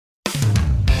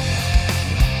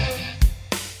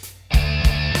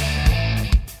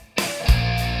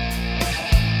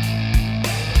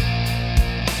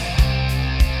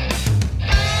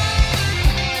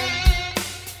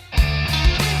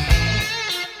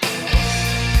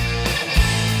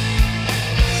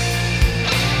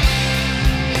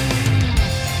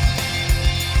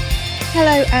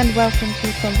Hello and welcome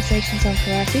to Conversations on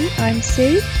Karate. I'm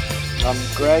Sue. I'm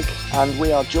Greg, and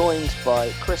we are joined by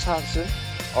Chris Hansen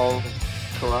of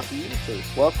Karate Unity.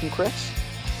 Welcome, Chris.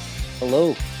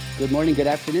 Hello. Good morning, good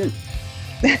afternoon.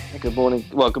 Good morning.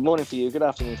 Well, good morning for you, good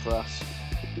afternoon for us.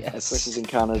 Yes. Chris is in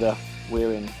Canada,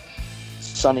 we're in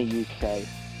sunny UK.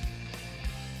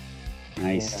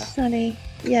 Nice. Yeah. Sunny.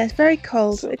 Yeah, it's very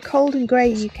cold. Cold and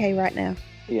grey UK right now.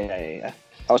 Yeah.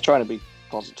 I was trying to be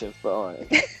positive, but all right.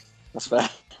 That's fair.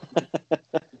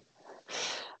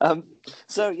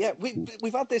 So yeah,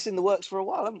 we've had this in the works for a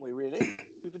while, haven't we? Really,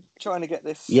 we've been trying to get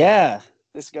this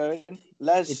going.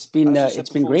 Les, it's been great.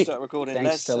 We start recording.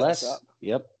 Thanks to Les. Up.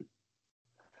 Yep.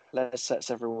 Les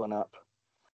sets everyone up.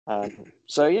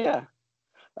 So yeah,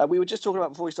 we were just talking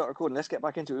about before we start recording. Let's get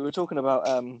back into it. We were talking about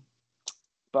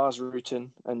Bas Rutten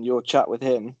and your chat with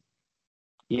him.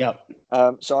 Yep.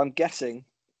 So I'm guessing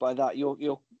by that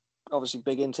you're obviously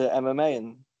big into MMA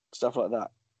and stuff like that.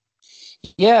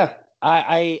 Yeah,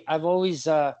 I've always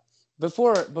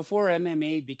before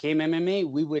MMA became MMA,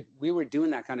 we were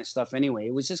doing that kind of stuff anyway.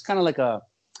 It was just kind of like a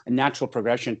natural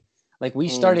progression. Like we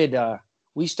started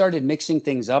mixing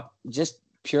things up just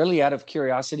purely out of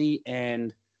curiosity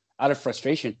and out of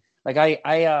frustration. Like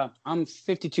I'm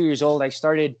 52 years old. I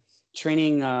started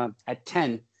training at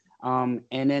 10, and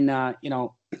then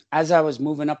as I was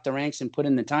moving up the ranks and put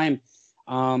in the time.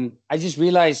 I just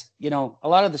realized, a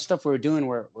lot of the stuff we were doing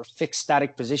were fixed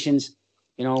static positions.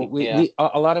 A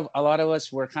lot of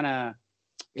us were kind of,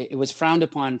 it was frowned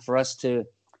upon for us to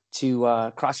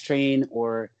cross train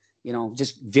or,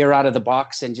 just veer out of the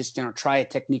box and just, try a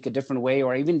technique a different way,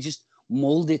 or even just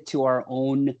mold it to our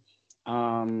own,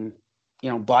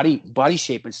 body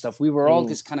shape and stuff. We were all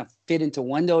just kind of fit into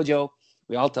one dojo.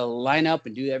 We all had to line up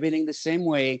and do everything the same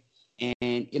way.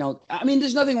 And,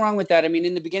 there's nothing wrong with that. I mean,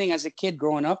 in the beginning, as a kid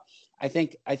growing up, I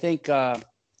think,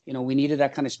 we needed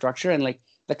that kind of structure. And like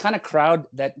the kind of crowd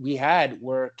that we had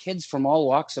were kids from all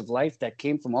walks of life that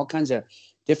came from all kinds of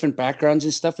different backgrounds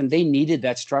and stuff. And they needed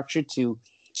that structure to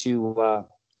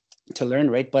learn.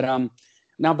 Right. But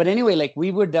anyway, like we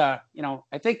would, I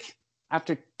think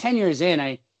after 10 years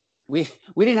in, we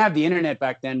didn't have the internet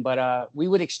back then, but we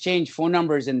would exchange phone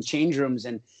numbers in change rooms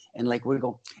and like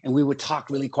we would talk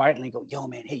really quietly and go, yo,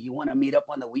 man, hey, you want to meet up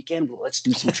on the weekend? Well, let's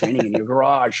do some training in your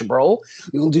garage, bro.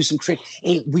 We'll do some training.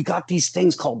 Hey, we got these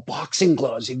things called boxing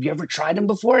gloves. Have you ever tried them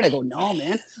before? And I go, no,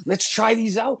 man, let's try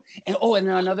these out. And then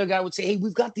another guy would say, hey,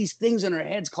 we've got these things on our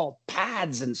heads called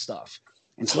pads and stuff.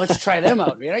 And so let's try them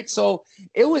out, right? So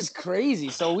it was crazy.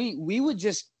 So we would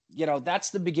just,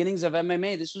 that's the beginnings of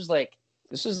MMA. This was like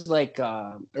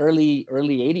early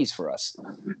 80s for us.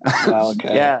 Wow,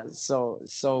 okay. Yeah. So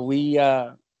we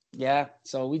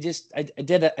just I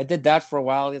did that for a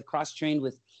while. I cross trained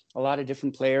with a lot of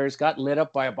different players, got lit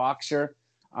up by a boxer.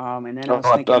 And then I was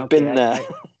thinking, I've been there.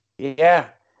 Yeah.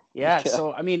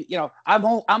 So, I mean,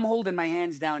 I'm holding my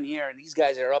hands down here and these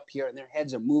guys are up here and their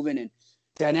heads are moving and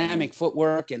dynamic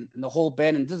footwork and the whole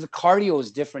bend. And the cardio is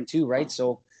different too. Right.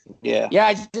 So, yeah,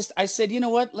 I said, you know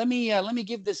what, let me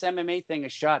give this MMA thing a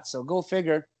shot. So go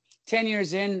figure. 10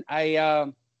 years in,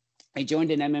 I joined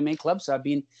an MMA club. So I've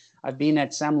been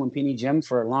at Sam Lumpini Gym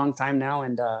for a long time now.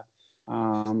 And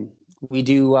we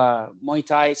do Muay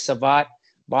Thai, Savate,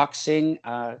 boxing,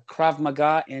 Krav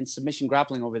Maga, and submission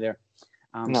grappling over there.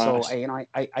 Nice. So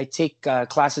I take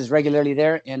classes regularly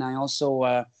there. And I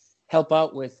also help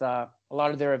out with a lot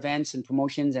of their events and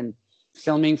promotions and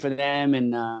filming for them.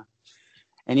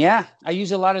 And yeah, I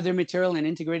use a lot of their material and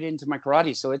integrate it into my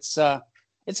karate. So it's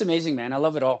amazing, man. I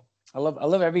love it all. I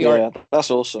love every art. Yeah, that's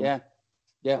awesome. Yeah,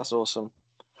 that's awesome.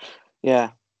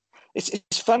 Yeah,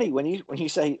 it's funny when you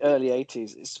say early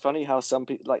 80s. It's funny how some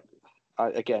people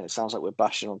again. It sounds like we're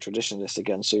bashing on traditionalists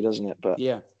again, Sue, doesn't it? But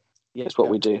yeah, it's what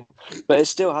we do. But it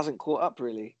still hasn't caught up,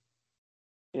 really.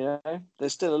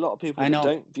 There's still a lot of people that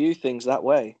don't view things that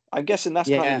way. I'm guessing that's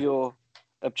kind of your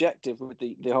objective with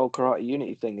the whole Karate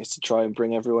Unity thing, is to try and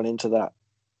bring everyone into that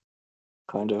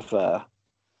kind of that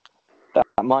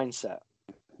mindset.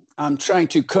 I'm trying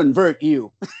to convert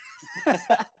you.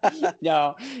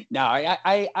 No.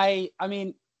 I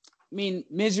mean,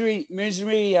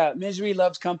 misery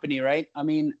loves company, right? I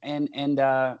mean,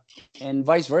 and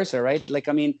vice versa, right? Like,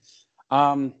 I mean,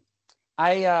 Ian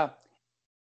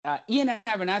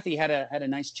Abernathy had a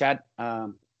nice chat.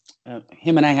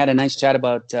 Him and I had a nice chat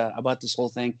about this whole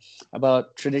thing,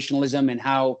 about traditionalism and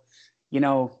how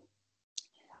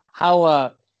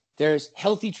there's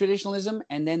healthy traditionalism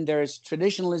and then there's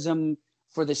traditionalism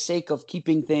for the sake of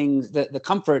keeping things, the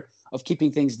comfort of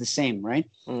keeping things the same, right?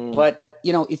 But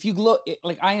if you look,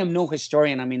 like, I am no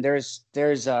historian. I mean, there's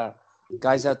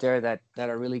guys out there that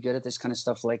are really good at this kind of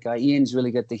stuff. Like Ian's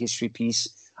really good at the history piece.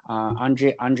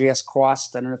 Andreas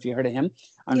Krost, I don't know if you heard of him.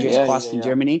 Andreas Krost in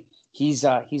Germany. He's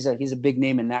a big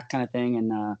name in that kind of thing.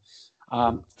 And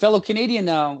fellow Canadian,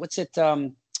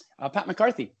 Pat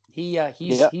McCarthy.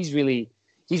 He's really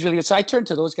good. So I turn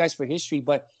to those guys for history.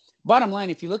 But bottom line,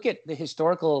 if you look at the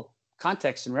historical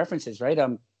context and references, right?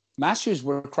 Masters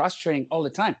were cross training all the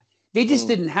time. They just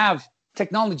didn't have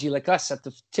technology like us at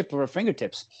the tip of our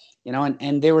fingertips,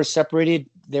 and they were separated.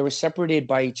 They were separated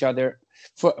by each other,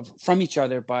 from each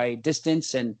other by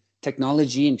distance and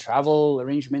technology and travel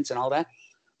arrangements and all that.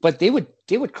 But they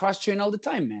would cross train all the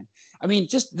time, man. I mean,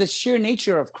 just the sheer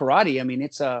nature of karate. I mean,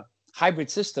 it's a hybrid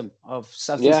system of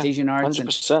Southeast Asian arts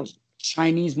 100%. and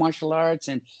Chinese martial arts,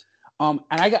 and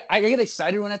I get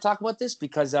excited when I talk about this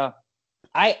because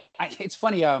it's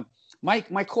funny.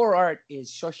 My core art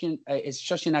is Shoshin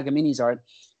Nagamini's art,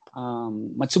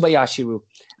 Matsubayashiru.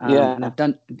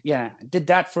 And did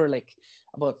that for like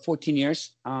about 14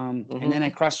 years. And then I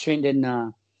cross trained in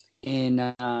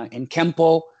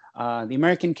Kempo, the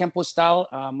American Kempo style.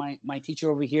 My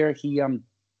teacher over here, he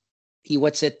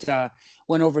went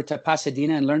over to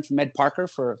Pasadena and learned from Ed Parker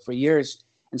for years,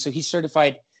 and so he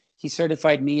certified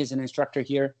me as an instructor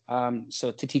here,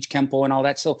 so to teach Kempo and all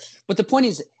that. So, but the point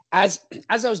is, as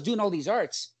I was doing all these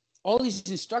arts, all these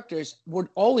instructors would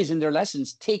always in their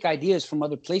lessons take ideas from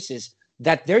other places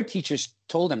that their teachers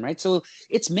told them, right? So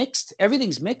it's mixed.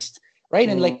 Everything's mixed, right?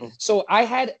 And like, so I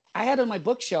had on my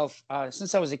bookshelf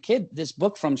since I was a kid this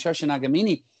book from Shoshin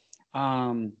Nagamini,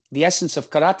 The Essence of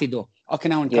Karate Do,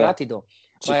 Okinawan Karate Do.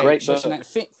 It's a great book.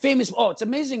 Famous. Oh, it's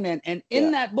amazing, man. And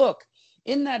in that book,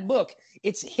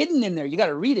 it's hidden in there. You got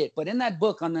to read it. But in that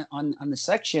book, on the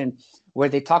section where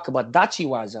they talk about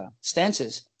dachiwaza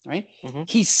stances, right?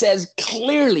 He says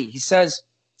clearly. He says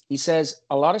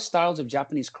a lot of styles of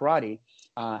Japanese karate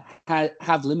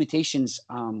have limitations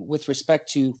with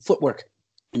respect to footwork,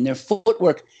 and their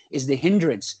footwork is the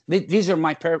hindrance. This is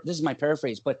my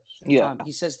paraphrase, but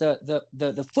he says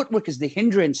the footwork is the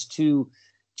hindrance to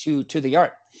the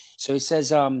art. So he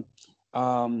says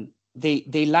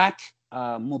they lack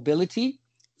mobility,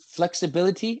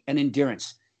 flexibility, and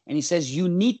endurance. And he says you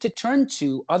need to turn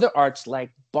to other arts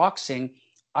like boxing,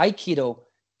 aikido,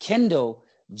 kendo,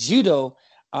 judo,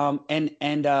 and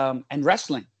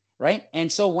wrestling, right?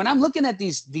 And so when I'm looking at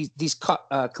these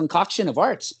concoction of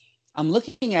arts, I'm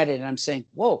looking at it and I'm saying,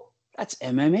 whoa, that's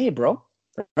MMA, bro,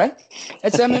 right?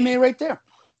 That's MMA right there,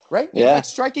 right? Yeah. Like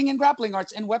striking and grappling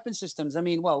arts and weapon systems. I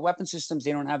mean, well, weapon systems,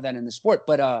 they don't have that in the sport,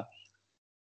 but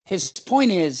his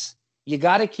point is you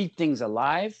got to keep things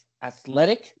alive,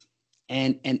 athletic,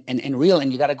 and real,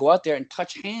 and you got to go out there and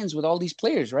touch hands with all these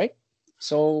players, right?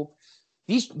 So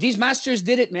these masters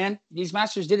did it, man. These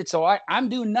masters did it. So I'm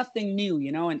doing nothing new,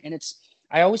 and it's,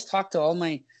 I always talk to all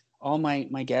my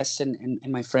guests and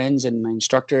my friends and my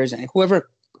instructors and whoever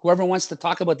wants to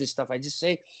talk about this stuff. I just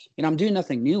say, I'm doing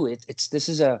nothing new. This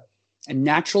is a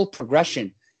natural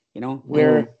progression.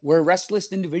 We're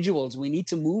restless individuals. We need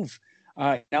to move,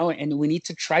 and we need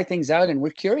to try things out, and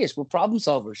we're curious. We're problem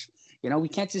solvers. We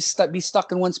can't just be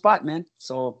stuck in one spot, man.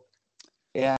 So,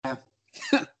 yeah.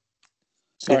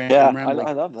 Sorry, yeah,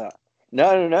 I love that.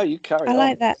 No, you carry on. I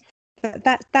like that.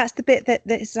 That's the bit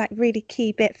that's like really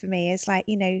key bit for me is like,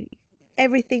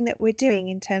 everything that we're doing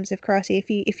in terms of karate,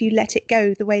 if you let it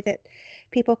go the way that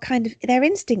people kind of, their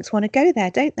instincts want to go there,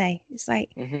 don't they? It's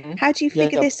like, how do you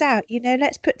figure this out?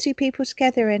 Let's put two people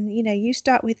together and, you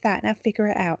start with that, now figure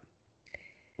it out.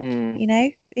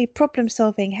 Problem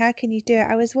solving, how can you do it?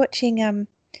 I was watching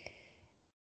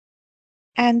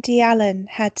Andy Allen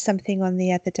had something on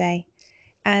the other day,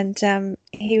 and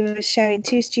he was showing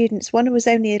two students. One was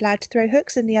only allowed to throw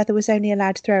hooks and the other was only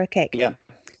allowed to throw a kick. Yeah.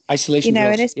 Isolation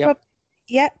drills. And it's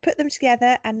put them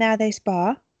together and now they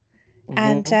spar.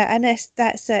 And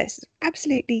that's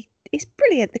absolutely, it's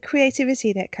brilliant, the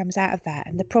creativity that comes out of that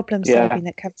and the problem solving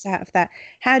that comes out of that.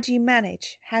 How do you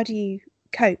manage? How do you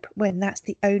cope when that's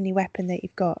the only weapon that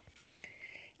you've got?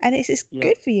 And it's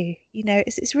good for you.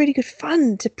 It's really good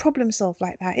fun to problem solve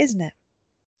like that, isn't it?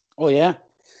 Oh yeah.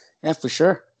 Yeah, for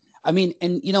sure. I mean,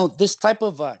 and this type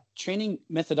of training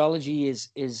methodology is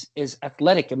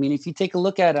athletic. I mean, if you take a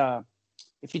look at like,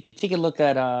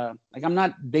 I'm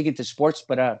not big into sports,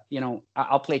 but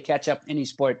I'll play catch up any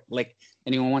sport. Like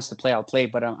anyone wants to play, I'll play.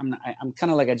 But I'm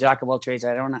kind of like a jack of all trades.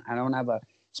 I don't have a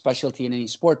specialty in any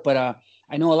sport. But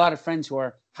I know a lot of friends who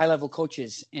are high level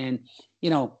coaches, and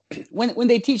when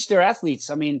they teach their athletes,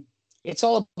 I mean, it's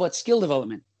all about skill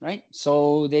development, right?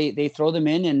 So they throw them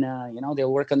in, and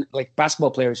they'll work on, like basketball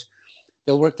players,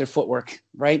 they'll work their footwork,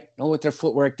 right? They'll work their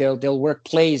footwork. They'll work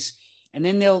plays, and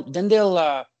then they'll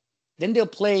then they'll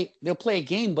play a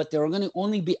game, but they're going to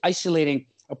only be isolating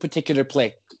a particular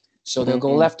play. So they'll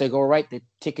go left, they'll go right, they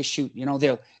take a shoot. You know,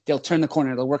 they'll turn the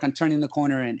corner, they'll work on turning the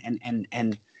corner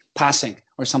and passing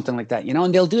or something like that. You know,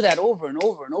 and they'll do that over and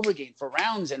over and over again for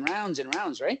rounds and rounds and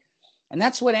rounds, right? And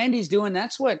that's what Andy's doing.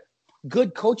 That's what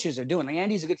good coaches are doing. Like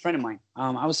Andy's a good friend of mine.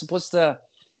 I was supposed to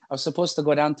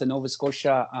go down to Nova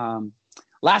Scotia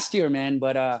last year, man,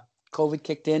 but COVID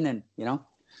kicked in, and you know.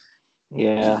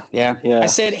 Yeah. I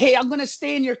said, hey, I'm gonna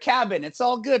stay in your cabin. It's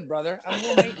all good, brother. I'm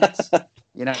low maintenance.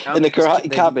 You know, in the karate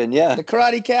cabin, yeah. The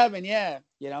karate cabin, yeah.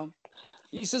 You know,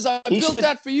 he says, I built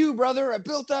that for you, brother. I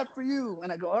built that for you,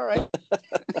 and I go, all right.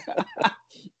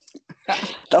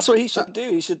 That's what he should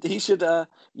do. He should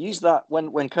use that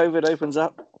when COVID opens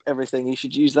up everything. He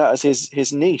should use that as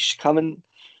his niche. Come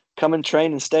and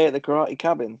train and stay at the karate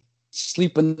cabin.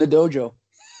 Sleep in the dojo.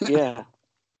 Yeah.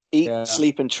 Eat,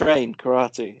 sleep, and train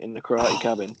karate in the karate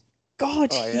cabin.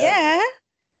 God, yeah.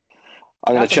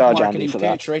 I'm going to charge Andy for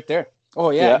that. Right there. Oh,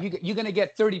 yeah. You're going to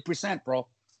get 30%, bro.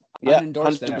 Yeah,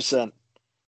 100%.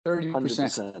 30%.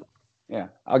 100%. Yeah,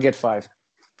 I'll get 5.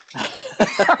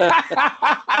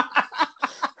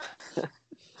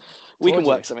 We can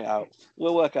work something out.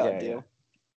 We'll work out a deal.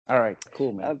 Yeah. All right,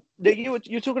 cool, man. You were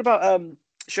talking about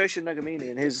Shoshin Nagamine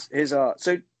and his art.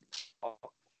 So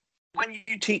when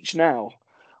you teach now,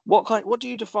 what do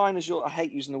you define as your? I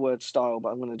hate using the word style, but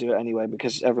I'm going to do it anyway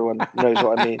because everyone knows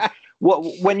what I mean.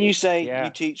 When you say you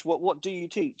teach, what do you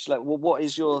teach? Like, what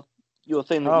is your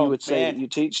thing that you would say that you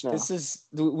teach now? This is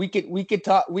we could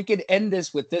talk. We could end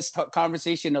this with this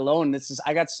conversation alone.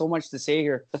 I got so much to say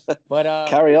here, but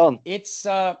carry on. It's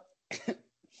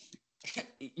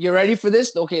you ready for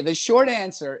this? Okay, the short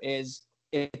answer is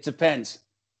it depends,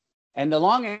 and the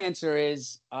long answer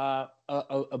is a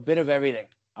bit of everything.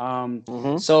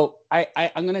 So I'm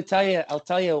going to tell you. I'll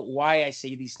tell you why I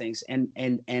say these things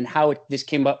and how this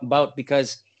came about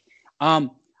because I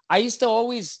used to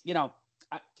always, you know,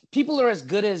 people are as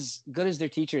good as their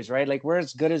teachers, right? Like we're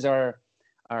as good as our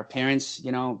parents,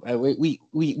 you know.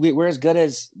 We're as good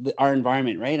as our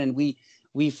environment, right? And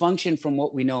we function from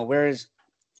what we know. Whereas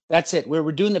that's it. We're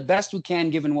doing the best we can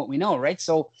given what we know, right?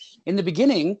 So in the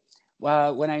beginning,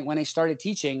 when I started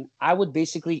teaching, I would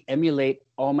basically emulate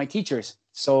all my teachers.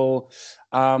 So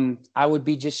I would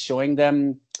be just showing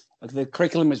them. The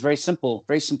curriculum was very simple,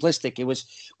 very simplistic.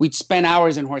 We'd spend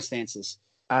hours in horse stances,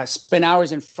 spend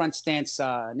hours in front stance,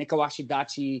 Nikawashi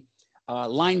Dachi,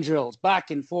 line drills,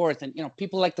 back and forth, and you know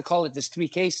people like to call it this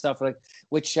 3K stuff, like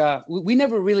which we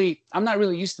never really. I'm not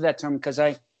really used to that term because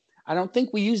I don't think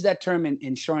we use that term in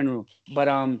Shorin-ryu, but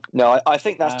no, I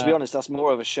think that's to be honest, that's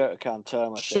more of a Shotokan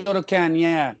term. I think.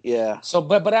 Shotokan, yeah. So,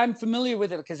 but I'm familiar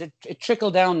with it because it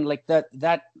trickled down like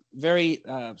that very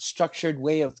structured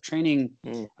way of training.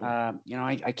 Mm-hmm. You know,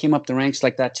 I came up the ranks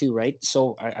like that too, right?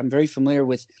 So I'm very familiar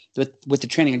with the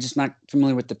training. I'm just not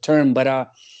familiar with the term, but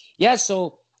yeah.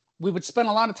 So we would spend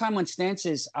a lot of time on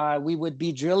stances. We would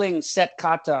be drilling set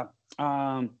kata,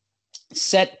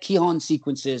 set kihon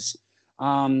sequences.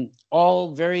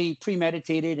 All very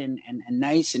premeditated and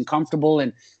nice and comfortable.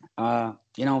 And,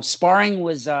 you know, sparring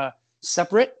was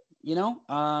separate, you know,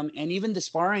 and even the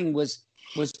sparring was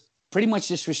pretty much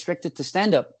just restricted to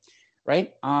stand up.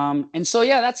 Right. And so,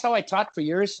 yeah, that's how I taught for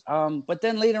years. But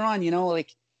then later on, you know,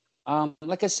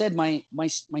 like I said, my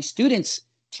students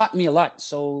taught me a lot.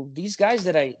 So these guys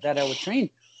that I would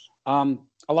train,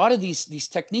 a lot of these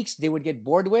techniques they would get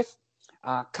bored with.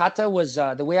 Kata was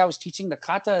the way I was teaching the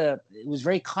kata. It was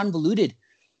very convoluted,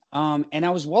 and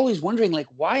I was always wondering, like,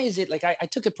 why is it? Like, I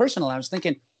took it personal. I was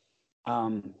thinking,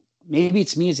 maybe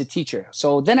it's me as a teacher.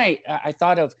 So then I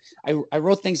thought of I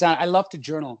wrote things down. I love to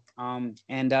journal,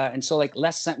 and so like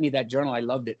Les sent me that journal. I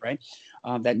loved it. Right,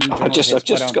 that new journal. I've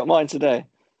just got mine today.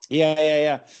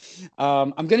 Yeah.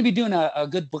 I'm going to be doing a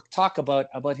good book talk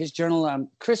about his journal.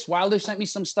 Chris Wilder sent me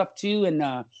some stuff too, and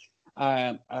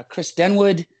Chris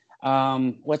Denwood.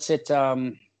 John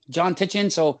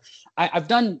Titchin. So I've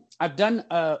done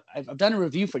a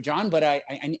review for John, but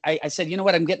I said, you know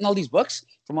what? I'm getting all these books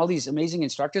from all these amazing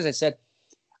instructors. I said,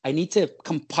 I need to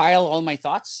compile all my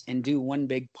thoughts and do one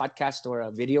big podcast or a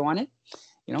video on it,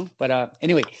 you know, but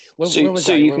anyway,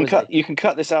 you can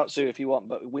cut this out, Sue, if you want,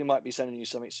 but we might be sending you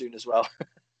something soon as well.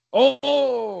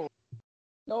 No.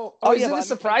 Is it a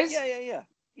surprise?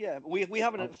 Yeah, we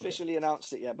haven't officially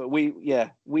announced it yet, but we've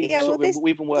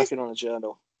been working on a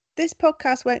journal. This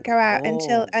podcast won't go out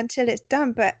until it's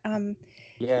done, but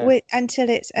until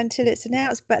it's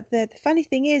announced. But the funny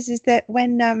thing is that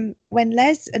when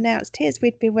Les announced his,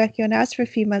 we'd been working on ours for a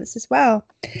few months as well.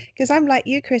 Because I'm like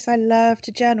you, Chris. I love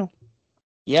to journal.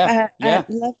 I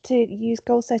love to use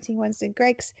goal setting ones, and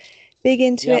Greg's big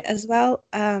into it as well,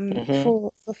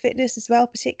 for fitness as well,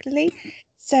 particularly.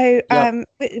 So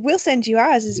we'll send you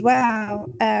ours as well.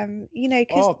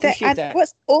 Because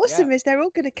what's awesome is they're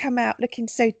all going to come out looking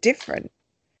so different.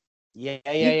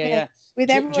 Yeah. With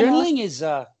journaling is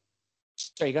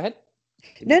sorry, go ahead.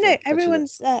 No,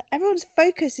 everyone's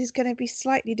focus is going to be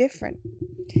slightly different.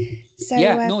 So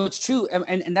no, it's true,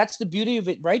 and that's the beauty of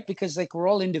it, right? Because like we're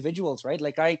all individuals, right?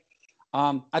 Like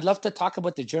I'd love to talk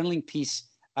about the journaling piece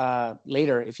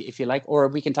later if you like, or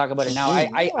we can talk about it now.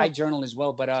 I journal as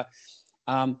well, but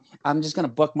I'm just going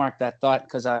to bookmark that thought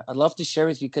because I'd love to share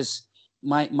with you because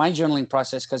my journaling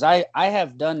process, because I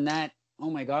have done that, oh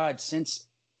my God, since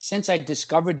I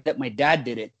discovered that my dad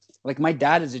did it. Like my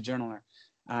dad is a journaler.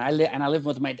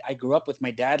 I grew up with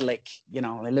my dad,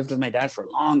 I lived with my dad for a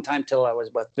long time till I was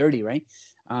about 30, right?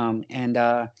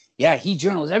 He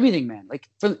journals everything, man.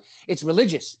 It's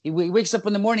religious. He wakes up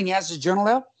in the morning, he has his journal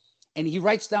out, and he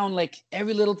writes down like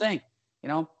every little thing,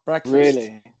 breakfast.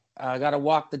 Really? Got to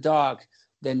walk the dog,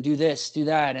 then do this, do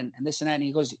that, and this and that.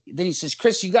 And then he says,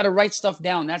 Chris, you got to write stuff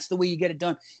down. That's the way you get it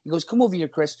done. He goes, come over here,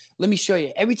 Chris. Let me show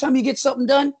you. Every time you get something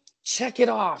done, check it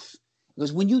off. He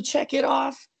goes, when you check it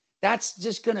off, that's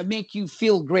just going to make you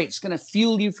feel great. It's going to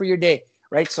fuel you for your day,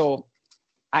 right? So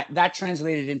that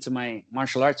translated into my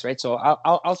martial arts, right? So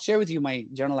I'll share with you my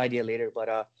journal idea later.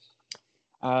 But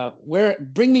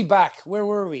bring me back. Where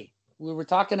were we? We were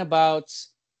talking about.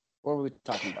 What were we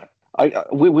talking about?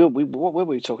 What were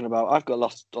we talking about? I've got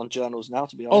lost on journals now,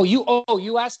 to be honest.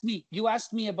 You asked me. You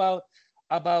asked me about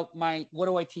my what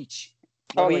do I teach?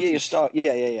 You start.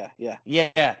 Yeah.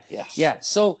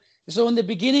 So in the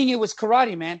beginning, it was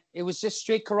karate, man. It was just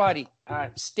straight karate,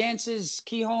 stances,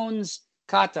 kihons,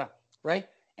 kata, right,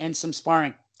 and some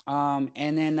sparring.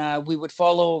 And then we would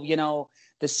follow,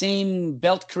 the same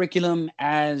belt curriculum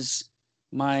as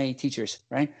my teachers,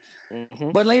 right?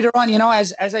 Mm-hmm. But later on,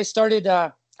 as I started,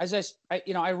 I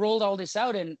rolled all this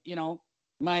out, and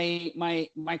my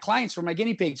clients were my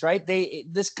guinea pigs, right?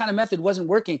 This kind of method wasn't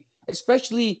working,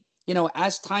 especially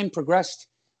as time progressed,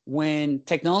 when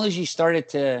technology started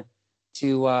to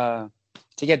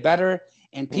get better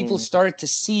and people started to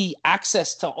see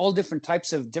access to all different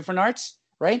types of different arts,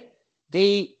 right?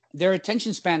 Their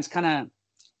attention spans kind of,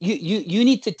 you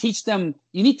need to teach them,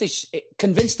 you need to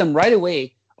convince them right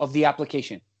away of the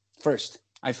application first.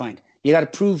 I find you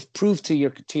got to prove to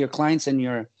your clients and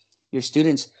your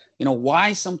students,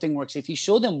 why something works. If you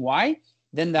show them why,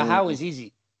 then the how is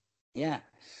easy. Yeah.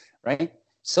 Right.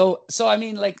 So I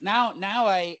mean, like now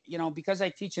I, because I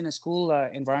teach in a school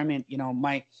environment,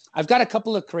 I've got a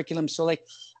couple of curriculums. So like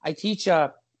I teach,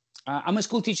 I'm a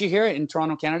school teacher here in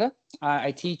Toronto, Canada.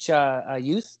 I teach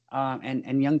youth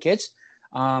and young kids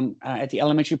at the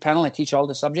elementary panel. I teach all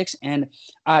the subjects, and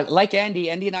like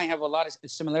Andy and I have a lot of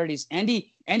similarities.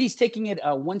 Andy's taking it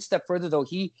one step further though.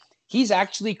 He's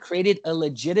actually created a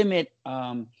legitimate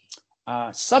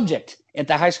subject at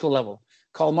the high school level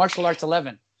called Martial Arts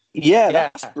 11. Yeah,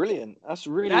 that's brilliant. That's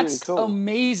really cool. That's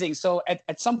amazing. So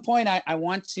at some point, I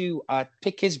want to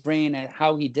pick his brain at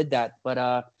how he did that. But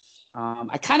I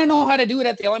kind of know how to do it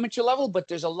at the elementary level, but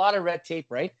there's a lot of red tape,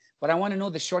 right? But I want to know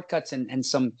the shortcuts and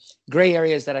some gray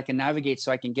areas that I can navigate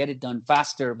so I can get it done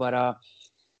faster. But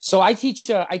so I teach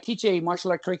a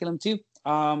martial art curriculum too,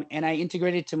 and I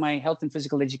integrate it to my health and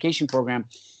physical education program.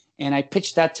 And I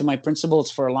pitched that to my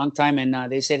principals for a long time, and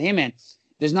they said, "Hey, man,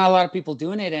 there's not a lot of people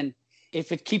doing it, and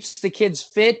if it keeps the kids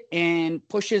fit and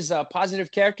pushes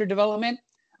positive character development,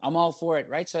 I'm all for it,"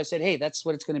 right? So I said, hey, that's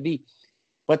what it's going to be.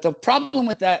 But the problem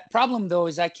with that though,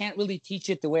 is I can't really teach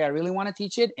it the way I really want to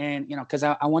teach it. And, because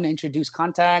I want to introduce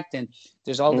contact, and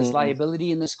there's all this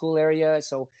liability in the school area.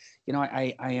 So,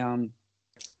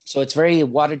 so it's very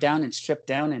watered down and stripped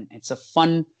down, and it's a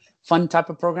fun type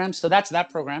of program. So that's that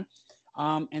program.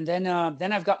 And then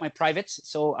I've got my privates.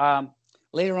 So,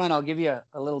 later on, I'll give you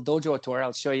a little dojo tour.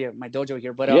 I'll show you my dojo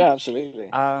here. But yeah, absolutely.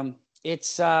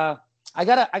 It's I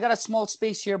got a small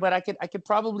space here, but I could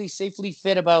probably safely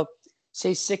fit about,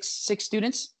 say, six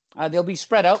students. They'll be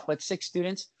spread out, but 6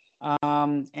 students.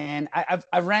 And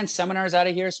I've ran seminars out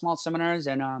of here, small seminars,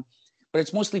 and but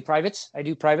it's mostly privates. I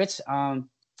do privates,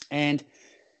 and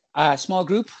small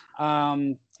group.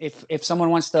 If someone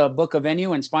wants to book a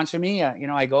venue and sponsor me,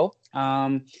 I go.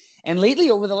 And lately,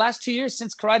 over the last 2 years,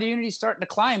 since Karate Unity is starting to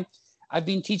climb, I've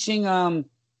been teaching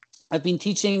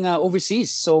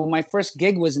overseas. So my first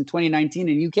gig was in 2019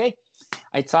 in UK.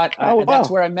 I taught. Wow. That's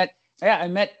where I met. Yeah, I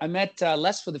met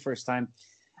Les for the first time,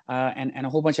 and a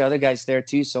whole bunch of other guys there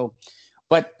too. So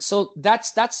that's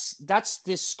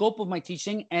the scope of my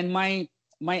teaching, and my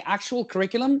actual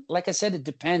curriculum. Like I said, it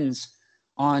depends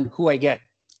on who I get.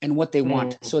 and what they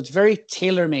want. So it's very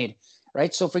tailor-made,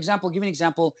 right? So for example, give you an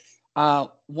example.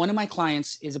 One of my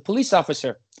clients is a police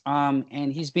officer,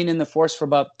 and he's been in the force for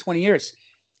about 20 years.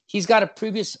 He's got a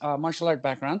previous martial art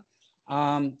background,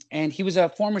 and he was a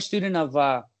former student of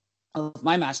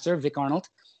my master, Vic Arnold.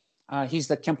 He's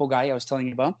the Kempo guy I was telling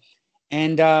you about.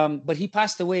 And but he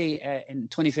passed away in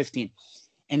 2015.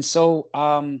 And so,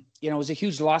 it was a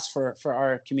huge loss for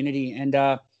our community. And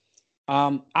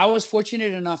I was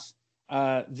fortunate enough,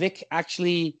 Vic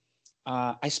actually,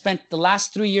 I spent the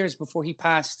last 3 years before he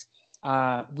passed,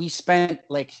 we spent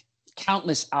like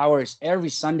countless hours every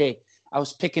Sunday. I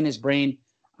was picking his brain,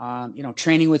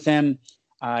 training with him,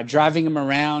 driving him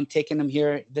around, taking him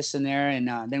here, this and there. And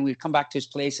then we'd come back to his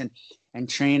place and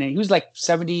train. And he was like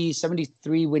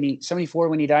 74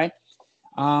 when he died.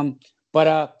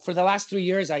 But for the last 3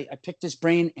 years, I picked his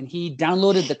brain, and he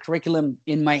downloaded the curriculum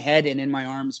in my head and in my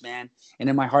arms, man, and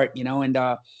in my heart,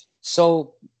 And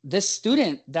so this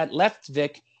student that left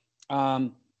Vic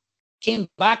came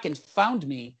back and found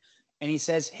me, and he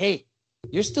says, "Hey,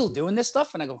 you're still doing this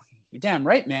stuff?" And I go, "You're damn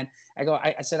right, man."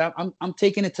 I said, I'm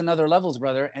taking it to another levels,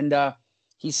 brother. And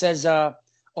he says,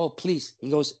 "Oh, please." He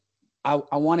goes,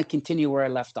 I want to continue where I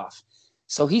left off.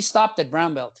 So he stopped at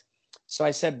brown belt. So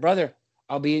I said, "Brother,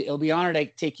 it'll be honored to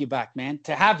take you back, man,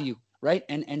 to have you." Right.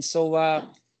 And so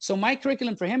my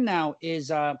curriculum for him now is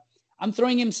I'm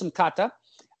throwing him some kata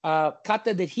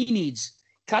that he needs,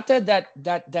 kata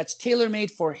that's tailor-made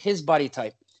for his body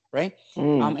type. Right.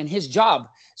 And his job.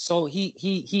 So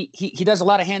he does a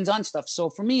lot of hands-on stuff. So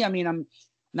for me, I mean,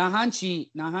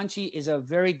 Nahanchi is a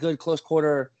very good close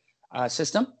quarter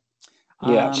system.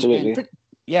 Yeah, absolutely.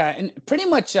 And pretty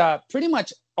much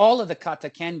all of the kata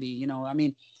can be, I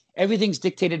mean, everything's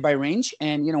dictated by range.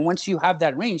 And, once you have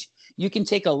that range, you can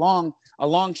take a long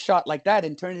shot like that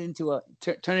and turn it into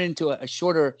a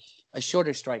shorter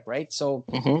strike. Right. So,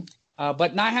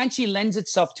 but Naihanchi lends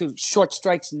itself to short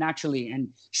strikes naturally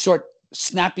and short,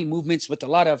 snappy movements with a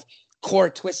lot of core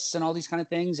twists and all these kind of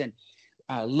things, and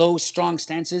low, strong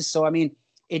stances. So, I mean,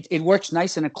 it works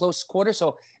nice in a close quarter.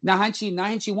 So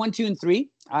Naihanchi 1, 2, and 3,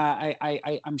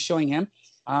 I'm showing him.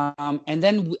 And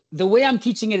then the way I'm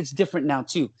teaching it's different now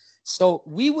too. So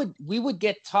we would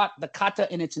get taught the kata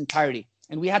in its entirety,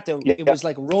 and we had to. Yeah. It was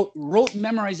like rote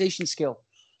memorization skill.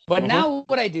 But now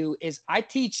what I do is I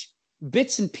teach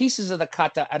bits and pieces of the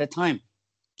kata at a time.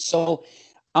 So,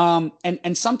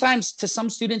 and sometimes to some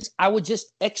students, I would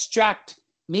just extract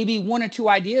maybe 1 or 2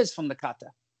 ideas from the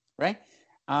kata, right?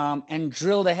 And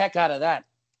drill the heck out of that,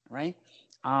 right?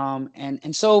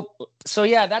 And so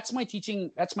yeah, that's my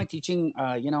teaching.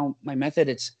 My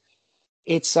method.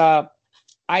 It's I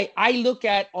look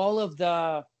at all of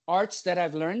the arts that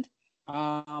I've learned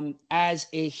as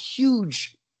a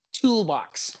huge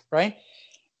toolbox, right?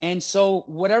 And so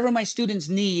whatever my students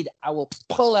need, I will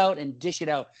pull out and dish it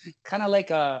out, kind of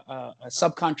like a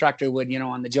subcontractor would,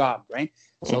 on the job, right?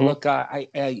 So look,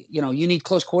 you need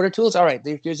close quarter tools. All right,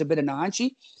 here's a bit of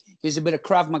Nahanchi, here's a bit of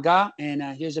Krav Maga, and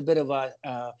here's a bit of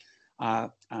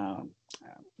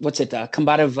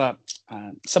combative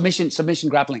submission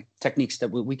grappling techniques that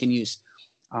we can use.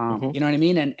 You know what I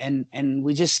mean? And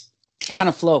we just kind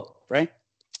of flow, right?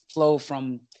 Flow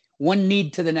from one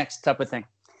need to the next type of thing,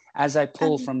 as I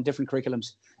pull from different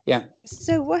curriculums. Yeah.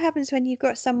 So what happens when you've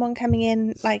got someone coming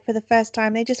in like for the first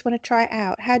time? They just want to try it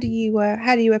out. How do you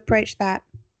approach that?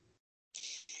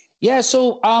 Yeah.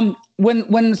 So when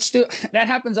that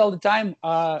happens all the time,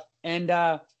 and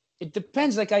it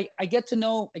depends. Like I get to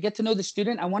know the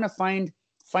student. I want to find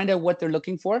out what they're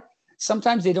looking for.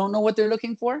 Sometimes they don't know what they're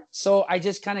looking for, so I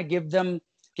just kind of give them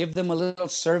a little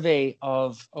survey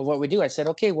of what we do. I said,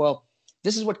 okay, well,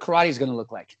 this is what karate is going to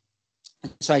look like.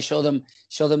 So I show them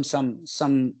some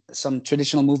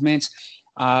traditional movements.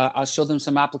 I'll show them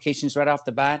some applications right off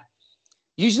the bat.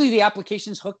 Usually the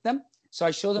applications hook them. So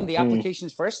I show them the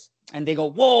applications first, and they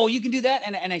go, "Whoa, you can do that!"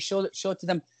 And I show it to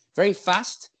them very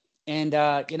fast. And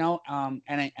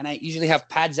and I usually have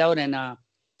pads out and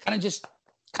kind of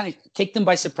take them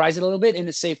by surprise a little bit in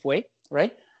a safe way,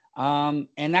 right?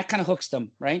 And that kind of hooks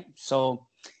them, right? So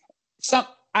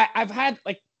I've had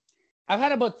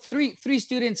about three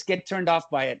students get turned off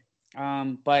by it,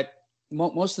 but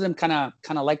most of them kind of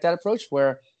like that approach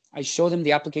where I show them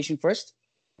the application first,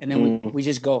 and then we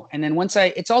just go. And then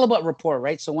it's all about rapport,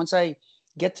 right? So once I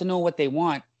get to know what they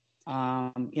want,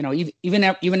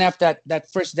 even after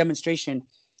that first demonstration,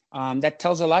 that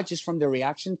tells a lot just from their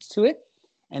reaction to it.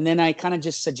 And then I kind of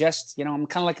just suggest, I'm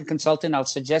kind of like a consultant. I'll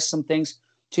suggest some things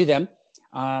to them.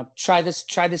 Try this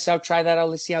out, try that out.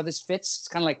 Let's see how this fits. It's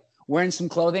kind of like wearing some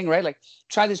clothing, right? Like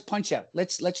try this punch out.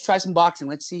 Let's try some boxing.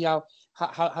 Let's see how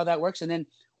how that works. And then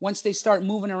once they start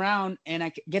moving around and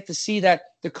I get to see that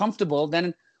they're comfortable,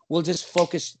 then we'll just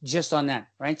focus just on that,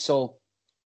 right? So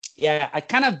yeah, I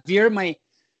kind of veer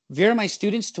my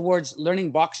students towards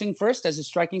learning boxing first as a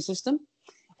striking system,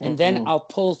 and then I'll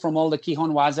pull from all the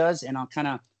Kihon Wazas and I'll kind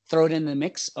of throw it in the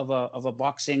mix of a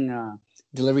boxing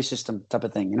delivery system type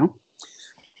of thing, you know?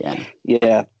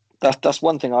 Yeah. That's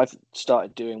one thing I've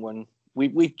started doing when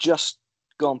we've just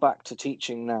gone back to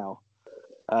teaching now,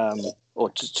 or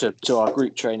to our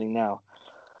group training now.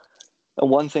 And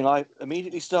one thing I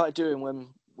immediately started doing when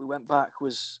we went back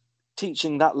was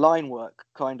teaching that line work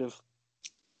kind of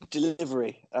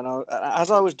delivery. And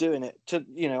as I was doing it,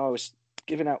 I was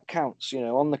giving out counts.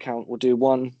 On the count we'll do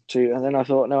 1, 2, and then I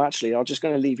thought, no, actually, I'm just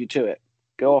going to leave you to it.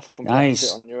 Go off and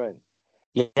practice it on your own.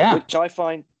 Yeah, which I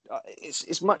find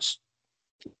it's much,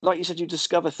 like you said, you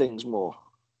discover things more.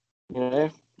 I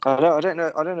don't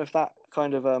know if that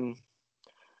kind of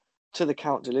to the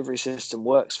count delivery system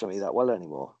works for me that well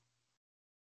anymore.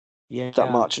 Yeah,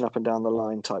 that marching up and down the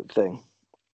line type thing.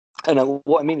 And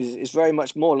what I mean is, it's very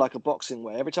much more like a boxing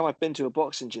way. Every time I've been to a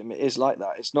boxing gym, it is like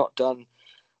that. It's not done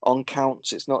on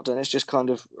counts. It's just kind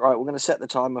of, right, we're going to set the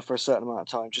timer for a certain amount of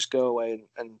time. Just go away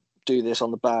and do this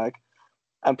on the bag,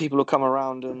 and people will come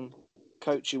around and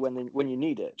coach you when you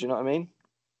need it. Do you know what I mean?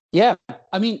 Yeah,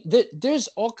 I mean, there's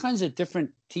all kinds of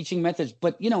different teaching methods,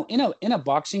 but in a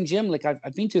boxing gym, like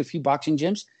I've been to a few boxing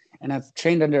gyms and I've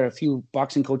trained under a few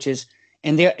boxing coaches,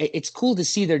 and it's cool to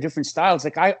see their different styles.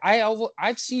 Like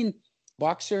I've seen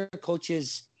boxer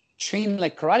coaches train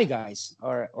like karate guys,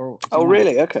 or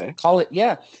really? Okay. Call it,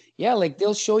 yeah. Like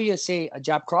they'll show you, say, a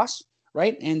jab cross,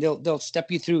 right, and they'll step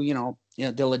you through.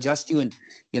 They'll adjust you, and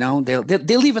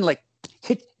they'll even like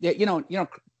hit.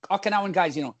 Okinawan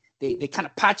guys, they kind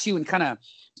of pat you and kind of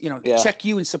check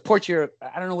you and support your.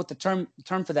 I don't know what the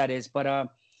term for that is, but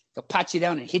they'll pat you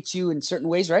down and hit you in certain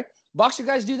ways, right? Boxer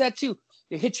guys do that too.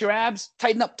 They hit your abs,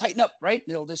 tighten up, right?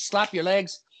 They'll just slap your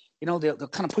legs. They'll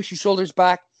kind of push your shoulders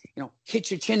back.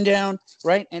 Hit your chin down,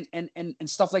 right? And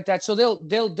stuff like that. So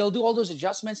they'll do all those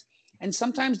adjustments, and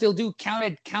sometimes they'll do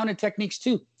counted techniques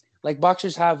too. Like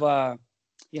boxers have,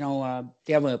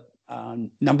 they have a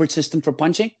numbered system for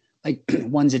punching. Like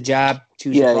one's a jab,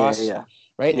 two's a cross,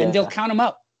 right? Yeah. And they'll count them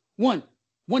up: 1,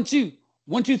 1, 2,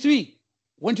 1, 2, 3,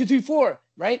 1, 2, 3, 4,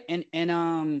 right?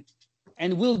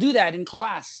 And we'll do that in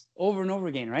class over and over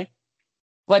again, right?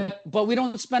 But we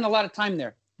don't spend a lot of time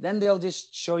there. Then they'll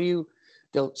just show you.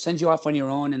 They'll send you off on your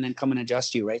own and then come and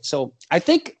adjust you, right? So I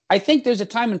think there's a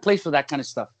time and place for that kind of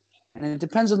stuff, and it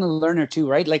depends on the learner too,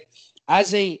 right? Like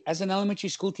as an elementary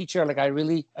school teacher, like I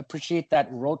really appreciate that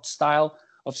rote style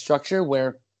of structure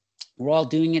where we're all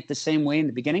doing it the same way in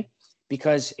the beginning,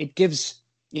 because it gives,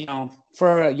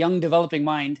 for a young developing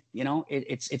mind,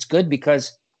 it's good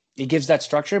because it gives that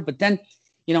structure. But then,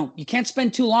 you can't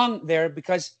spend too long there,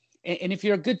 because, and if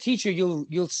you're a good teacher,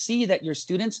 you'll see that your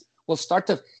students will start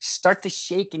to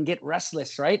shake and get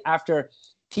restless, right? After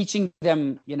teaching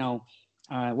them,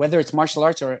 whether it's martial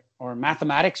arts or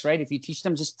mathematics, right? If you teach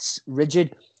them just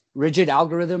rigid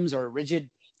algorithms or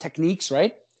rigid techniques,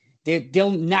 right? They'll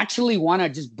naturally want to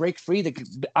just break free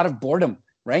out of boredom,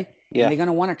 right? Yeah. And they're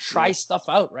gonna want to try stuff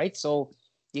out, right? So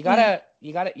you gotta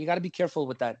be careful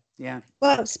with that. Yeah.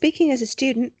 Well, speaking as a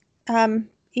student,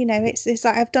 it's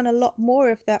like I've done a lot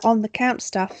more of the on the count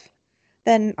stuff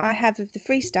than I have of the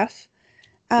free stuff.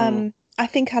 I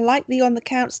think I like the on the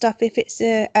count stuff if it's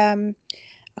a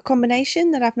combination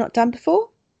that I've not done before.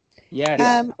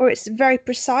 Yes. Or it's very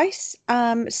precise.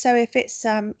 So if it's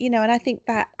and I think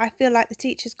that I feel like the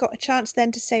teacher's got a chance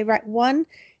then to say, right, 1,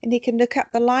 and he can look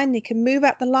up the line, he can move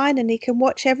up the line, and he can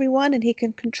watch everyone, and he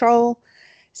can control.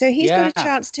 So he's got a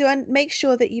chance to make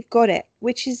sure that you've got it,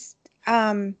 which is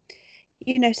so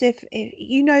if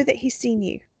you know that he's seen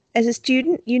you as a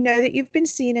student, you know that you've been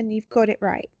seen and you've got it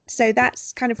right. So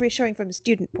that's kind of reassuring from a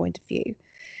student point of view.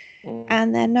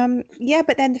 And then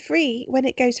but then the free, when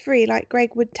it goes free, like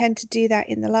Greg would tend to do that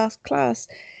in the last class,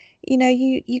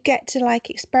 you get to like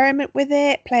experiment with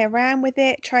it, play around with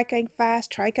it, try going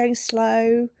fast, try going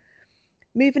slow,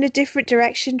 move in a different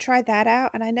direction, try that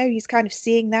out. And I know he's kind of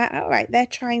seeing that. All right, they're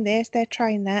trying this, they're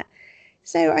trying that.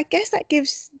 So I guess that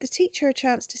gives the teacher a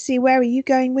chance to see where are you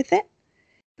going with it.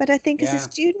 But I think as a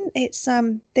student, it's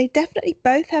they definitely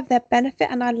both have their benefit,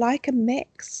 and I like a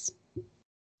mix.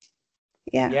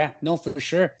 Yeah, no, for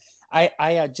sure.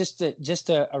 I just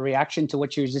a reaction to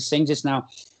what you were just saying just now.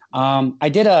 I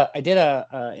did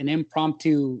an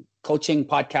impromptu coaching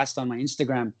podcast on my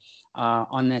Instagram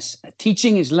on this.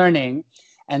 Teaching is learning,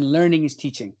 and learning is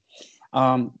teaching.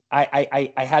 I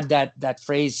had that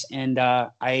phrase, and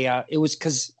it was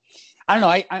because I don't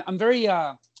know. I'm very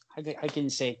how I can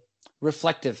say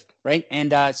reflective, right?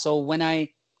 And so when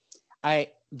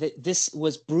this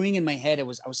was brewing in my head. I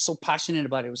was so passionate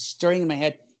about it. It was stirring in my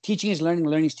head. Teaching is learning,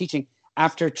 learning is teaching.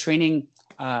 After training,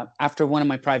 after one of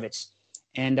my privates,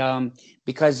 and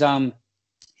because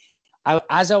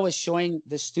as I was showing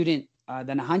the student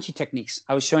the Nahonchi techniques,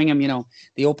 I was showing him,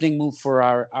 the opening move for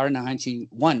our Nahonchi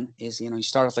 1 is, you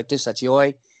start off like this. That's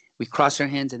Yoi. We cross our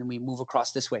hands and then we move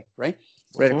across this way, right?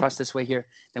 Right across this way here.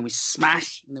 Then we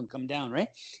smash and then we come down, right?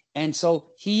 And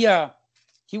so he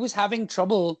was having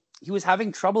trouble. He was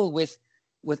having trouble with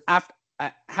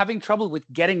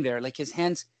getting there. Like his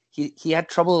hands, he had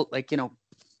trouble, like,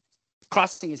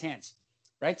 crossing his hands,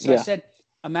 right? So I said,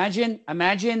 imagine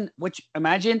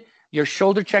you're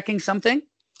shoulder checking something,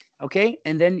 okay,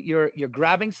 and then you're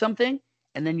grabbing something,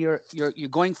 and then you're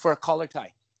going for a collar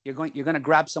tie. You're going to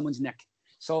grab someone's neck.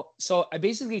 So I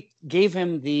basically gave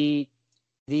him the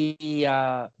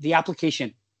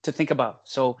application to think about.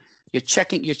 So you're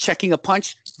checking a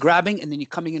punch, grabbing, and then you're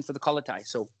coming in for the collar tie.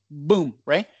 So boom,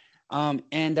 right? Then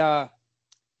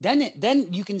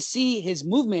you can see his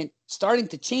movement starting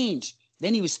to change.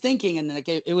 Then he was thinking, and like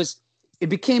it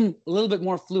became a little bit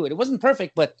more fluid. It wasn't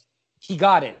perfect, but he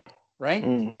got it, right?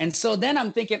 And so then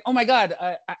I'm thinking, oh my God,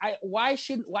 why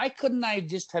couldn't I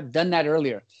just have done that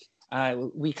earlier?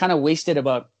 We kind of wasted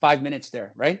about 5 minutes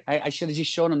there, right? I should have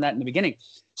just shown him that in the beginning.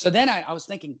 So then I was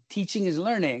thinking, teaching is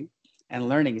learning, and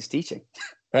learning is teaching,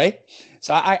 right?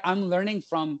 So I'm learning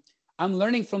from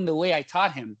the way I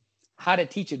taught him how to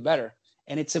teach it better.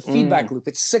 And it's a feedback loop.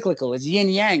 It's cyclical. It's yin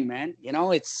yang, man.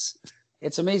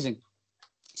 It's amazing.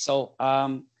 So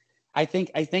I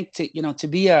think to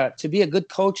be a good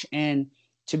coach and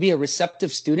to be a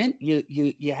receptive student,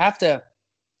 you have to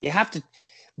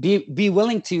be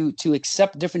willing to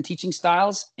accept different teaching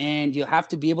styles, and you have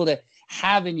to be able to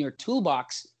have in your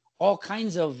toolbox all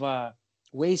kinds of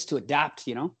ways to adapt.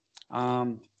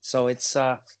 So it's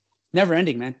never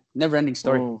ending, man. Never ending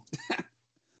story.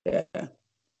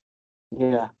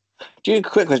 Yeah. Do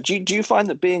you find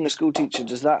that being a school teacher,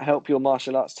 does that help your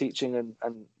martial arts teaching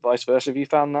and vice versa? Have you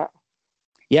found that?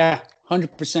 Yeah,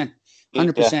 100%.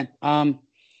 100%.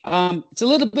 It's a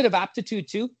little bit of aptitude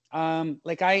too.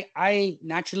 Like I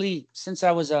naturally, since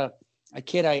I was a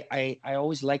kid, I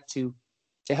always liked to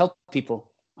help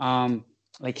people.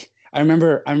 Like I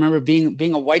remember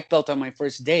being a white belt on my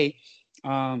first day.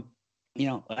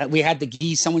 We had the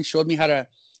gi. Someone showed me how to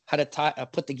tie,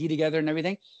 put the gi together and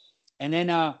everything. And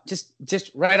then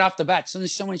just right off the bat, soon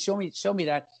as someone showed me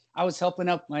that, I was helping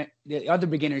out the other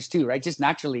beginners too, right? Just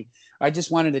naturally, I just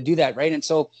wanted to do that, right? And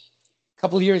so a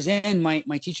couple of years in,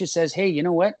 my teacher says, "Hey, you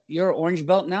know what? You're an orange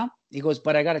belt now." He goes,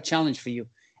 "But I got a challenge for you."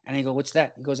 And I go, "What's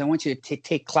that?" He goes, "I want you to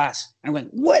take class." And I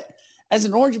went, "What? As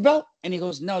an orange belt?" And he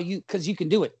goes, "No, because you can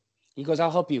do it." He goes, "I'll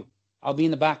help you. I'll be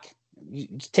in the back. You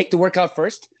take the workout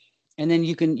first, and then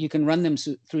you can run them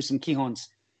through some Kihons."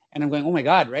 And I'm going, "Oh my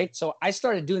God," right? So I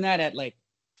started doing that at like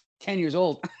 10 years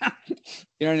old.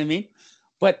 You know what I mean?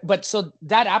 But so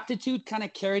that aptitude kind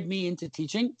of carried me into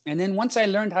teaching. And then once I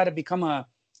learned how to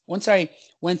once I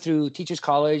went through teachers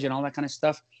college and all that kind of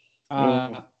stuff,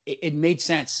 it made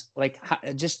sense. Like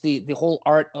just the whole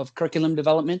art of curriculum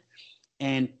development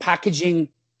and packaging,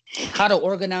 how to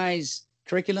organize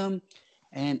curriculum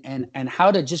and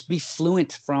how to just be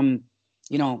fluent from,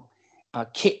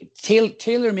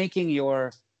 tailor making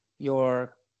your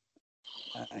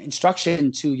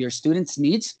instruction to your students'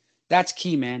 needs. That's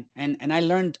key, man. And I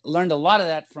learned a lot of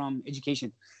that from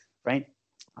education, right?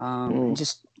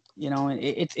 Just,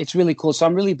 it's really cool. So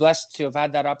I'm really blessed to have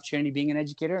had that opportunity being an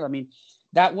educator. I mean,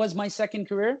 that was my second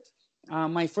career.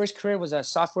 My first career was a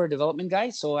software development guy.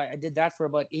 So I did that for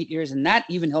about 8 years. And that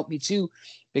even helped me too,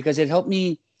 because it helped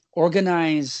me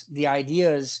organize the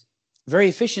ideas very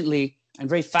efficiently and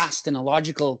very fast in a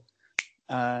logical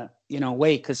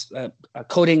way, because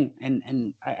coding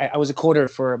and I was a coder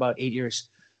for about 8 years.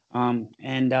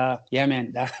 Yeah,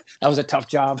 man, that was a tough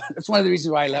job. That's one of the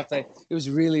reasons why I left. It was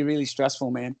really, really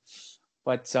stressful, man.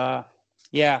 But all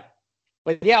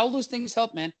those things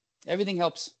help, man. Everything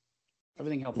helps.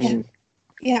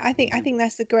 Yeah, I think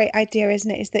that's a great idea, isn't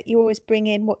it? Is that you always bring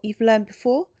in what you've learned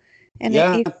before, and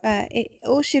it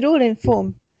all should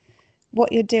inform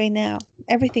what you're doing now.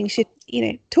 Everything should,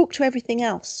 talk to everything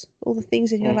else. All the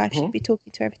things in your life should be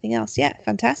talking to everything else. Yeah,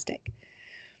 fantastic.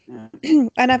 And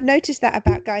I've noticed that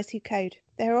about guys who code.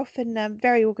 They're often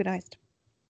very organized.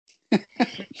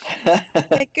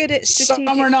 They're good at strategic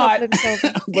problem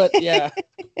solving.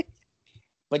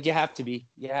 But you have to be.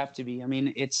 I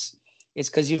mean, it's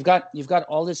because you've got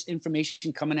all this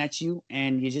information coming at you,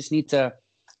 and you just need to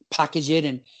package it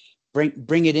and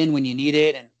bring it in when you need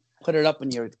it, and put it up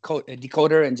in your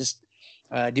decoder, and just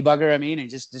debugger. I mean, and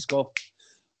just go.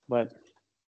 But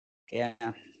yeah.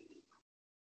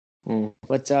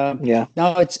 But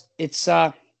no,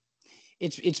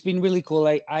 it's been really cool.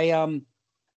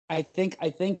 I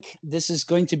think this is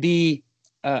going to be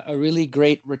a really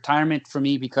great retirement for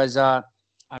me because I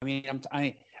mean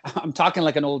I'm talking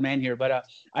like an old man here, but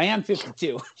I am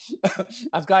 52.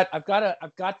 I've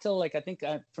got till like I think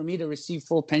for me to receive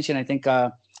full pension, I think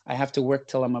I have to work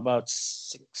till I'm about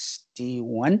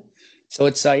 61. So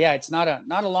it's it's not a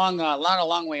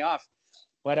long way off.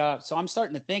 But so I'm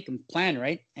starting to think and plan,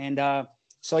 right? And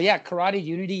so yeah, Karate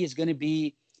Unity is going to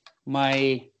be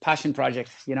my passion project.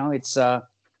 You know, it's and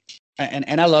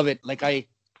I love it. Like I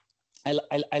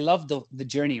love the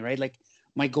journey, right? Like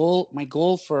my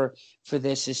goal for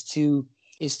this is to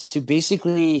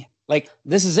basically, like,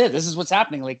 this is it. This is what's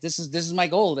happening. Like this is my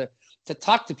goal, to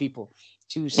talk to people,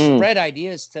 to spread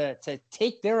ideas, to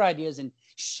take their ideas and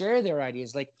share their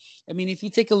ideas. Like, I mean, if you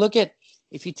take a look at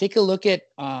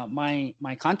my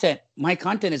content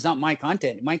is not my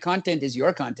content. My content is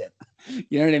your content.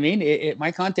 You know what I mean?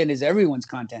 My content is everyone's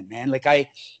content, man. Like I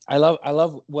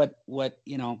love what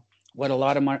you know, what a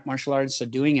lot of martial artists are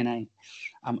doing, and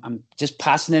I'm just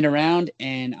passing it around,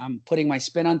 and I'm putting my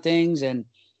spin on things, and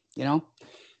you know,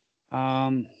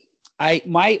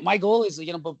 my goal is,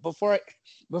 you know,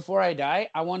 before I die,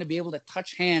 I want to be able to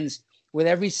touch hands with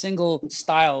every single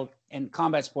style and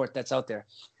combat sport that's out there.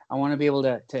 I want to be able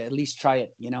to at least try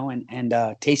it, you know, and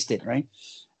taste it, right?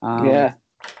 Yeah,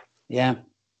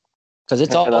 because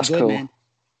it's all good, cool, man.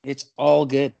 It's all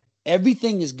good.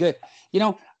 Everything is good. You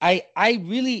know, I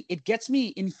really, it gets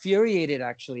me infuriated,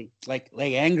 actually, like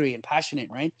angry and passionate,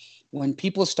 right? When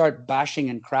people start bashing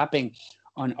and crapping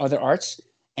on other arts,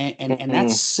 and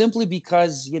that's simply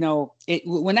because, you know,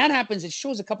 when that happens, it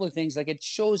shows a couple of things. Like, it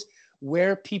shows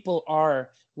where people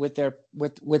are with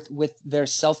their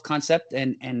self-concept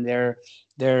and their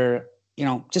you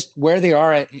know, just where they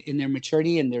are in their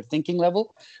maturity and their thinking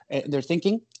level, their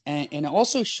thinking, and it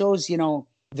also shows, you know,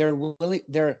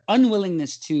 their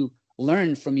unwillingness to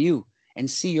learn from you and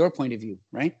see your point of view,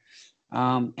 right?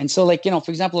 And so, like, you know,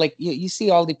 for example, like you see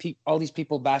all these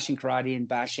people bashing karate and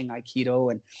bashing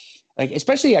aikido, and like,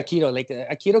 especially aikido, like the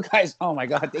aikido guys, oh my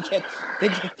god, they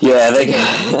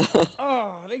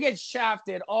get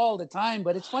shafted all the time.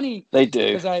 But it's funny, they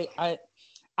do, because I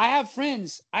have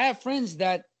friends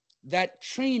that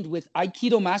trained with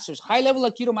aikido masters, high level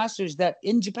aikido masters, that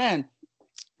in Japan,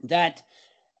 that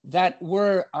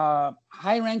were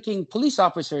high ranking police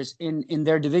officers in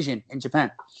their division in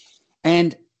Japan.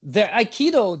 And the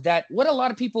aikido, that what a lot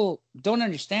of people don't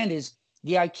understand is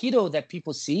the aikido that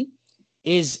people see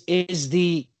is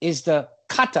the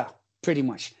kata, pretty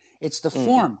much. It's the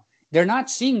form. They're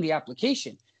not seeing the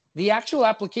application. The actual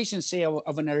application, say,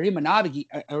 of an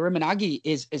arimanagi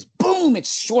is boom,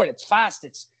 it's short, it's fast,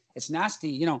 it's nasty.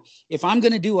 You know, if I'm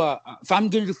gonna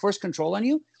do first control on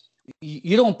you,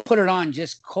 you don't put it on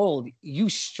just cold. You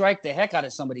strike the heck out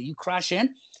of somebody. You crash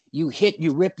in, you hit,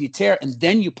 you rip, you tear, and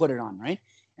then you put it on, right?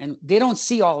 And they don't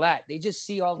see all that. They just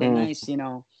see all the nice, you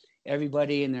know,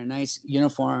 everybody in their nice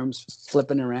uniforms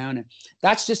flipping around, and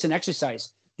that's just an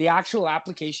exercise. The actual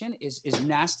application is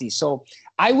nasty. So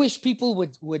I wish people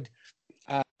would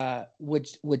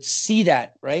see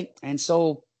that, right? And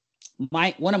so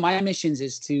one of my missions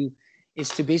is to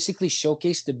basically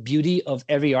showcase the beauty of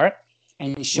every art,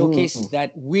 and showcase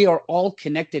that we are all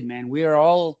connected, man. We're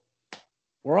all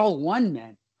one,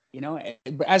 man. You know,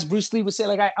 as Bruce Lee would say,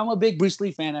 like, I'm a big Bruce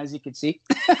Lee fan, as you can see.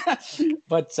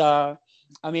 But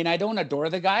I mean, I don't adore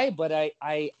the guy, but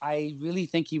I really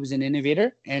think he was an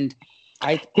innovator, and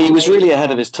he was really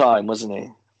ahead of his time, wasn't he?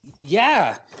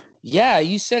 Yeah,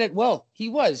 you said it well. He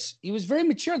was very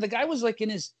mature. The guy was like in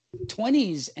his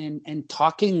 20s and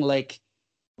talking like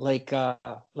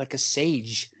a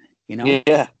sage, you know.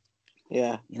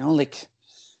 Yeah. You know, like,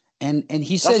 and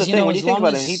he says, you know, when you think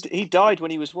about it, he died when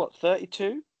he was what,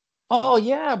 32? Oh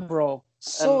yeah, bro.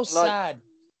 So sad.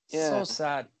 So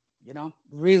sad. You know,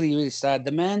 really, really sad.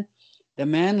 The man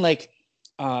like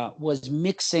was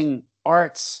mixing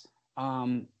arts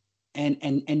and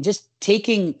just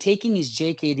taking his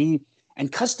JKD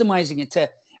and customizing it to,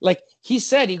 like he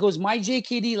said, he goes, my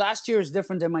JKD last year is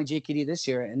different than my JKD this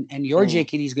year, and your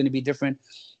JKD is going to be different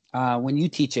when you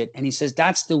teach it. And he says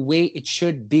that's the way it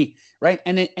should be, right?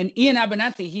 And Ian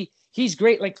Abernathy, he's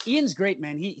great. Like, Ian's great,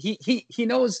 man. He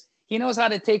knows how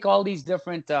to take all these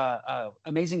different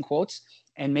amazing quotes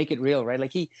and make it real, right?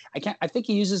 Like I think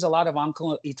he uses a lot of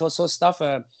Uncle Itoso stuff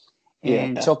and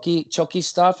Choki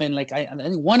stuff, and like I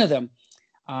think one of them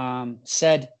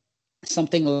said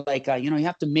something like, you know, you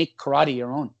have to make karate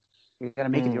your own. You got to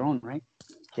make it your own, right?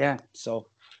 Yeah. So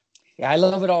I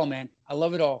love it all, man. I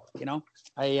love it all. You know,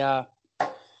 yeah.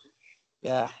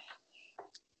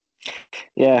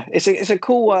 It's a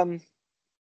cool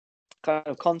kind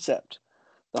of concept.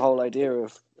 The whole idea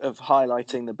of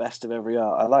highlighting the best of every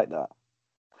art. I like that.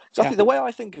 So I think the way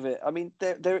I think of it, I mean,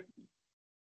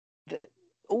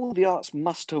 all the arts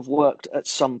must have worked at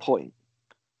some point.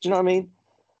 Do you know what I mean?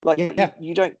 Like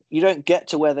you don't get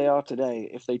to where they are today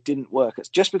if they didn't work. It's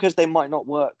just because they might not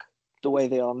work the way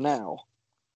they are now,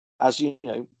 as you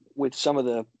know, with some of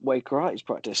the way karate's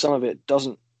practiced, some of it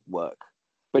doesn't work,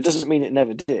 but it doesn't mean it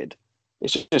never did.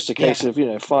 It's just a case of, you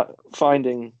know,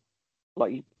 finding,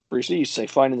 like Bruce Lee used to say,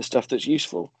 finding the stuff that's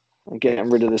useful and getting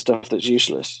rid of the stuff that's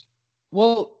useless.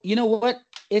 Well, you know what?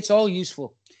 It's all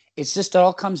useful. It's just it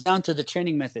all comes down to the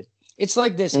training method. It's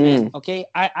like this, man. Okay,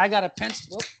 I got a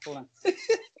pencil. Oh, hold on.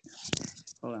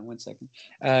 Hold on 1 second.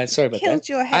 Sorry about that. Killed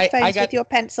your headphones with your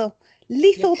pencil.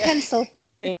 Lethal pencil.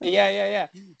 Yeah.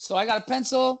 So I got a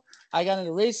pencil. I got an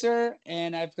eraser,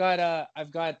 and I've got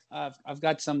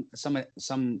some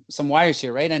wires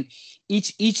here, right? And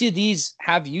each of these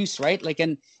have use, right? Like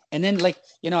and then, like,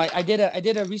 you know, I did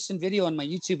a recent video on my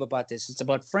YouTube about this. It's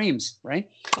about frames, right?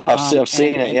 I've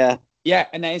seen it, yeah. Yeah,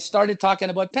 and I started talking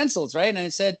about pencils, right? And I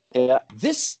said,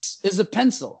 this is a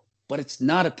pencil, but it's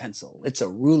not a pencil. It's a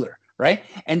ruler, right?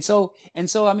 And so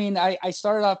I mean, I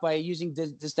started off by using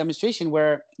this demonstration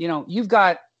where, you know, you've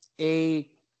got a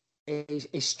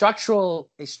structural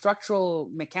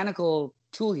mechanical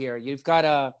tool here. You've got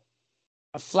a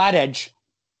flat edge.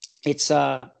 It's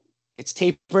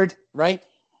tapered, right?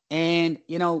 And,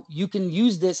 you know, you can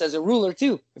use this as a ruler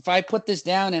too. If I put this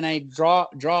down and I draw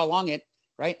along it,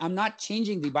 right? I'm not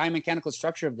changing the biomechanical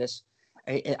structure of this.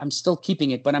 I'm still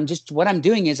keeping it, but what I'm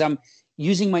doing is I'm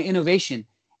using my innovation,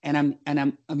 and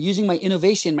I'm using my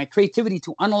innovation, my creativity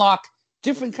to unlock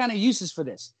different kind of uses for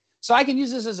this. So I can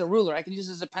use this as a ruler. I can use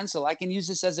this as a pencil. I can use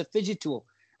this as a fidget tool,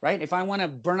 right? If I want to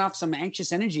burn off some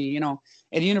anxious energy, you know,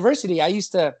 at university, I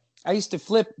used to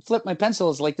flip my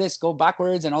pencils like this, go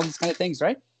backwards, and all these kind of things,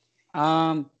 right?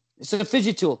 It's a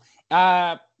fidget tool.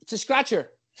 It's a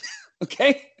scratcher.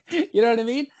 Okay. You know what I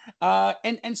mean?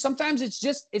 And sometimes it's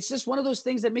just one of those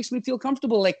things that makes me feel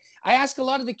comfortable. Like, I ask a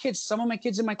lot of the kids, some of my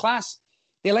kids in my class,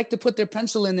 they like to put their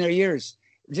pencil in their ears,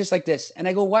 just like this. And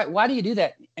I go, why do you do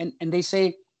that? And they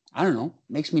say, I don't know,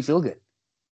 makes me feel good.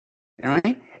 You know what I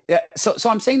mean? Yeah. So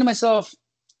I'm saying to myself,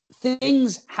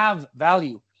 things have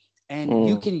value, and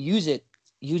you can use it.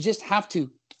 You just have to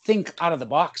think out of the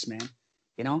box, man.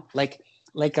 You know,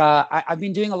 I've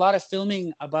been doing a lot of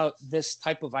filming about this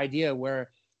type of idea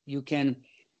where you can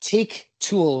take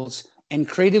tools and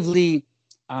creatively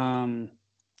come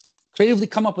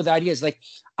up with ideas. Like,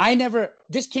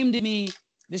 this came to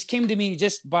me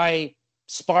just by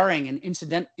sparring and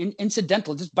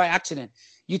incidental, just by accident.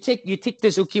 You take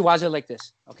this ukiwaza like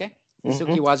this, okay? This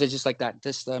ukiwaza just like that.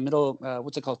 This middle,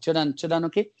 what's it called? Chodan,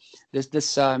 okay?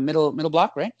 This middle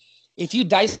block, right? If you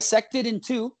dissect it in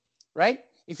two, right?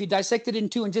 If you dissect it in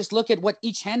two and just look at what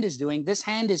each hand is doing, this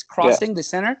hand is crossing the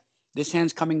center. This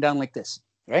hand's coming down like this,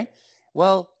 right?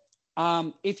 Well,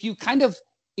 if you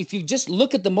just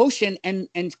look at the motion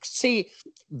and say,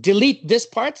 delete this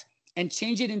part and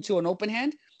change it into an open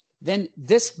hand, then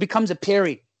this becomes a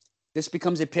parry. This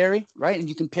becomes a parry, right? And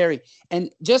you can parry.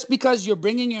 And just because you're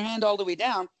bringing your hand all the way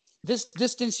down, this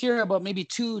distance here, about maybe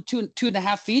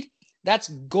 2.5 feet, that's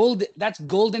gold. That's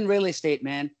golden real estate,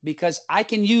 man, because I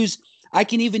can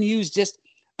even use just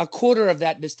a quarter of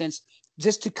that distance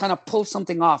just to kind of pull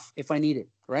something off if I need it,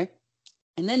 right?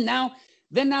 And then now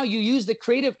you use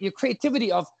your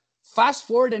creativity of fast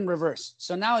forward and reverse.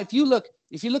 So now if you look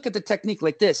at the technique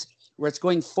like this, where it's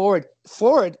going forward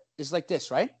is like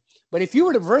this, right? But if you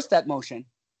were to reverse that motion,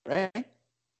 right,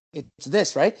 it's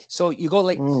this, right? So you go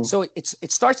like, so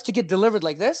it starts to get delivered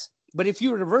like this. But if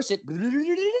you reverse it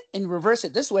and reverse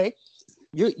it this way,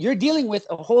 you're dealing with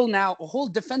a whole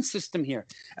defense system here,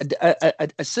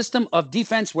 a system of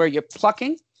defense where you're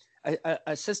plucking,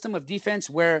 a system of defense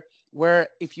where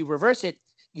if you reverse it,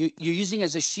 you're using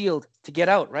as a shield to get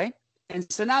out, right? And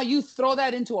so now you throw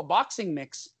that into a boxing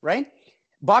mix, right?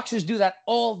 Boxers do that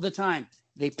all the time.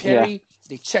 They parry,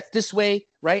 they check this way,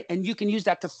 right? And you can use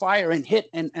that to fire and hit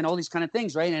and all these kind of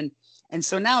things, right? And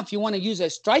so now if you want to use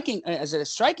as a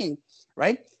striking,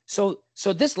 right? So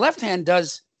this left hand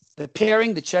does the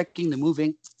pairing, the checking, the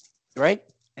moving, right?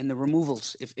 And the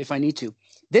removals if I need to.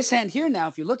 This hand here now,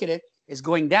 if you look at it, is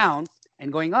going down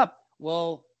and going up.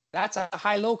 Well, that's a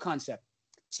high-low concept.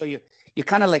 So you're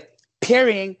kind of like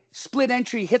parrying, split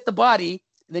entry, hit the body,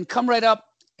 then come right up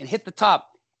and hit the top.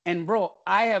 And bro,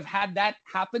 I have had that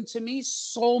happen to me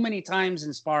so many times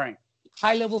in sparring.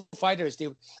 High-level fighters, they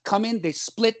come in, they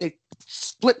split, they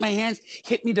split my hands,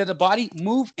 hit me to the body,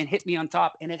 move, and hit me on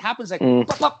top. And it happens like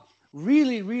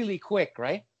really, really quick,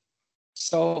 right?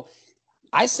 So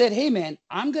I said, hey man,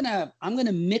 I'm gonna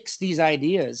mix these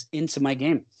ideas into my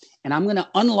game, and I'm gonna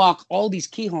unlock all these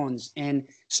keyhones and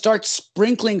start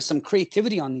sprinkling some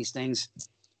creativity on these things,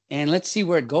 and let's see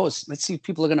where it goes. Let's see if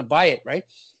people are gonna buy it, right?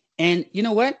 And you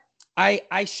know what?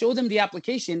 I show them the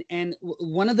application, and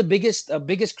one of the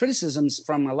biggest criticisms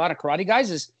from a lot of karate guys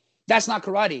is that's not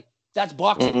karate, that's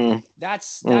boxing,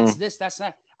 that's this, that's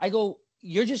that. I go,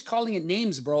 you're just calling it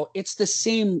names, bro. It's the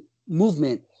same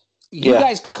movement. You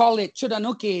guys call it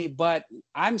Churanoke, but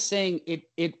I'm saying it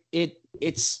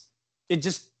just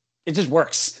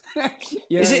works.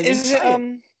 Is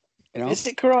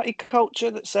it karate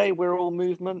culture that say we're all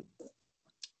movement?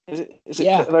 Is it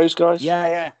those guys?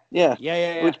 Yeah.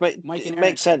 Which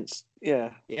makes sense.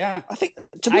 Yeah. I think,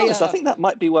 to be honest, I think that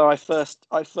might be where I first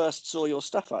saw your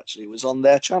stuff. Actually, was on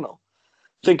their channel.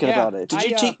 Thinking about it,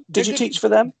 did you teach for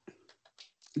them?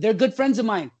 They're good friends of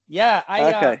mine. Yeah,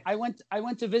 I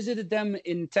went to visit them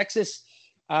in Texas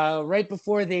right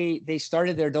before they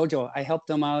started their dojo. I helped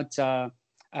them out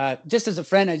just as a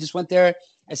friend. I just went there.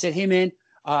 I said, hey man,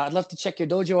 I'd love to check your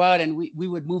dojo out, and we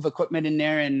would move equipment in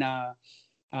there, and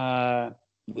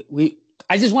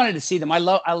I just wanted to see them. I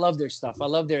love their stuff. I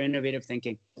love their innovative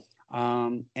thinking.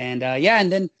 And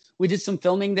then we did some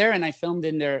filming there, and I filmed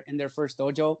in their first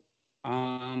dojo.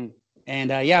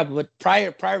 But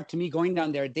prior to me going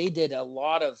down there, they did a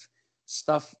lot of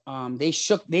stuff.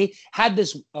 They had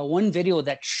this one video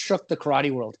that shook the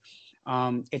karate world.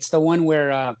 It's the one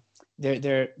where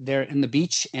they're in the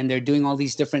beach and they're doing all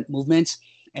these different movements,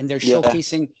 and they're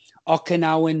showcasing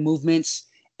Okinawan movements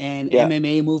and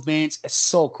MMA movements. It's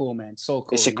so cool, man. So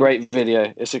cool. It's a great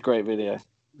video.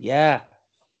 Yeah.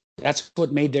 That's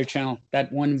what made their channel.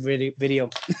 That one video.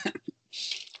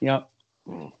 Yeah.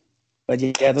 But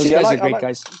yeah, those guys are great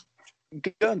guys.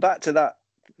 Going back to that,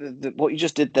 what you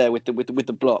just did there with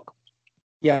the block,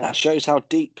 that shows how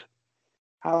deep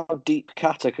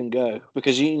kata can go.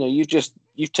 Because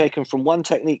you've taken from one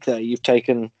technique there, you've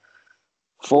taken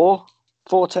four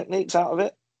techniques out of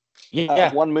it. Out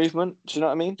of one movement. Do you know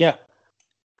what I mean? Yeah.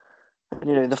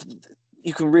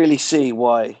 You can really see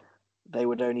why they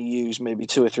would only use maybe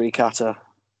 2 or 3 kata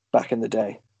back in the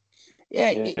day.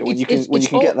 Yeah, when you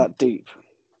can get that deep.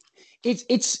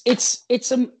 It's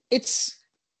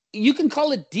you can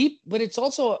call it deep, but it's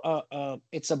also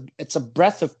it's a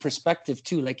breadth of perspective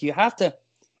too. Like you have to,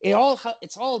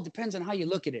 it's all depends on how you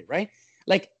look at it, right?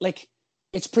 Like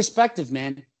it's perspective,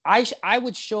 man. I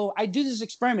do this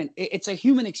experiment. It's a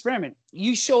human experiment.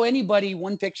 You show anybody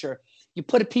one picture, you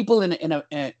put people in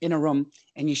a room,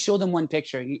 and you show them one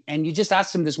picture, and you just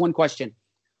ask them this one question: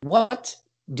 what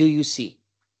do you see?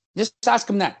 Just ask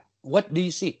them that. What do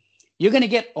you see? You're going to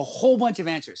get a whole bunch of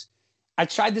answers. I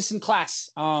tried this in class.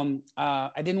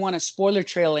 I didn't want to spoiler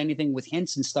trail anything with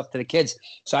hints and stuff to the kids.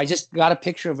 So I just got a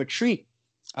picture of a tree,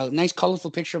 a nice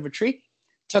colorful picture of a tree,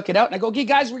 took it out, and I go, okay,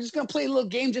 guys, we're just going to play a little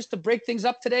game just to break things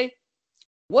up today.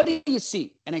 What do you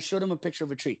see? And I showed them a picture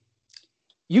of a tree.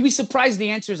 You'd be surprised the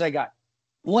answers I got.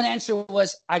 One answer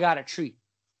was, I got a tree.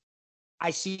 I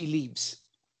see leaves.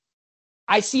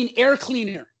 I see an air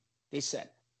cleaner, they said.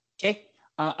 Okay.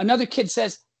 Another kid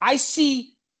says, I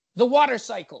see the water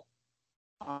cycle.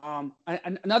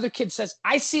 Another kid says,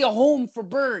 I see a home for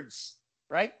birds,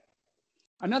 right?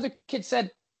 Another kid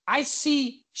said, I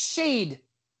see shade,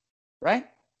 right?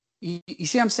 You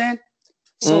see what I'm saying?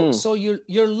 So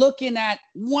you're looking at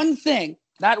one thing,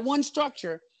 that one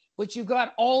structure, but you've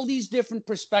got all these different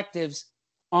perspectives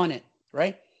on it,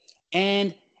 right?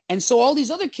 And so all these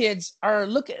other kids are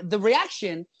looking, the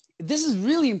reaction, this is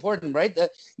really important, right?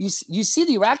 You see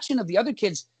the reaction of the other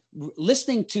kids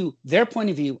listening to their point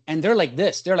of view, and they're like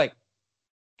this. They're like,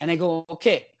 and I go,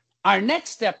 okay, our next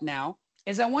step now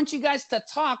is I want you guys to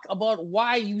talk about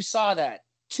why you saw that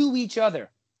to each other,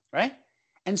 right?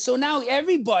 And so now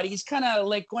everybody's kind of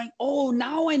like going, oh,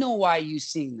 now I know why you're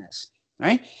seeing this,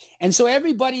 right? And so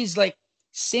everybody's like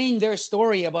saying their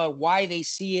story about why they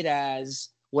see it as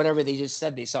whatever they just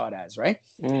said they saw it as, right?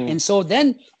 And so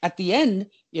then at the end,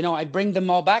 I bring them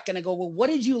all back and I go, well, what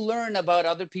did you learn about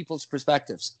other people's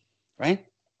perspectives, right?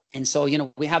 And so,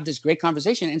 we have this great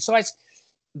conversation. And so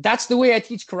that's the way I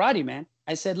teach karate, man.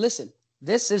 I said, listen,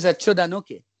 this is a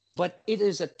chodanoke, but it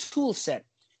is a tool set.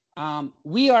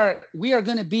 We are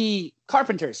going to be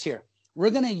carpenters here. We're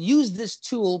going to use this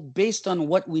tool based on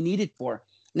what we need it for.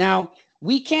 Now,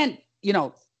 we can't,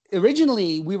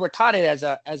 originally we were taught it as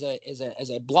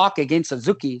a block against a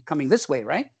zuki coming this way,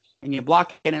 right? And you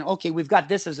block it, and okay, we've got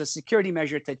this as a security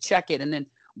measure to check it and then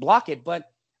block it.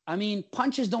 But I mean,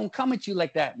 punches don't come at you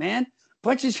like that, man.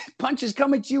 Punches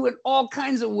come at you in all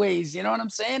kinds of ways. You know what I'm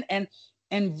saying? And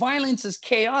violence is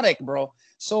chaotic, bro.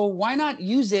 So why not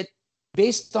use it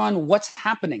based on what's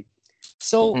happening?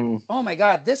 So, oh my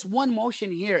God, this one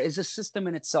motion here is a system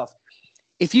in itself.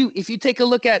 If you take a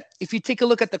look at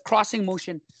the crossing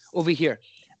motion over here,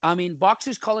 I mean,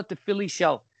 boxers call it the Philly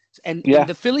shell, and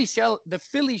the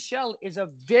Philly shell is a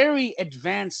very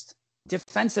advanced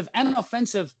defensive and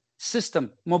offensive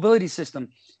system, mobility system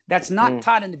that's not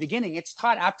taught in the beginning. It's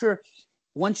taught after,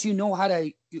 once you know how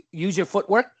to use your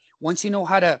footwork, once you know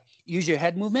how to use your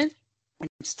head movement.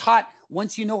 It's taught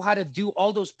once you know how to do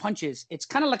all those punches. It's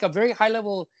kind of like a very high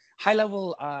level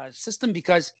system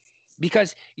because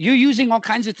you're using all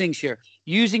kinds of things here.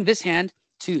 You're using this hand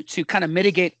to kind of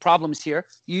mitigate problems here.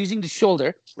 You're using the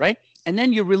shoulder, right? And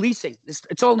then you're releasing.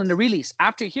 It's all in the release.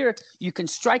 After here, you can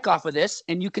strike off of this,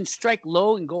 and you can strike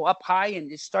low and go up high and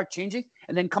just start changing,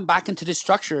 and then come back into the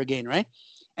structure again, right?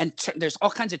 And there's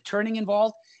all kinds of turning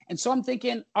involved. And so I'm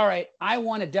thinking, all right, I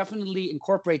want to definitely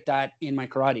incorporate that in my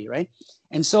karate, right?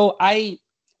 And so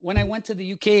when I went to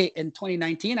the UK in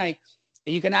 2019,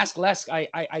 you can ask Les,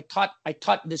 I taught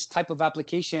this type of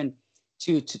application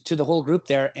to the whole group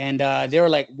there, and they were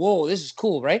like, "Whoa, this is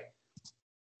cool, right?"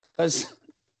 Because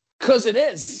it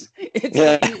is.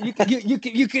 You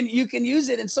can use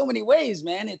it in so many ways,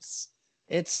 man. It's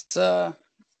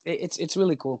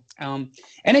really cool. And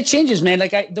it changes, man.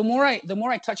 Like the more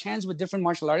I touch hands with different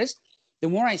martial artists, the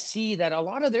more I see that a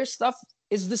lot of their stuff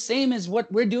is the same as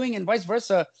what we're doing, and vice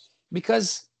versa,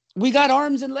 because we got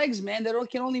arms and legs, man, that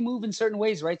can only move in certain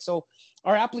ways, right? So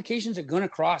our applications are gonna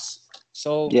cross.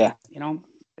 So you know,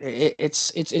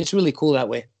 it's really cool that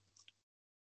way.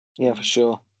 Yeah, for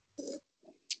sure.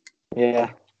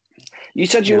 Yeah, you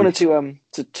said you wanted to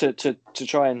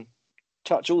try and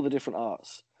touch all the different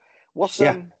arts. What's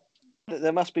there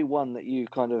must be one that you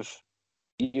kind of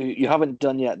you haven't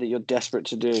done yet that you're desperate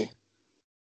to do.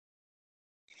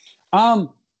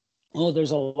 Oh,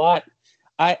 there's a lot.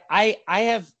 I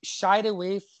have shied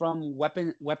away from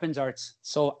weapons arts,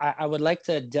 so I would like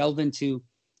to delve into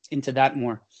that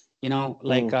more. You know,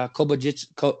 like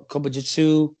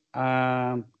Kobujitsu,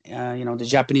 you know, the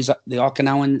Japanese, the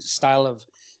Okinawan style of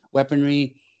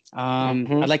weaponry.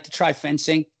 I'd like to try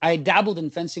fencing. I dabbled in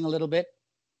fencing a little bit,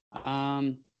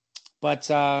 but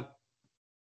I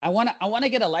want to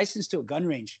get a license to a gun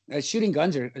range. Shooting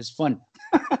guns is fun.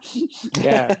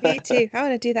 Yeah, me too. I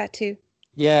want to do that too.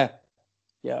 Yeah.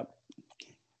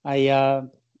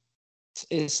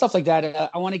 It's stuff like that.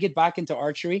 I want to get back into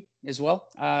archery as well.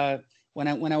 When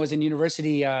I was in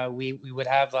university, we would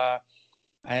have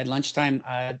at lunchtime.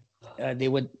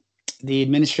 The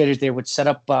administrators there would set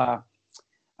up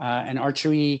an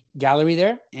archery gallery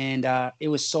there, and it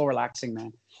was so relaxing,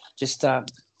 man. Just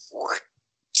it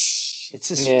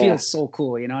just feels so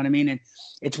cool, you know what I mean? And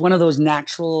it's one of those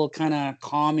natural kind of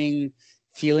calming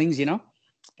feelings, you know.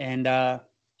 And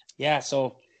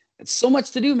so it's so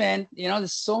much to do, man. You know,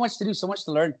 there's so much to do, so much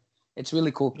to learn. It's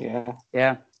really cool.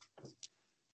 Yeah.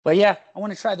 But yeah, I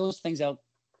want to try those things out.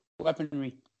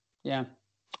 Weaponry. Yeah.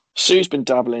 Sue's been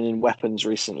dabbling in weapons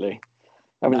recently,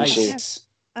 haven't you, Sue?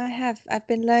 I have. I've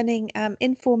been learning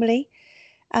informally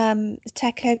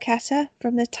Tekko Kata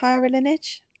from the Taira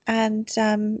lineage and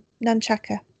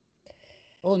Nunchaka.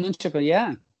 Oh, Nunchaka,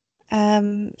 yeah.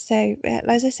 So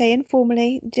as I say,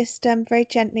 informally, just very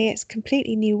gently. It's a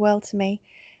completely new world to me,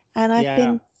 and I've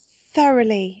been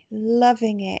thoroughly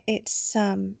loving it. It's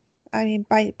I mean,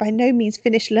 by no means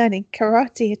finished learning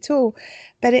karate at all,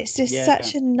 but it's just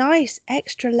such a nice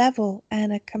extra level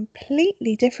and a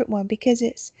completely different one because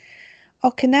it's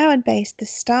Okinawan based. The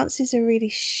stances are really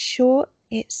short.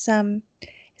 It's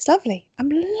lovely. I'm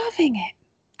loving it.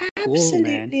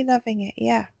 Absolutely loving it.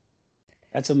 Yeah.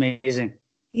 That's amazing.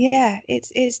 Yeah,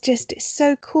 it's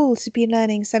so cool to be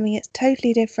learning something that's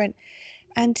totally different,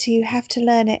 and to have to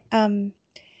learn it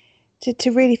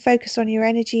to really focus on your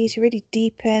energy, to really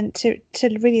deepen, to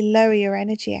really lower your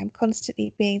energy. I'm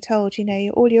constantly being told, you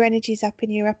know, all your energy's up in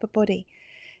your upper body,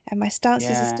 and my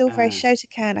stances are still very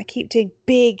Shotokan. I keep doing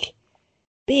big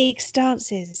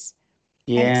stances.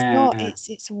 Yeah, and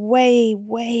it's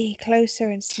way closer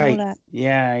and smaller.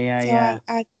 Yeah.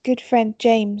 Our good friend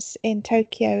James in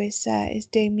Tokyo is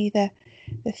doing me the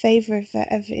favor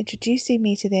of introducing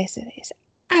me to this, and it's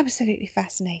absolutely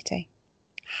fascinating.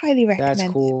 Highly recommend.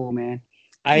 That's cool, man.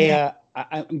 I'm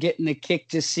getting a kick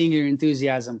just seeing your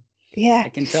enthusiasm. Yeah, I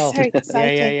can tell. So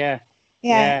exciting.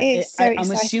 Yeah. It's so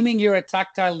I'm assuming you're a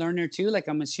tactile learner too. Like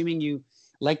I'm assuming you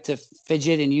like to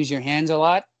fidget and use your hands a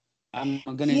lot. I'm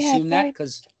going to assume that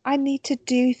because I need to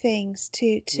do things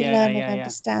to learn and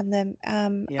understand them. I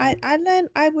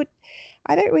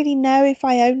don't really know if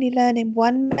I only learn in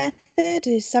one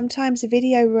method. Sometimes a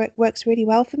video works really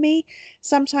well for me.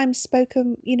 Sometimes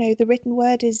spoken, the written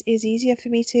word is easier for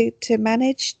me to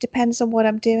manage. Depends on what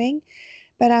I'm doing.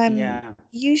 But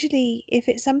usually, if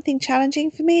it's something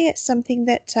challenging for me, it's something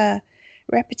that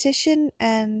repetition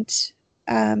and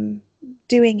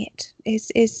doing it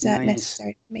is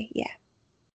necessary for me.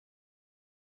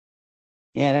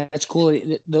 Yeah, that's cool.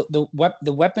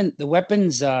 The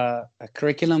weapons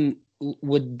curriculum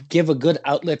would give a good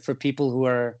outlet for people who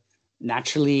are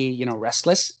naturally,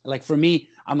 restless. Like for me,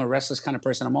 I'm a restless kind of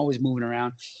person. I'm always moving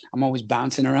around. I'm always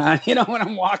bouncing around. When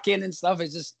I'm walking and stuff.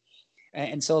 It's just,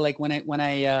 and so like when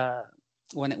I'm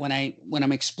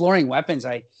exploring weapons,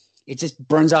 it just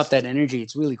burns off that energy.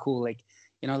 It's really cool. Like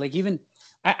like even.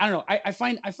 I don't know. I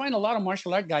find a lot of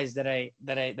martial art guys that I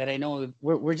know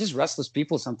we're just restless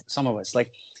people. Some of us,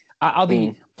 like I'll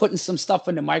be putting some stuff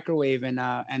in the microwave and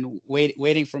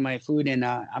waiting for my food, and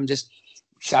I'm just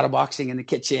shadow boxing in the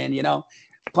kitchen,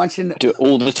 punching do it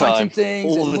all the time,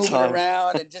 things all and moving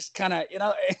around and just kind of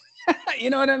you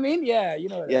know what I mean? Yeah,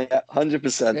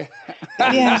 100%.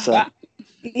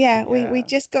 Yeah. We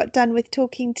just got done with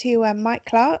talking to Mike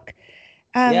Clark.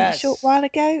 A short while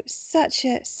ago, such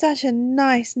a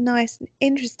nice,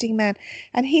 interesting man,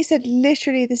 and he said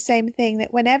literally the same thing,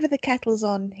 that whenever the kettle's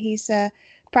on, he's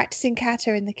practicing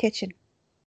kata in the kitchen.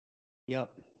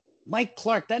 Yep, Mike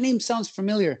Clark. That name sounds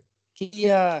familiar.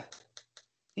 I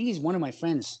think he's one of my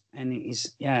friends, and I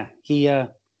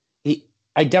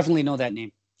definitely know that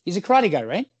name. He's a karate guy,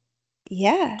 right?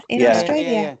 Yeah, in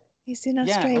Australia. Yeah. He's in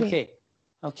Australia. Yeah,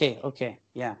 okay.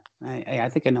 Yeah, I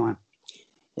think I know him.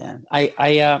 Yeah,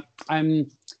 I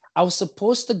was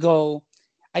supposed to go.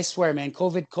 I swear, man,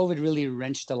 COVID really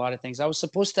wrenched a lot of things. I was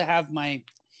supposed to have my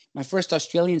first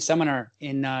Australian seminar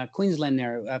in Queensland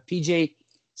there.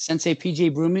 Sensei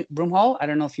PJ Broomhall. I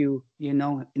don't know if you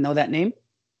know that name.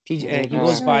 PJ. He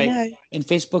goes by in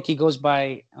Facebook. He goes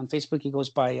by on Facebook. He goes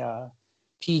by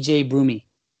PJ Broomy.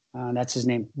 That's his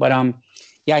name. But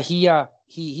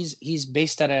he's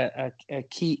based at a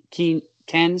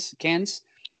Cairns.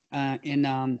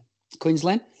 In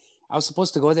Queensland. I was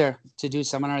supposed to go there to do a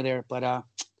seminar there, but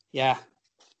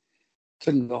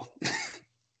couldn't go.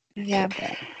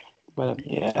 But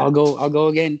I'll go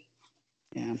again.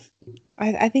 Yeah.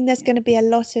 I think there's going to be a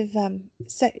lot of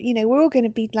we're all going to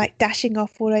be like dashing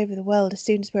off all over the world as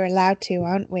soon as we're allowed to,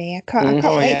 aren't we? I can't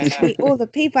wait to meet all the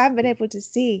people I haven't been able to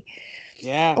see.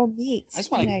 Yeah. Or meet. I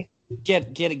just want to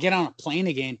get on a plane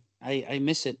again. I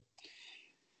miss it.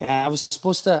 I was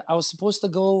supposed to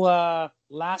go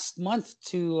last month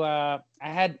to. I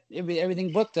had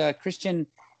everything booked. Christian.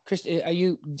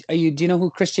 Do you know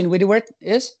who Christian Whitworth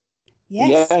is?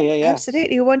 Yes. Yeah.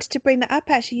 Absolutely. We wanted to bring that up.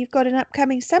 Actually, you've got an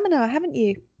upcoming seminar, haven't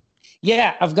you?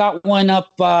 Yeah, I've got one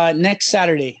up next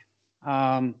Saturday.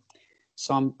 So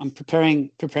I'm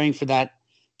preparing for that,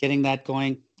 getting that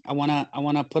going. I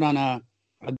wanna put on a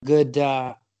good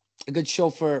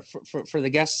show for the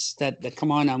guests that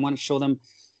come on. I want to show them,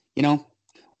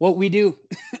 what we do.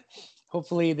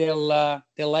 Hopefully they'll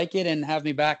like it and have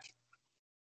me back.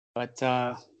 But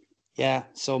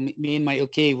so me and my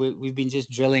we've been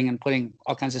just drilling and putting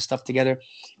all kinds of stuff together.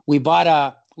 We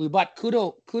bought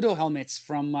Kudo helmets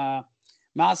from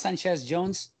Mal Sanchez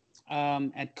Jones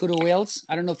at Kudo Wales.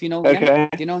 I don't know if you know him.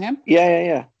 Do you know him?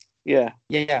 Yeah.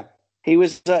 He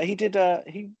was he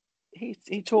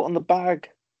taught on the bag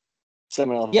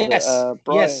seminar. Yes,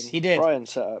 Brian, yes, he did. Brian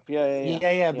set up.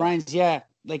 Yeah. Brian's there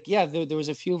was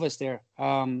a few of us there.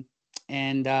 Mal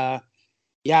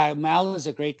is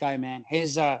a great guy, man.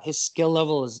 His skill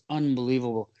level is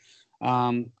unbelievable.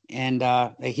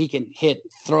 He can hit,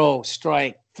 throw,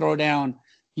 strike, throw down,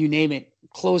 you name it,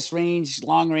 close range,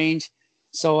 long range.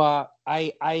 So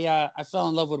I fell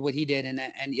in love with what he did, and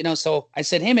so I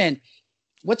said, hey man,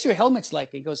 what's your helmets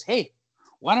like? He goes, hey,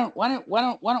 why don't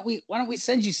we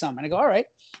send you some? And I go, all right,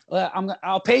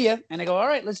 I'll pay you. And I go, all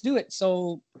right, let's do it.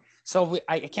 So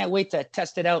I can't wait to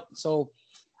test it out. So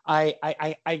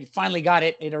I finally got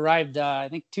it. It arrived I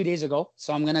think 2 days ago.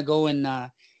 So I'm gonna go and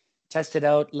test it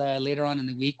out later on in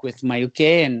the week with my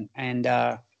and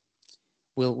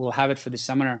we'll have it for the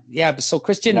seminar. Yeah. But so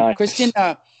Christian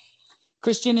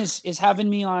is having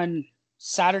me on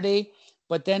Saturday,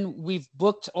 but then we've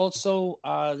booked also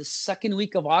the second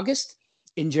week of August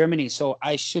in Germany. So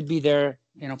I should be there,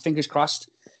 fingers crossed.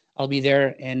 I'll be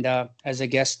there and as a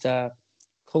guest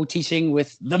co-teaching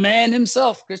with the man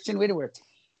himself, Christian Whitworth.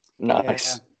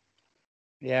 Nice.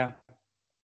 Yeah.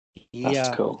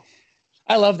 That's cool.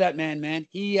 I love that man.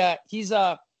 He's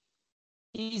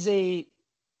he's a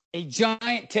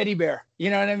giant teddy bear. You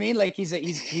know what I mean? Like he's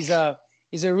a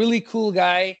really cool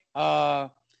guy,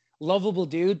 lovable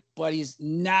dude, but he's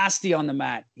nasty on the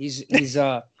mat. He's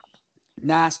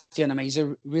nasty on the mat. He's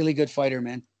a really good fighter,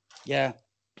 man. Yeah,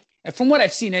 and from what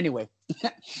I've seen, anyway.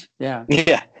 Yeah.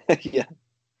 Yeah.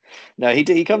 No,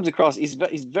 he comes across. He's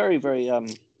very, very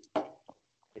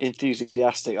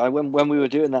enthusiastic. When we were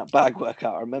doing that bag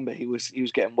workout, I remember he was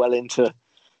getting well into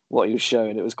what he was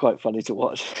showing. It was quite funny to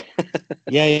watch.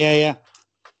 Yeah.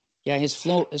 His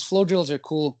flow drills are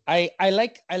cool. I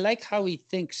like how he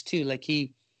thinks too. Like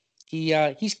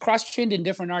he's cross trained in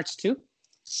different arts too,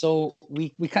 so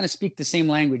we kind of speak the same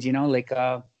language, you know. Like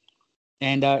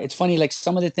and it's funny. Like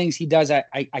some of the things he does, I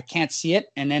can't see it,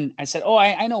 and then I said, oh,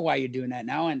 I know why you're doing that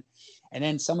now, and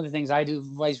then some of the things I do,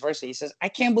 vice versa. He says, I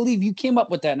can't believe you came up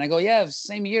with that, and I go, yeah,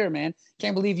 same year, man.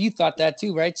 Can't believe you thought that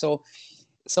too, right? So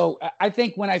I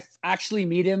think when I actually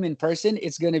meet him in person,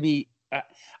 it's going to be,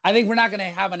 I think we're not going to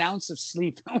have an ounce of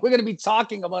sleep. We're going to be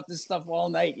talking about this stuff all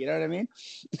night. You know what I mean?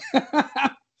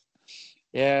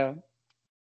 Yeah.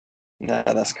 Yeah,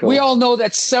 that's cool. We all know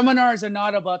that seminars are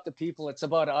not about the people. It's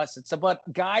about us. It's about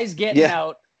guys getting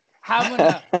out, having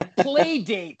a play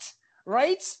date,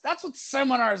 right? That's what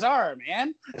seminars are,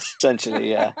 man. Essentially,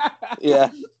 yeah.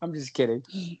 Yeah. I'm just kidding.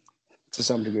 To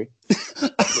some degree. Yeah,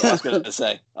 I was going to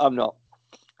say, I'm not.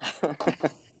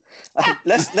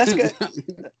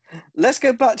 Let's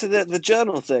go back to the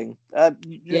journal thing.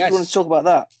 You want to talk about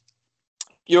that?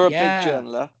 You're a big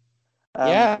journaler.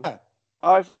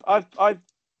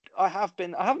 I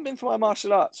haven't been for my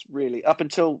martial arts really up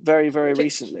until very, very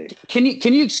recently. Can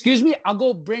you excuse me? I'll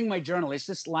go bring my journal. It's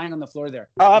just lying on the floor there.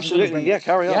 Oh, absolutely. Yeah,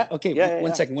 carry on. Yeah. Okay.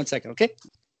 One second. Okay.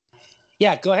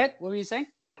 Yeah. Go ahead. What were you saying?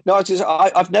 No,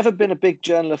 I've never been a big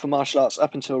journaler for martial arts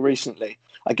up until recently.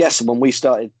 I guess when we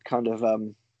started kind of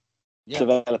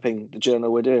developing the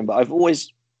journal we're doing, but I've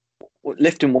always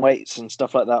lifting weights and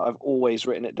stuff like that. I've always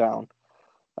written it down.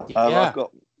 I've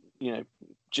got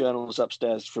journals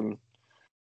upstairs from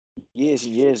years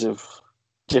and years of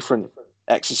different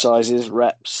exercises,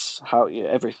 reps,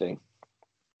 everything.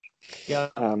 Yeah.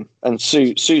 And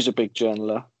Sue's a big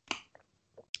journaler.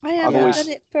 I am.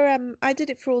 I did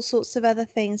it for all sorts of other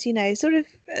things, sort of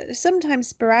sometimes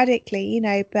sporadically,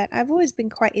 but I've always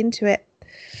been quite into it,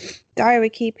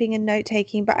 diary keeping and note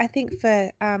taking. But I think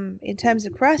for in terms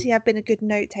of karate, I've been a good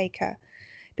note taker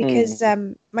because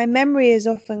my memory is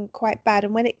often quite bad,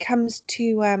 and when it comes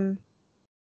to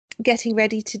getting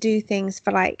ready to do things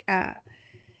for like a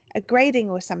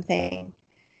grading or something,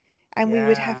 and we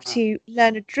would have to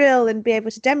learn a drill and be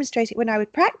able to demonstrate it when I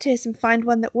would practice and find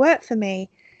one that worked for me,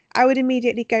 I would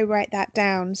immediately go write that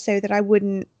down so that I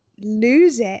wouldn't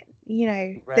lose it,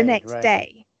 the next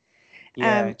day.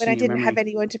 When I didn't have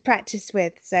anyone to practice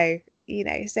with. So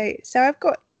I've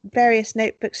got various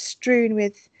notebooks strewn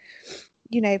with,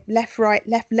 left, right,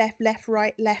 left,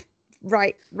 right, left,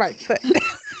 right foot.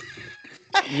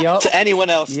 Yep. To anyone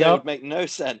else, that would make no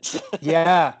sense.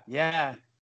 Yeah.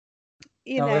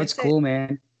 It's cool,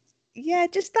 man. Yeah,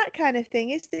 just that kind of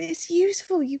thing. It's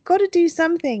useful. You've got to do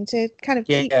something to kind of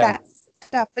keep that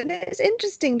stuff, and it's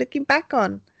interesting looking back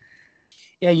on.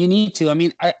 Yeah, you need to. I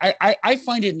mean, I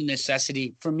find it a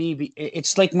necessity for me.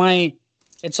 It's like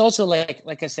it's also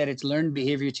like I said, it's learned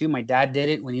behavior too. My dad did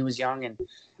it when he was young, and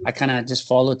I kind of just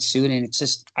followed suit. And it's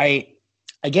just I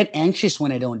get anxious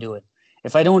when I don't do it.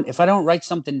 If I don't write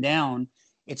something down,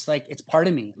 it's like it's part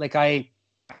of me. Like I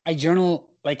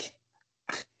journal like.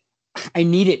 I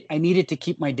need it to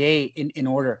keep my day in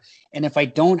order. And if I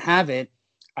don't have it,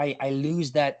 I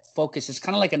lose that focus. It's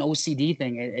kind of like an OCD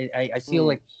thing. I feel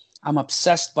like I'm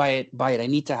obsessed by it. I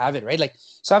need to have it, right? Like,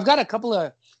 so I've got a couple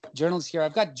of journals here.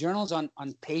 I've got journals on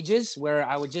pages where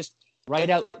I would just write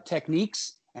out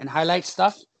techniques and highlight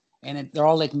stuff. And they're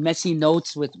all like messy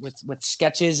notes with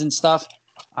sketches and stuff,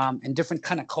 and different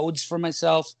kind of codes for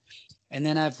myself. And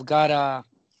then I've got,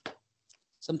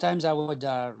 sometimes I would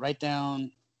write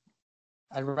down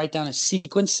a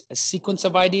sequence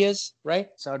of ideas, right?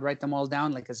 So I'd write them all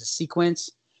down like as a sequence,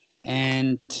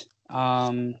 and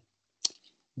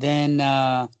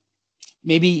then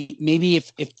maybe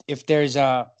if there's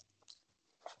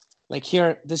like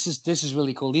here, this is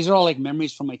really cool. These are all like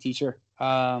memories from my teacher.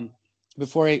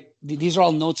 These are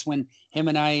all notes when him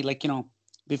and I, like,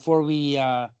 before he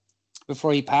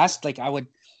passed, like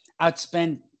I'd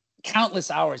spend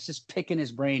countless hours just picking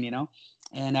his brain,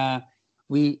 and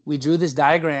we drew this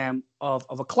diagram of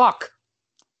a clock,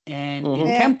 and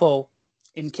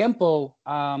in Kempo,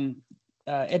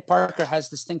 Ed Parker has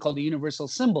this thing called the universal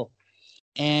symbol,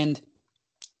 and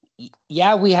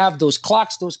we have those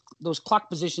clocks, those clock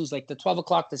positions, like the 12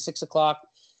 o'clock, the 6 o'clock,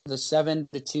 the 7,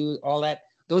 the 2, all that.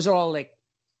 Those are all like,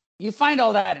 you find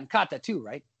all that in kata too,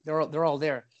 right? They're all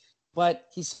there. But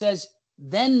he says,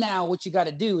 then now what you got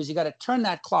to do is you got to turn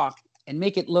that clock and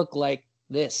make it look like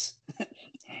this.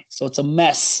 So it's a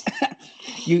mess.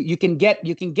 you can get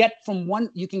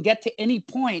to any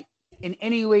point in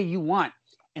any way you want,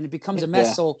 and it becomes a mess.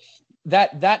 Yeah. So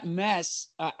that mess,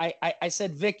 I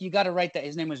said, Vic, you got to write that.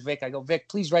 His name was Vic. I go, Vic,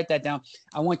 please write that down.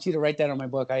 I want you to write that on my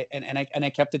book.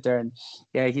 I kept it there, and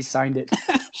yeah, he signed it.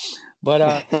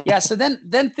 But yeah, so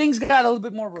then things got a little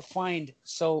bit more refined.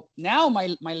 So now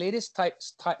my latest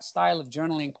style of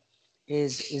journaling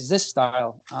is this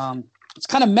style. It's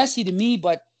kind of messy to me,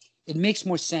 but it makes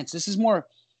more sense. This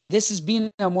is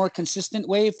being a more consistent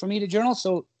way for me to journal.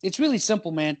 So it's really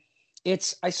simple, man.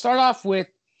 I start off with,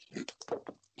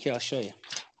 here, I'll show you.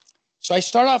 So I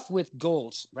start off with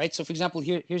goals, right? So for example,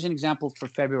 here's an example for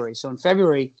February. So in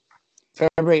February,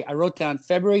 I wrote down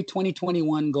February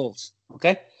 2021 goals.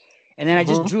 Okay. And then I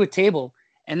just drew a table.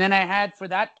 And then I had for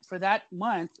that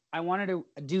month, I wanted to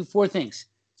do 4 things: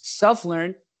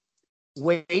 self-learn,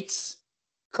 weights,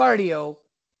 cardio,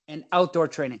 and outdoor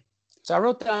training. So I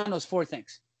wrote down those 4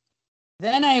 things.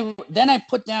 Then I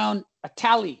put down a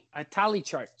tally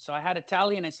chart. So I had a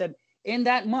tally, and I said, in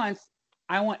that month,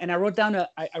 I wrote down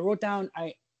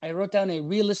a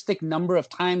realistic number of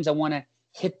times I want to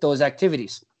hit those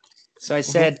activities. So I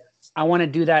said, I want to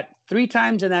do that 3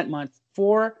 times in that month,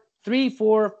 3,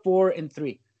 4, 4, and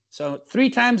 3. So 3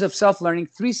 times of self-learning,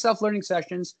 3 self-learning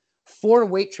sessions, 4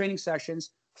 weight training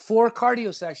sessions, 4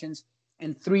 cardio sessions,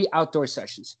 and 3 outdoor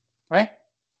sessions, right?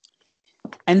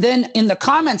 And then in the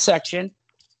comment section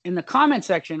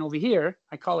over here,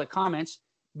 I call it comments.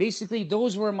 Basically,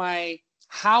 those were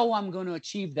how I'm going to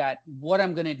achieve that, what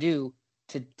I'm going to do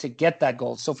to get that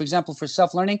goal. So for example, for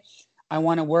self-learning, I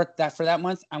want to work that for that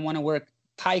month. I want to work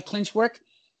Thai clinch work.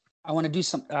 I want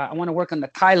to I want to work on the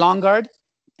Thai long guard,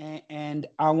 and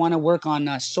I want to work on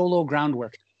solo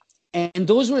groundwork. And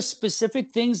those were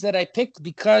specific things that I picked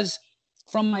because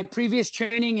from my previous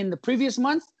training in the previous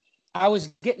month, I was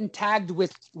getting tagged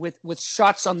with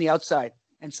shots on the outside.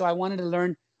 And so I wanted to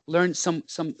learn some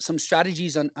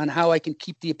strategies on how I can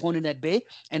keep the opponent at bay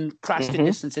and cross the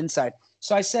distance inside.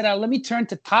 So I said, let me turn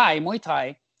to Muay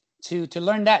Thai to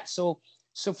learn that. So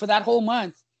for that whole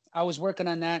month, I was working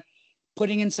on that,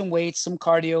 putting in some weights, some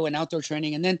cardio, and outdoor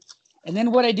training. And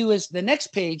then what I do is the next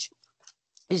page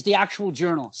is the actual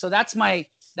journal. So that's my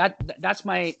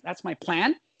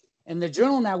plan. And the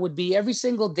journal now would be every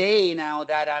single day now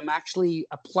that I'm actually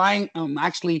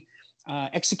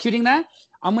executing that.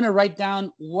 I'm going to write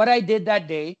down what I did that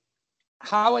day,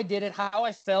 how I did it, how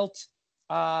I felt,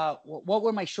 what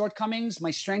were my shortcomings,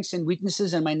 my strengths and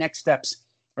weaknesses, and my next steps,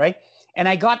 right? And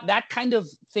I got that kind of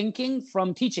thinking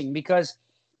from teaching, because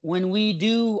when we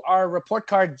do our report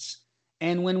cards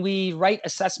and when we write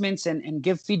assessments and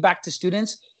give feedback to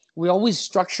students, we always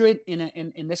structure it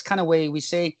in this kind of way. We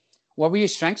say, what were your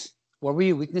strengths? What were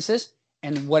your weaknesses?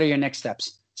 And what are your next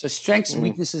steps? So strengths,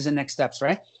 weaknesses, and next steps,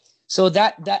 right? So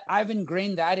that I've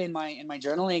ingrained that in my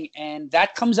journaling, and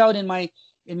that comes out in my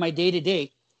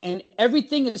day-to-day. And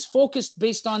everything is focused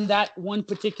based on that one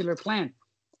particular plan,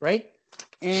 right?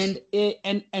 And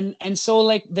so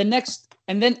like the next,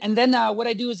 and then what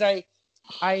I do is I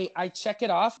check it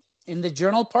off in the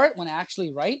journal part. When I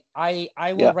actually write, I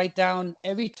will write down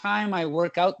every time I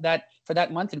work out that for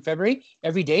that month in February,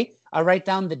 every day, I'll write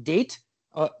down the date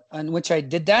on which I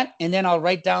did that. And then I'll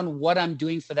write down what I'm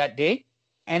doing for that day.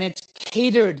 And it's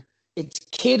catered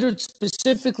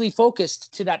specifically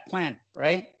focused to that plan,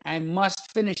 right? I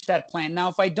must finish that plan. Now,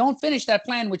 if I don't finish that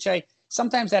plan, which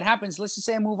sometimes that happens, let's just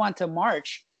say I move on to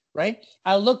March, right?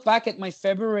 I'll look back at my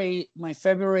February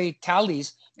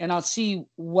tallies, and I'll see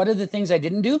what are the things I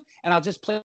didn't do, and I'll just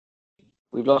play.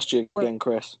 We've lost you again,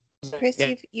 Chris. Chris,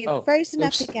 you've frozen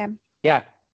up again. Yeah.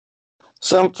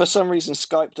 For some reason,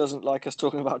 Skype doesn't like us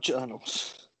talking about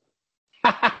journals.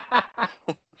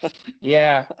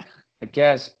 Yeah, I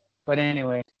guess. But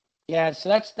anyway, yeah. So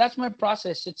that's my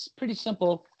process. It's pretty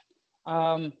simple.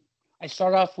 I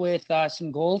start off with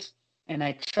some goals, and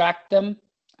I track them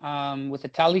with a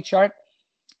tally chart,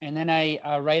 and then I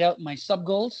write out my sub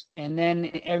goals. And then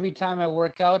every time I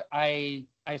work out, I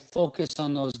focus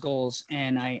on those goals,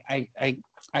 and I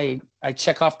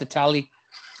check off the tally,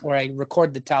 or I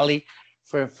record the tally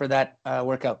for that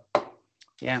workout.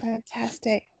 Yeah.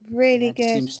 Fantastic. Really that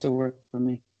good. Seems to work for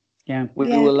me. Yeah. We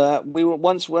will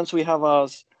once we have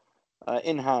ours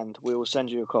in hand, we will send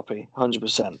you a copy,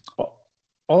 100%.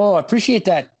 Oh, I appreciate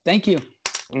that. Thank you.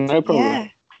 No problem. Yeah.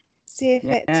 See if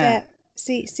it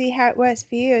see how it works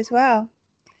for you as well.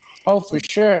 Oh, for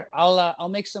sure. I'll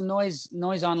make some noise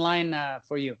online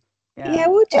for you. Yeah,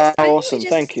 we'll just awesome.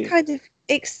 Thank you. Kind of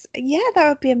that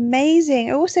would be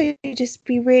amazing. Also, just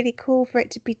be really cool for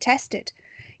it to be tested,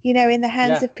 in the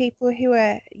hands of people who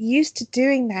are used to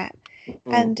doing that,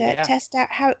 and test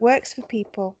out how it works for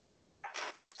people.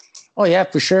 Oh yeah,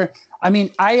 for sure. I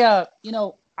mean, I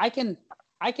can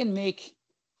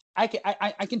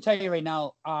tell you right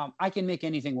now, I can make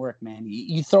anything work, man.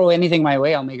 You throw anything my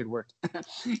way, I'll make it work.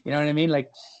 You know what I mean?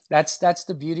 Like that's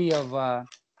the beauty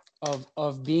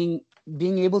of being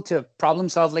able to problem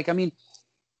solve. Like, I mean,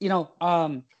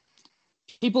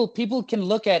 people can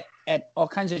look at all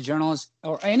kinds of journals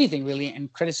or anything really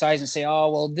and criticize and say,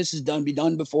 oh, well, this is be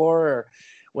done before or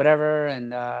whatever.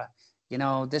 And,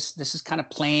 this is kind of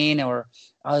plain, or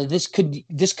this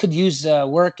could use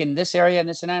work in this area and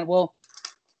this and that. Well,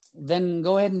 then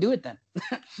go ahead and do it then.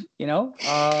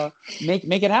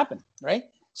 Make it happen. Right.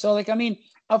 So, like, I mean,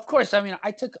 of course, I mean,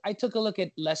 I took a look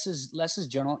at Les's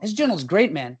journal. His journal is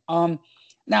great, man.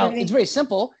 Now really? It's very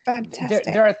simple.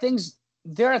 Fantastic. There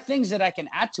are things that I can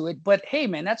add to it, but hey,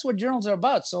 man, that's what journals are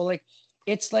about. So like,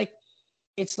 it's like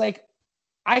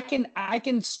I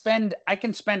can spend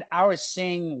hours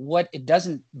saying what it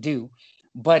doesn't do,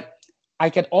 but I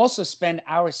could also spend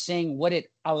hours saying what it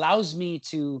allows me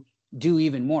to do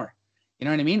even more. You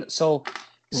know what I mean? So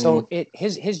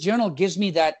his journal gives me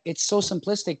that. It's so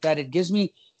simplistic that it gives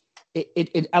me,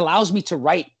 it allows me to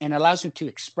write and allows me to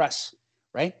express,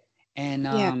 right? And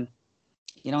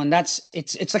and that's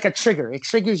it's like a trigger. It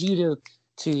triggers you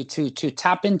to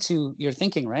tap into your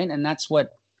thinking, right? And that's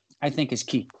what I think is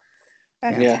key.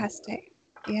 Fantastic.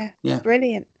 Yeah.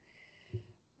 Brilliant.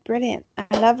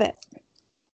 I love it.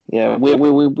 Yeah, we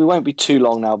won't be too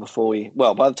long now before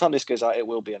by the time this goes out, it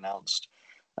will be announced,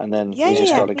 and then we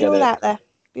just got to get it out there.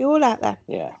 Be all out there.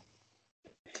 Yeah.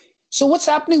 So what's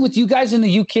happening with you guys in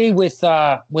the UK with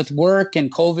work and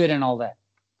COVID and all that?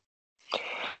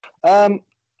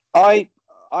 I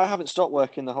haven't stopped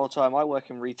working the whole time. I work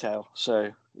in retail,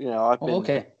 so I've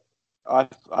been. I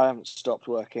haven't stopped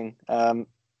working.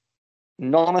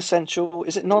 Non-essential.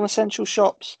 Is it non-essential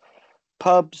shops,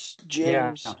 pubs,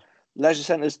 gyms, leisure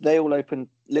centres? They all open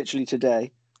literally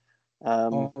today.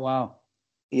 Oh wow!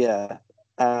 Yeah,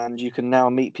 and you can now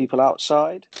meet people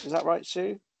outside. Is that right,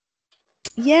 Sue?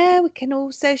 Yeah, we can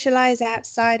all socialise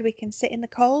outside. We can sit in the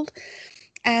cold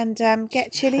and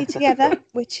get chilly together,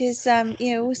 which is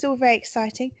it's all very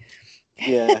exciting.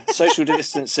 Yeah, social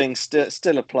distancing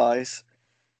still applies.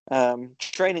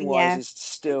 Training wise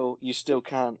is you still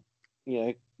can't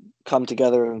come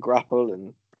together and grapple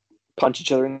and punch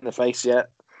each other in the face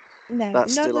yet. No,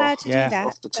 that's not allowed to do that.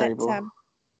 Off the table. But,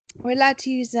 we're allowed to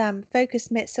use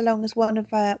focus mitts so long as one of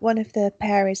the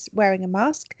pair is wearing a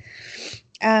mask.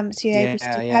 So you're able to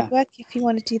do pad work if you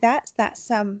want to do that. That's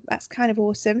kind of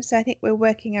awesome. So I think we're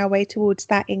working our way towards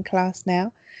that in class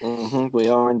now. Mm-hmm, we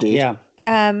are indeed. Yeah.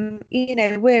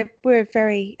 We're a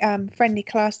very friendly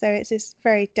class though. It's just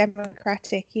very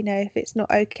democratic. If it's not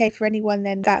okay for anyone,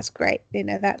 then that's great.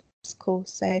 That's cool.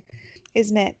 So,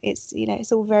 isn't it? It's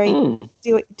it's all very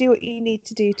do what you need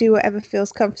to do whatever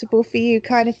feels comfortable for you,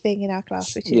 kind of thing in our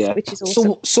class, which is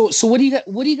awesome. So what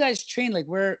do you guys train like?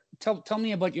 Tell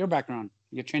me about your background,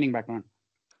 your training background.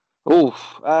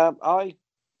 I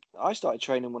started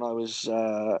training when I was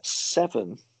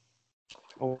 7.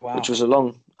 Oh wow! Which was a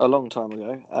long time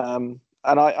ago.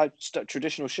 And I stuck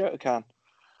traditional Shotokan.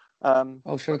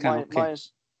 Shotokan.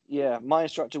 Okay. My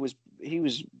instructor was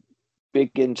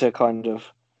big into kind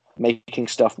of making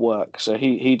stuff work. So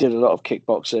he did a lot of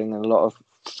kickboxing and a lot of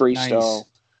freestyle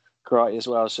karate as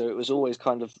well. So it was always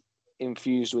kind of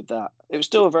infused with that. It was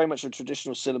still very much a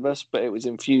traditional syllabus, but it was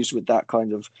infused with that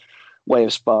kind of way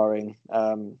of sparring.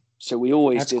 So we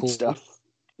always did stuff.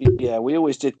 Yeah, we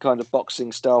always did kind of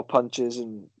boxing style punches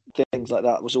and things like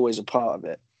that. It was always a part of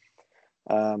it.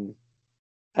 And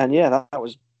that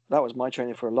was my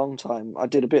training for a long time. I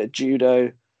did a bit of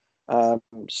judo,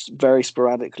 very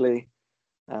sporadically.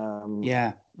 I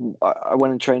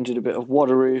went and trained, did a bit of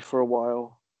wateroo for a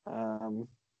while.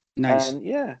 Nice. And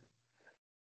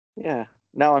yeah.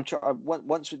 Now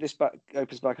once this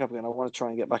opens back up again, I want to try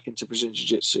and get back into Brazilian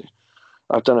Jiu-Jitsu.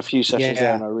 I've done a few sessions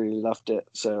there and I really loved it,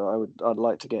 so I'd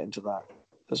like to get into that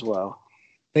as well.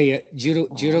 The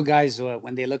judo guys,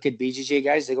 when they look at BJJ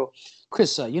guys, they go,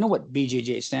 Chris, you know what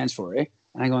BJJ stands for, eh?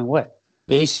 And I'm going, what?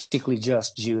 Basically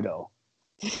just judo.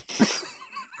 That's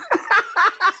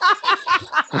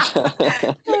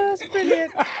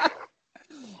brilliant.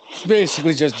 It's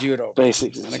basically just judo.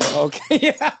 Basically. And I go,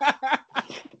 okay.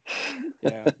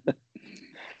 Yeah.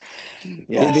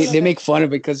 They make fun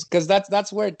of it because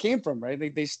that's where it came from, right?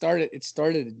 It started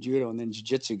in judo, and then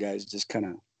jiu-jitsu guys just kind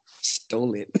of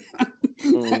stole it.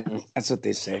 That's what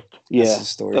they say. Yeah, that's the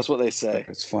story. That's what they say.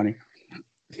 It's funny.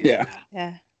 Yeah.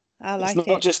 I like it. It's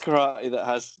not just karate that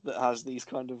has these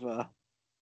kind of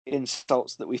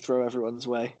insults that we throw everyone's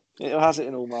way. It has it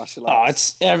in all martial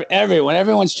arts. Oh, it's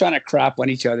everyone's trying to crap on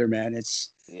each other, man.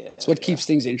 It's what keeps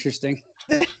things interesting.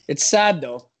 It's sad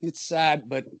though. It's sad,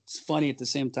 but it's funny at the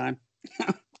same time.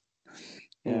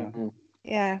 Yeah,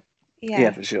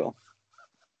 for sure.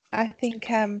 I think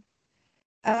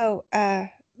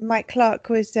Mike Clark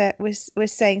was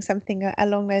saying something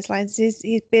along those lines.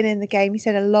 He's been in the game, he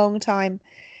said, a long time,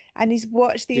 and he's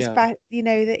watched these that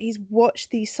he's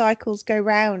watched these cycles go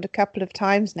round a couple of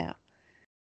times now,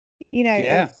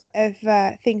 of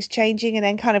things changing and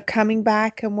then kind of coming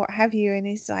back and what have you, and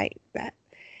he's like, that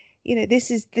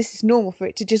this is normal for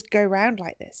it to just go round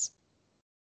like this,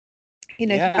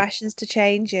 fashions to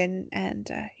change, and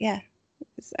that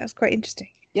was quite interesting.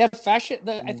 Yeah, fashion.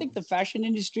 I think the fashion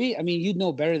industry. I mean, you'd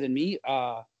know better than me.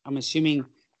 I'm assuming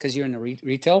because you're in the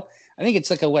retail. I think it's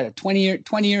like a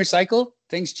 20-year cycle.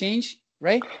 Things change,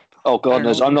 right? Oh God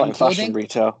knows. I'm not in fashion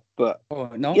retail, but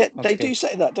no. Yeah, they do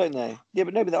say that, don't they? Yeah,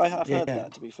 but I have heard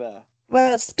that. To be fair.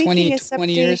 Well, speaking as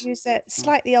somebody who's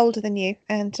slightly older than you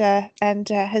and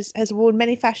has worn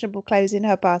many fashionable clothes in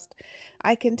her past,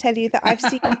 I can tell you that I've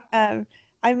seen.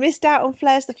 I missed out on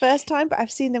flares the first time, but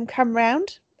I've seen them come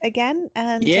round again,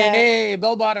 and yay,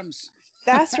 bell bottoms.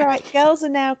 That's right. Girls are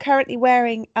now currently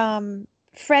wearing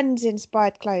Friends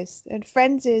inspired clothes, and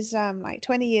Friends is like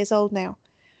 20 years old now.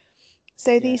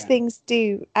 So these things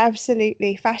do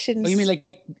absolutely fashions. Oh, you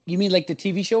mean like the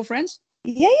TV show Friends?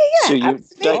 Yeah.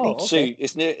 Sue,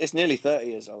 it's nearly 30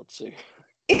 years old, Sue.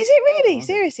 Is it really?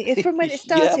 Seriously, it's from when it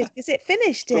started. Is it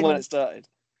finished? From when it started.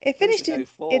 It finished in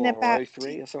 04 about or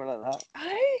 03 or something like that.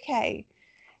 Okay,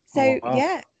 so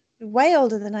way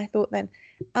older than I thought then.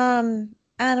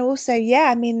 And also,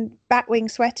 I mean, Batwing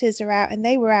sweaters are out, and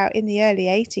they were out in the early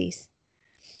 80s.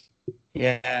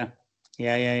 Yeah.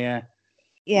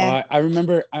 I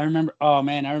remember. Oh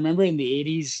man, I remember in the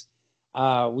 80s.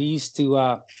 We used to.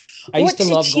 I used to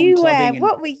love going clubbing.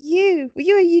 What were you? Were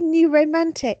you a new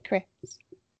romantic, Chris?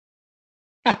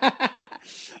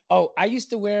 Oh, I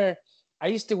used to wear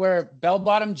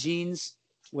bell-bottom jeans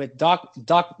with Doc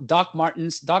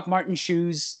Martens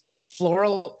shoes,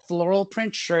 floral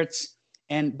print shirts,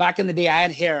 and back in the day I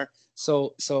had hair,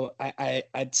 so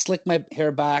I'd slick my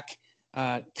hair back,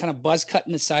 kind of buzz cut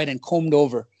in the side and combed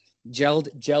over,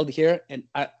 gelled here, and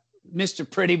Mr.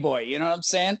 Pretty Boy, you know what I'm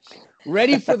saying?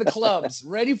 Ready for the clubs,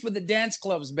 ready for the dance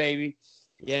clubs, baby.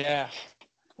 Yeah.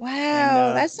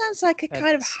 Wow, that sounds like a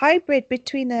kind of hybrid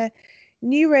between a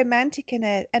new romantic and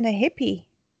a hippie.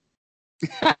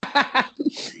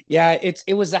 Yeah,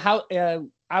 it was the house.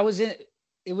 I was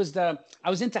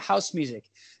into house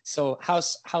music, so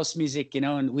house music,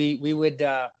 and we would.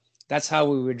 That's how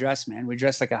we would dress, man. We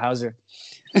dressed like a houser.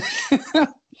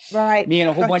 Right. Me and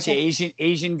a whole bunch of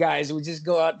Asian guys would just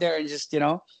go out there and just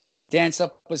dance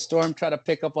up a storm, try to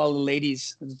pick up all the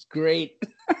ladies. It was great.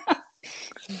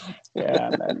 Yeah,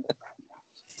 man.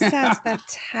 Sounds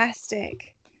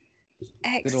fantastic.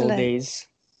 Excellent. Good old days.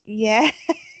 Yeah.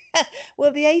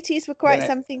 Well, the 80s were quite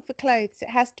something for clothes. It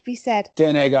has to be said.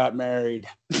 Then I got married.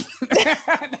 No,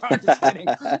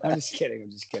 I'm just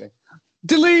kidding.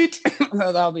 Delete.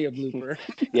 No, that'll be a blooper.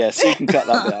 Yeah, so you can cut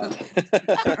that down.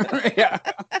 Yeah.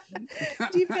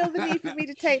 Do you feel the need for me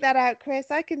to take that out, Chris?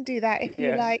 I can do that if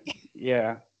you like.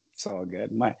 Yeah, it's all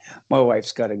good. My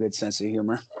wife's got a good sense of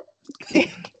humor.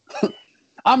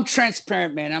 I'm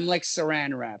transparent, man. I'm like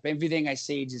saran wrap. Everything I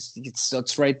say,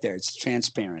 it's right there. It's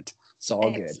transparent. It's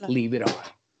all good. Leave it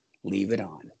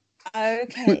on.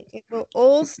 Okay. It will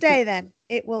all stay then.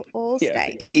 It will all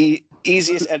stay.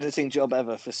 Easiest editing job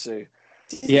ever for Sue.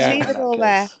 Just leave it all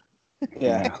there.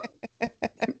 Yeah.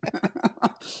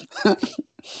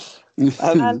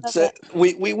 So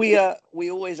we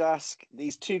always ask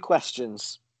these two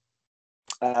questions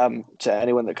to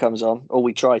anyone that comes on, or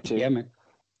we try to. Yeah, man.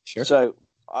 Sure. So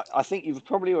I think you've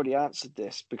probably already answered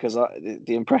this because the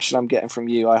impression I'm getting from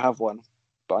you, I have one,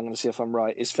 but I'm going to see if I'm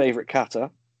right, is favorite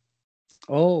kata.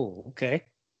 Oh, okay.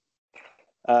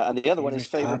 And the other one is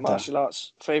favorite martial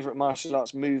arts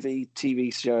movie,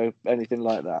 TV show, anything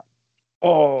like that.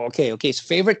 Oh, okay. So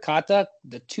favorite kata,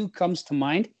 the two comes to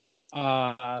mind,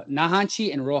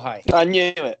 Nahanchi and Rohai. I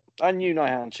knew it. I knew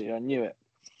Nahanchi. I knew it.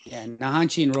 Yeah,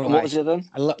 Nahanchi and Rohai. And what was it then?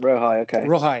 Rohai. Okay.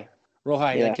 Rohai.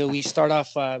 Yeah. Like we start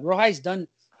off. Rohai's done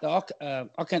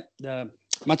the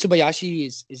Matsubayashi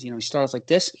is you start off like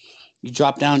this. You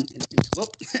drop down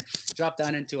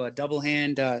into a double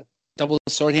hand double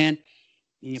sword hand.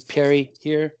 You parry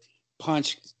here,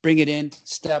 punch, bring it in,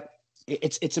 step.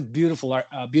 It's a beautiful art,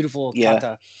 beautiful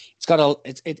kata. It's got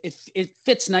it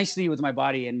fits nicely with my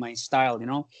body and my style, you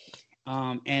know.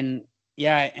 And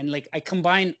like I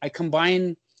combine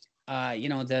you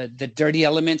know, the dirty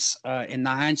elements in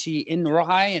Nahanchi in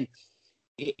Rohai, and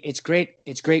it's great.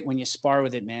 It's great when you spar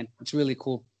with it, man. It's really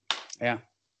cool. Yeah.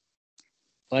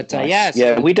 But nice.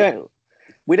 so we don't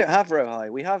have Rohai.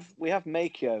 We have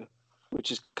Meikyo,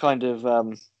 which is kind of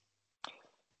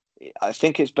I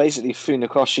think it's basically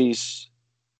Funakoshi's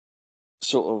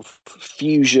sort of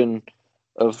fusion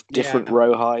of different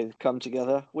Rohai come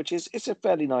together, which is it's a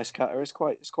fairly nice kata. It's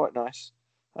quite nice.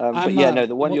 But yeah, no,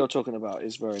 the one you're talking about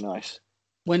is very nice.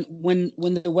 When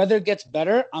the weather gets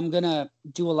better, I'm gonna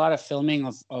do a lot of filming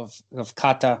of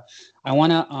kata. I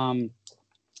wanna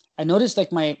I noticed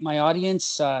like my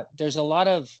audience, there's a lot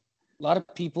of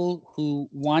people who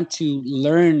want to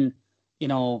learn, you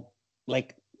know,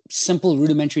 like simple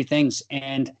rudimentary things,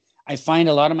 and I find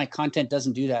a lot of my content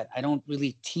doesn't do that. I don't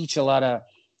really teach a lot of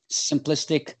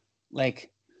simplistic,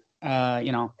 like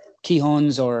you know,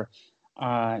 kihons or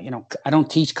you know, I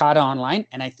don't teach kata online,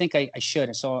 and I think I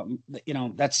should. So you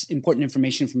know, that's important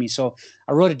information for me. So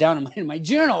I wrote it down in my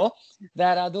journal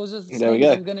that those are the things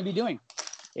I'm going to be doing.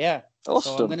 Yeah.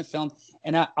 Awesome. So I'm going to film,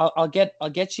 and I'll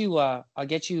get you.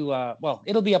 Well,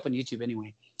 it'll be up on YouTube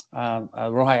anyway.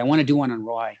 Rohai. I want to do one on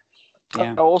Rohai.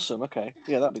 Yeah. Oh, awesome. Okay.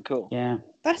 Yeah, that'd be cool. Yeah.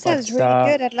 That sounds really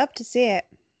good. I'd love to see it.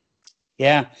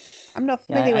 Yeah. I'm not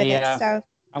familiar with it, so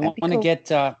I want to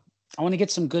get. I want to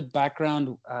get some good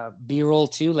background B-roll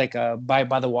too, like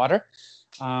by the water.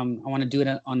 I want to do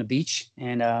it on the beach,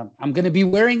 and I'm going to be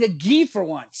wearing a gi for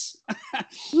once. I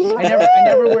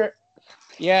never wear.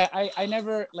 Yeah, I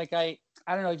never, like, I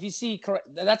don't know if you see,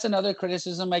 that's another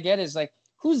criticism I get is like,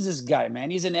 who's this guy,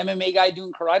 man? He's an MMA guy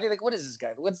doing karate. Like, what is this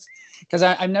guy? Because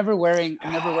I'm never wearing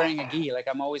a gi. Like,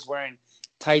 I'm always wearing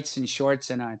tights and shorts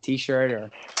and a t-shirt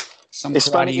or some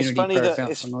karate unity.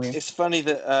 It's funny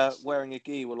that wearing a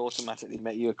gi will automatically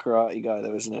make you a karate guy,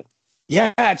 though, isn't it?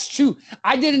 Yeah, it's true.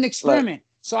 I did an experiment.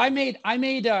 So I made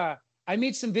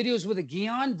some videos with a gi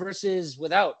on versus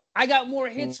without. I got more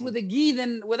hits with a gi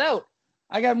than without.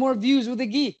 I got more views with a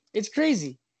gi. It's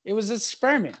crazy. It was an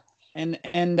experiment, and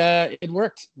it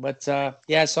worked. But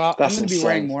yeah, so I'm going to be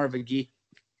wearing more of a gi.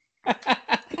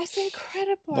 That's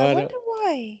incredible. I wonder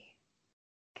why.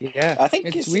 Yeah, I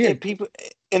think it's weird. People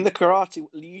in the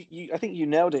karate, I think you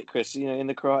nailed it, Chris. You know, in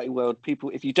the karate world,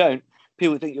 people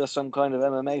think you're some kind of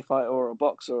MMA fighter or a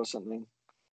boxer or something.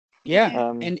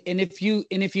 Yeah, and if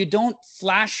you don't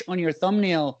flash on your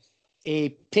thumbnail a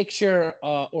picture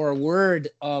or a word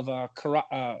of a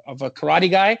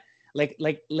karate guy, like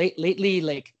lately,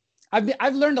 like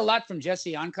I've learned a lot from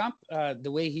Jesse Ankamp, the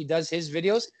way he does his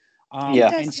videos. He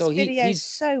does his videos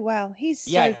so well. He's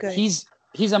so good.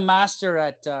 He's a master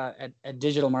at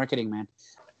digital marketing, man.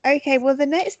 Okay, well, the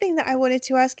next thing that I wanted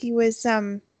to ask you was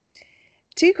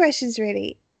two questions,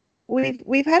 really.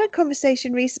 We've had a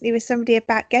conversation recently with somebody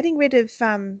about getting rid of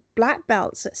black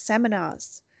belts at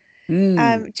seminars.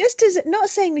 Just as, not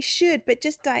saying we should, but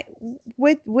just like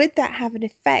would that have an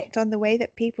effect on the way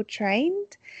that people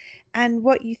trained, and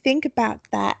what you think about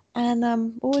that? And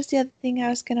what was the other thing I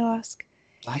was going to ask?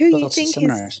 Black Who you think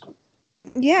is?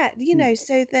 Yeah, you know,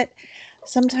 so that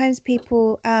sometimes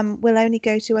people will only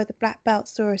go to other black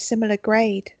belts or a similar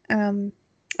grade,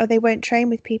 or they won't train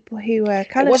with people who are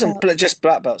colored. It wasn't just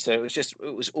black belts though.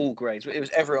 It was all grades. It was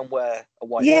everyone wear a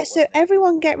white belt. So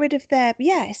everyone get rid of their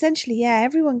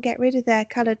everyone get rid of their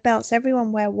colored belts.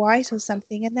 Everyone wear white or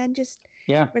something, and then just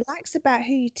relax about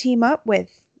who you team up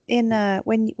with in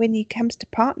when you comes to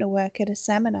partner work at a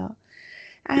seminar.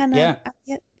 And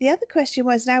the other question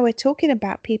was, now we're talking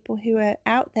about people who are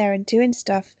out there and doing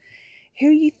stuff. Who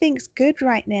you think's good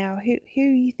right now? Who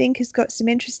you think has got some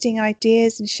interesting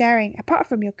ideas and sharing, apart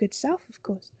from your good self, of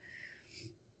course.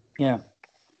 Yeah.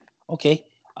 Okay.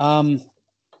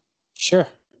 Sure.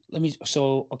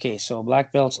 So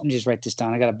black belts. Let me just write this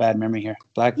down. I got a bad memory here.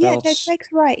 Black belts. Yeah, no,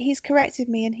 Greg's right. He's corrected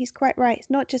me, and he's quite right. It's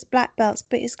not just black belts,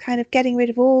 but it's kind of getting rid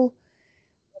of all.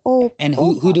 And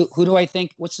who do I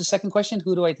think? What's the second question?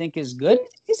 Who do I think is good?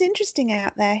 Who's interesting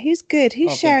out there? Who's good?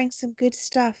 Who's sharing some good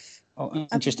stuff? Oh,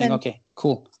 interesting. Okay,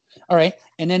 cool. All right,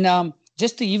 and then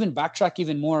just to even backtrack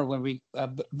even more, when we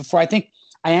before I think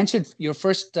I answered your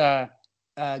first,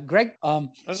 Greg.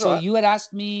 You had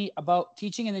asked me about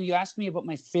teaching, and then you asked me about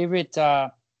my favorite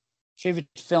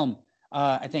film.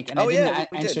 I think, and I didn't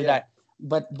answer that.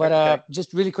 But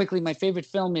just really quickly, my favorite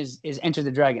film is Enter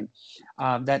the Dragon.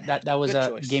 That was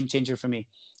a game changer for me.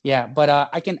 Yeah, but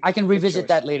I can revisit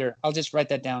that later. I'll just write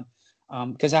that down.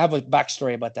 because I have a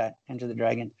backstory about that, Enter the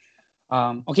Dragon.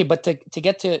 Okay, but to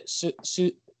get to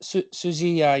Susie,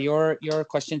 your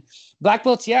question, black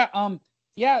belts,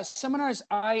 yeah, seminars.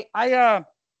 I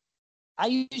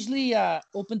usually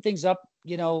open things up.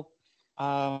 You know,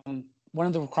 one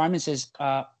of the requirements is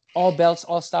all belts,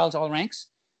 all styles, all ranks.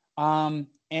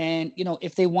 And you know,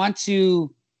 if they want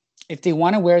to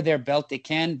wear their belt, they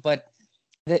can. But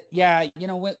you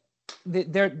know what,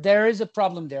 there is a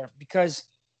problem there, because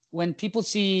when people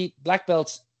see black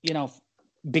belts, you know,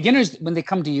 beginners, when they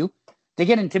come to you, they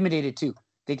get intimidated too.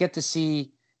 They get to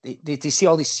see they see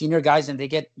all these senior guys, and they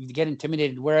get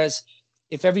intimidated. Whereas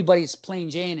if everybody's plain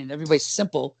Jane and everybody's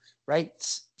simple, right?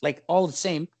 It's like all the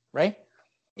same, right?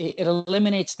 It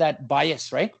eliminates that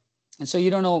bias, right? And so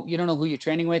you don't know who you're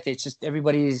training with. It's just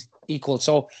everybody's equal.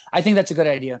 So I think that's a good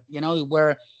idea. You know,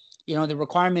 where, you know, the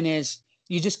requirement is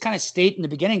you just kind of state in the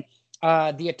beginning,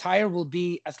 the attire will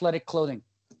be athletic clothing.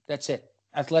 That's it.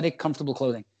 Athletic, comfortable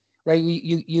clothing, right?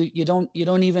 You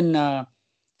don't even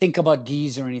think about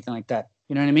gis or anything like that.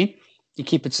 You know what I mean? You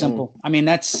keep it simple. I mean,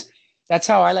 that's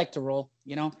how I like to roll,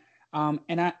 you know?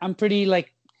 And I'm pretty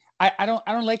like, I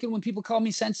don't like it when people call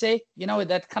me sensei. You know,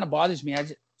 that kind of bothers me.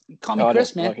 Call me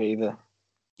Chris, man. Like it either.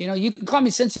 You know, you can call me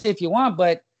sensei if you want,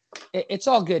 but it's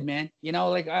all good, man. You know,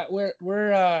 like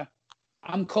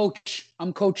I'm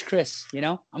Coach Chris. You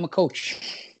know, I'm a coach.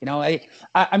 You know,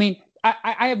 I mean,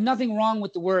 I have nothing wrong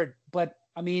with the word, but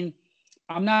I mean,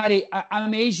 I'm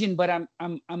I'm Asian, but I'm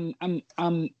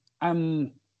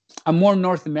more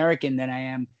North American than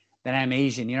I'm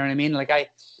Asian. You know what I mean?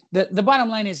 Like the bottom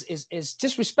line is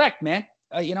just respect, man.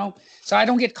 You know, so I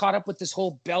don't get caught up with this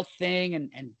whole belt thing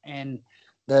and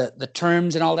the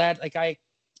terms and all that. Like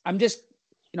I'm just,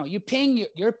 you know, you're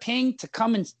paying to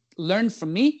come and learn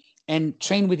from me and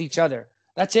train with each other.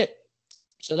 That's it.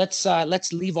 So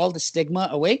let's leave all the stigma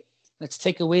away. Let's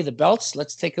take away the belts.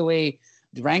 Let's take away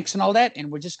the ranks and all that. And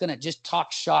we're just going to just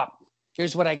talk shop.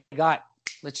 Here's what I got.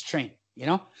 Let's train, you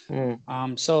know?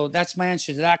 So that's my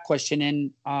answer to that question.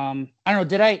 And I don't know,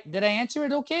 did I answer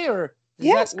it okay? Or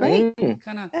yeah, that's great.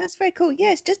 That's very cool.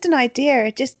 Yeah, it's just an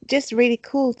idea. Just really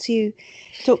cool to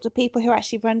talk to people who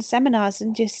actually run seminars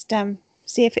and just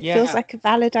see if it feels like a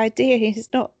valid idea. It's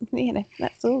not, you know,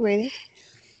 that's all really.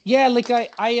 Yeah, like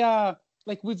I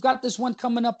like we've got this one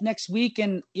coming up next week,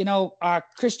 and you know,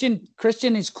 Christian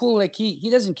is cool. Like he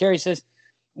doesn't care. He says,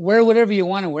 wear whatever you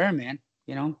want to wear, man.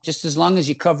 You know, just as long as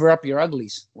you cover up your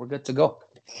uglies, we're good to go.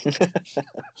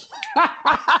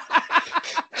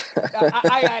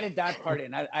 I added that part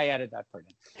in. I added that part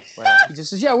in. But, he just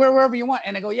says, yeah, wear wherever you want.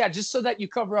 And I go, yeah, just so that you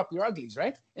cover up your uglies,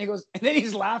 right? And he goes, and then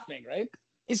he's laughing, right?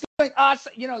 He's going,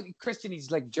 you know, Christian, he's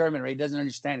like German, right? He doesn't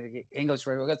understand it. English,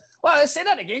 right? He goes, well, say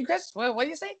that again, Chris. What do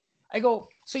you say? I go,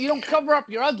 so you don't cover up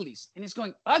your uglies. And he's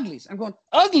going, uglies. I'm going,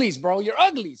 uglies, bro. You're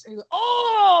uglies. And he goes,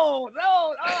 oh,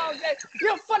 no. Oh, okay.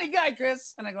 You're a funny guy,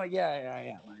 Chris. And I go,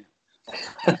 yeah.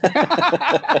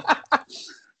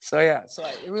 So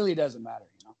it really doesn't matter,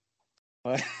 you know.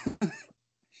 But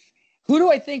who do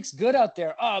I think's good out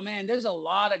there? Oh man, there's a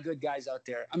lot of good guys out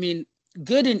there. I mean,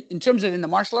 good in terms of in the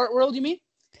martial art world, you mean?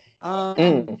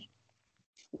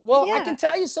 Well, yeah. I can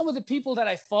tell you some of the people that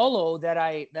I follow that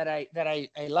I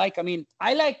like. I mean,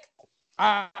 I like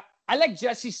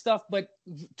Jesse's stuff, but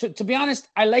to be honest,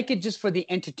 I like it just for the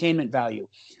entertainment value.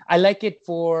 I like it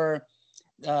for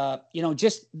you know,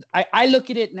 just I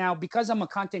look at it now because I'm a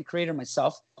content creator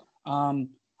myself.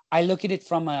 I look at it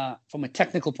from a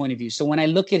technical point of view. So when I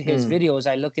look at his videos,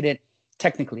 I look at it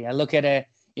technically. I look at it,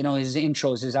 you know, his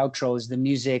intros, his outros, the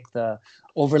music, the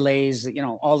overlays, you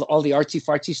know, all the artsy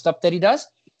fartsy stuff that he does,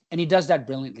 and he does that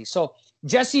brilliantly. So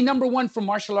Jesse, number one for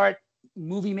martial art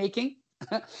movie making.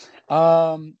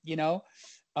 You know,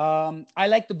 I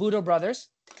like the Budo Brothers.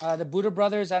 The Budo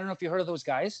Brothers. I don't know if you heard of those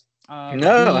guys.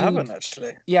 No, I haven't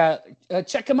actually. Yeah,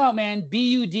 check them out, man.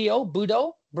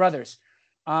 Budo Brothers.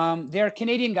 They're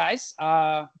Canadian guys.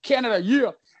 Canada,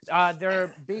 yeah.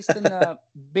 They're based in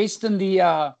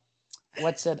the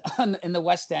what's it in the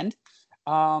West End.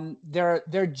 They're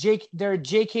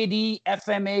JKD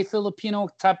FMA Filipino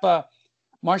type of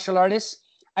martial artists.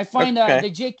 I find the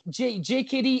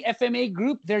JKD FMA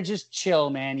group, they're just chill,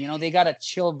 man. You know, they got a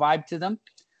chill vibe to them.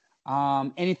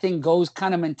 Anything goes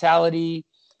kind of mentality.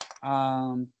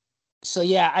 So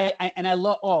yeah, I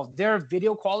love their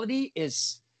video quality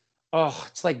is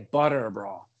it's like butter,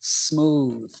 bro.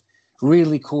 Smooth,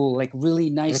 really cool, like really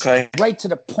nice, right to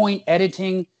the point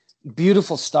editing,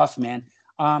 beautiful stuff, man.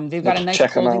 They've got a nice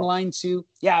clothing line too.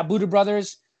 Yeah, Budo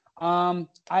Brothers.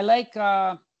 I like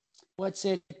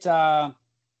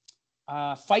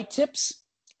Fight Tips.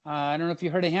 I don't know if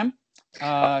you heard of him.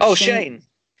 Shane.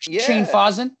 Yeah. Shane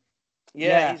Fawzen.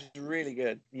 Yeah, he's really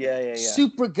good. Yeah.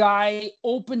 Super guy,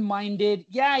 open-minded.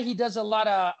 Yeah, he does a lot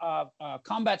of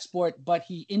combat sport, but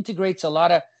he integrates a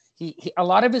lot of a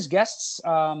lot of his guests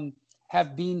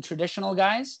have been traditional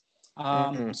guys.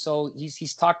 So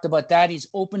he's talked about that. He's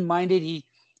open-minded.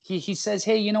 He says,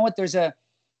 hey, you know what? There's a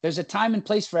time and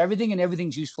place for everything, and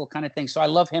everything's useful, kind of thing. So I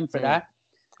love him for that.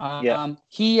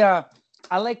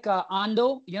 I like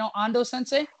Ando. You know Ando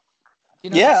Sensei? You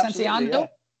know Sensei Ando?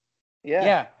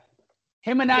 Yeah.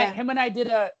 Him and I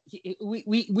did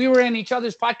we were in each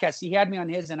other's podcasts. He had me on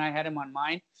his and I had him on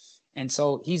mine. And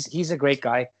so he's a great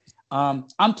guy.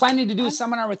 I'm planning to do a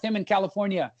seminar with him in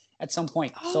California at some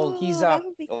point. So he's that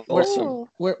would be cool.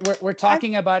 we're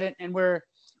talking about it, and we're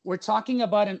talking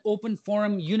about an open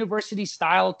forum university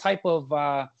style type of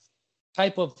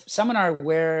seminar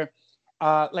where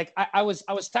like I was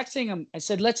texting him. I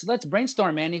said, let's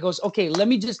brainstorm, man. He goes, okay, let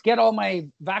me just get all my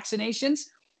vaccinations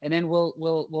and then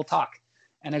we'll talk.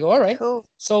 And I go, all right. Cool.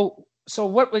 So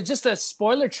what was just a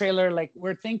spoiler trailer, like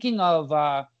we're thinking of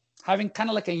having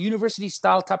kind of like a university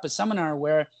style type of seminar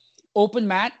where open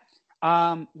mat,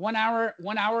 1 hour,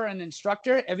 an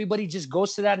instructor, everybody just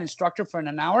goes to that instructor for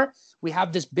an hour. We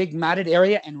have this big matted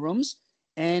area and rooms,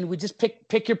 and we just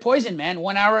pick your poison, man.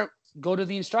 1 hour, go to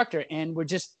the instructor, and we're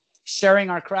just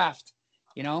sharing our craft,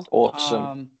 you know?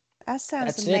 Awesome. That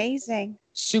sounds amazing.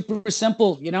 Super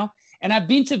simple, you know? And I've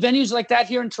been to venues like that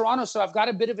here in Toronto, so I've got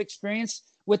a bit of experience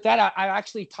with that. I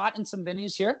actually taught in some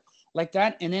venues here like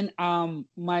that. And then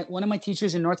one of my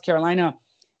teachers in North Carolina,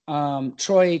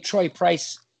 Troy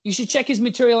Price, you should check his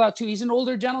material out too. He's an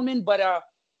older gentleman, but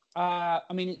I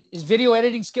mean, his video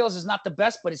editing skills is not the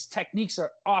best, but his techniques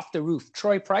are off the roof.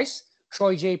 Troy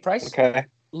J. Price. Okay.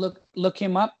 Look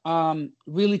him up.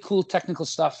 Really cool technical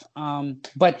stuff.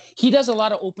 But he does a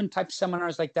lot of open type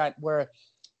seminars like that where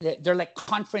they're like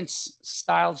conference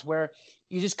styles where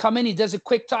you just come in, he does a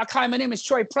quick talk. Hi, my name is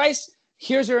Troy Price.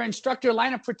 Here's our instructor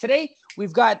lineup for today.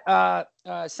 We've got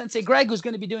Sensei Greg, who's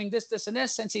going to be doing this, and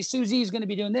this. Sensei Susie is going to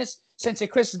be doing this. Sensei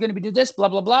Chris is going to be doing this, blah,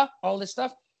 blah, blah, all this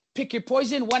stuff. Pick your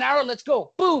poison, 1 hour, let's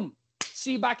go. Boom.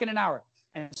 See you back in an hour.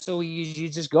 And so you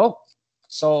just go.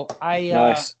 So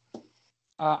nice.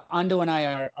 Ando and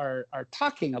I are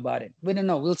talking about it. We don't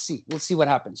know. We'll see. We'll see what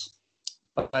happens.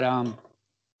 But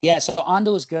yeah, so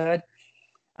Ando is good.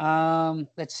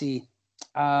 Let's see.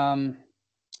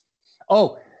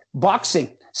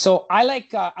 Boxing. So I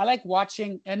like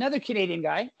watching another Canadian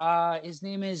guy. His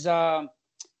name is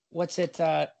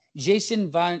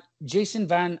Jason Van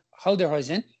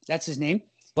Helderhuizen. That's his name.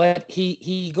 But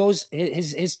he goes,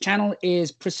 his channel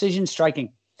is Precision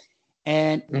Striking,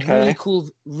 and really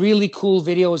cool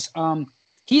videos.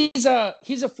 He's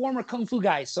a former kung fu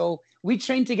guy, so we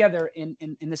trained together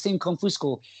in the same kung fu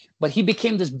school. But he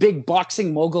became this big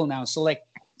boxing mogul now. So like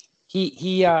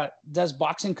he does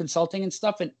boxing consulting and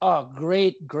stuff, and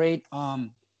great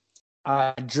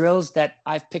drills that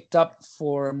I've picked up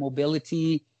for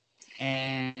mobility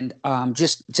and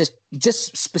just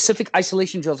specific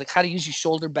isolation drills, like how to use your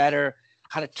shoulder better,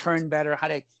 how to turn better, how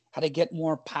to get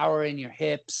more power in your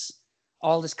hips.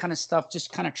 All this kind of stuff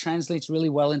just kind of translates really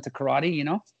well into karate, you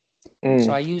know?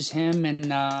 So I use him,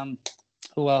 and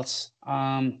who else?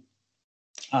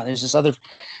 There's this other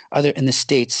in the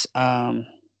States.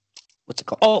 What's it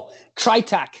called? Oh,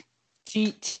 TriTac.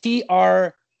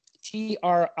 TriTac.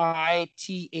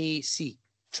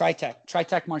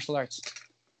 TriTac Martial Arts.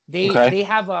 They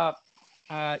have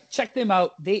check them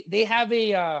out. They have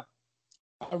a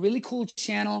really cool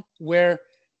channel where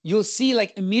you'll see,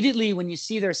 like, immediately when you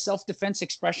see their self-defense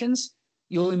expressions,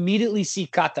 you'll immediately see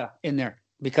kata in there,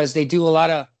 because they do a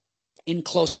lot of in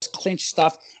close clinch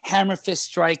stuff, hammer fist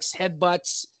strikes,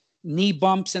 headbutts, knee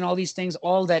bumps, and all these things,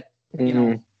 all that, you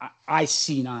know, I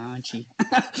see now, Anchi,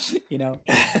 you know,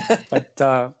 but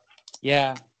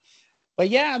yeah,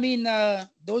 I mean,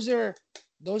 those are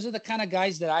the kind of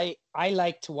guys that I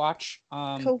like to watch,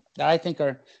 cool. That I think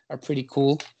are pretty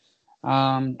cool.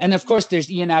 And of course there's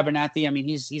Ian Abernathy. I mean,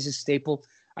 he's a staple.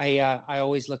 I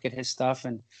always look at his stuff,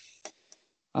 and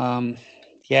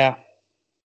yeah.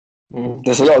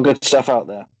 There's a lot of good stuff out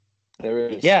there. There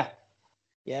is. Yeah.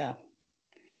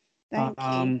 Thank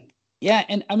you. Yeah,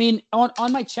 and I mean,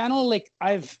 on my channel, like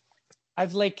I've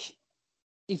like,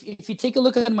 if you take a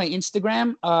look at my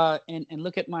Instagram and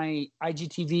look at my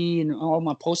IGTV and all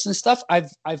my posts and stuff,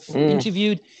 I've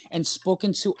interviewed and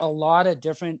spoken to a lot of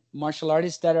different martial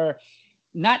artists that are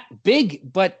not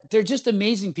big, but they're just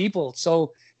amazing people.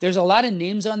 So there's a lot of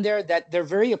names on there that they're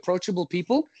very approachable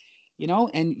people, you know,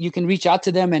 and you can reach out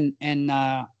to them and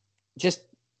just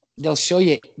they'll show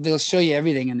you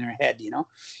everything in their head, you know,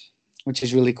 which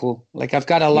is really cool. Like I've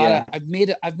got a lot of I've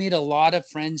made a lot of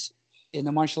friends in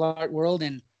the martial art world,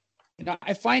 and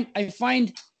I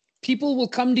find people will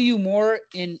come to you more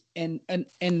and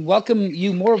welcome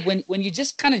you more when you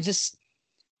just kind of just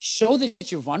show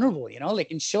that you're vulnerable,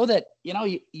 and show that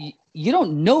you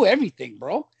don't know everything,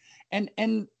 bro, and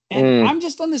I'm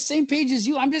just on the same page as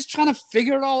you. I'm just trying to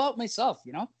figure it all out myself,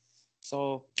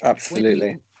 So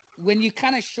absolutely, when you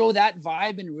kind of show that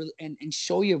vibe and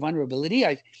show your vulnerability,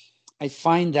 I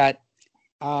find that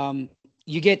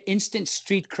you get instant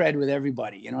street cred with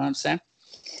everybody. You know what I'm saying?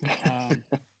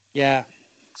 Yeah.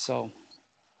 So,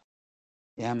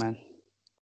 yeah, man.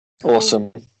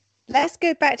 Awesome. Let's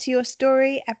go back to your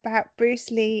story about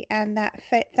Bruce Lee and that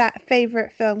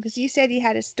favorite film, because you said you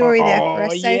had a story there for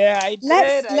us. So yeah, I did.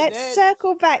 Let's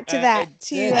circle back to that.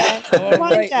 All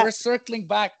right, we're circling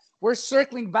back. We're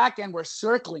circling back, and we're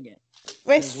circling it.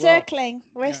 We're circling.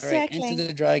 We're circling. Enter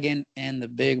the Dragon and the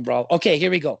Big Brawl. Okay,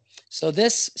 here we go. So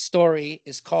this story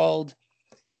is called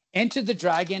Enter the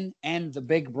Dragon and the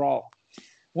Big Brawl.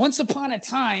 Once upon a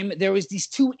time, there was these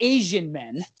two Asian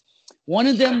men. One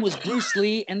of them was Bruce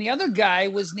Lee, and the other guy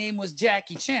name was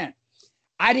Jackie Chan.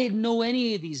 I didn't know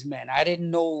any of these men. I didn't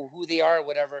know who they are or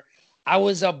whatever. I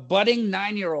was a budding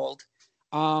 9-year-old,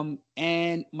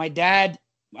 and my dad,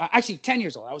 actually 10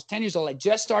 years old. I was 10 years old. I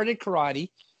just started karate,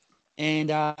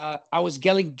 and I was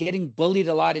getting bullied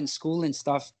a lot in school and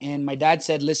stuff. And my dad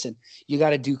said, "Listen, you got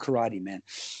to do karate, man."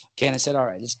 Okay, and I said, "All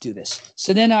right, let's do this."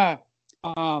 So then,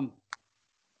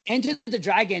 Enter the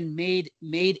Dragon made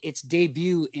its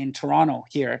debut in Toronto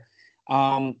here,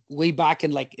 way back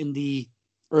in the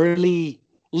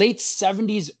late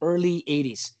 70s, early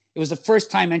 80s. It was the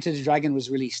first time Enter the Dragon was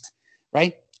released,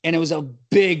 right? And it was a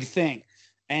big thing.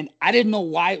 And I didn't know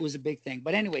why it was a big thing.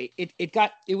 But anyway,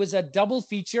 it was a double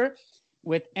feature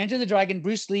with Enter the Dragon,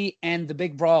 Bruce Lee, and The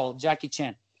Big Brawl, Jackie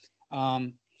Chan.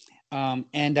 And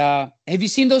have you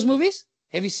seen those movies?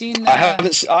 Have you seen?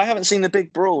 I haven't seen The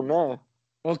Big Brawl, no.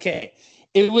 Okay,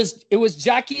 it was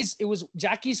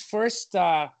Jackie's first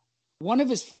one of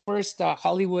his first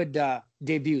Hollywood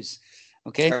debuts.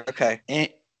 Okay.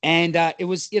 And it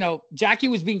was, Jackie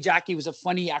was being Jackie. It was a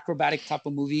funny acrobatic type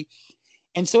of movie.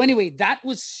 And so anyway, that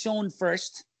was shown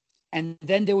first, and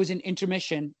then there was an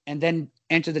intermission, and then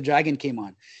Enter the Dragon came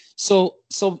on. So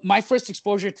my first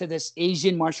exposure to this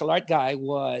Asian martial art guy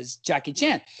was Jackie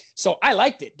Chan. So I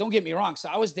liked it. Don't get me wrong. So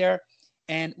I was there,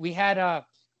 and we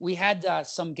had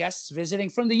some guests visiting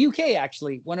from the UK,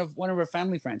 actually, one of our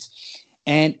family friends.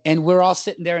 And we're all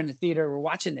sitting there in the theater, we're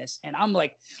watching this. And I'm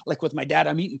like with my dad,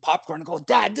 I'm eating popcorn and go,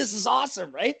 "Dad, this is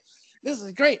awesome, right? This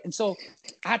is great." And so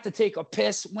I had to take a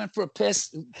piss, went for a piss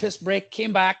break,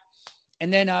 came back.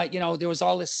 And then, there was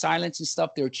all this silence and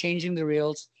stuff. They were changing the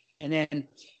reels. And then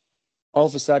all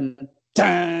of a sudden,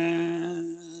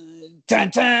 dun, dun,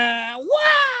 dun,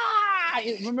 wow!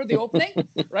 Remember the opening,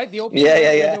 right? The opening.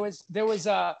 Yeah. There was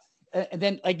and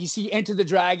then you see Enter the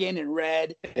Dragon in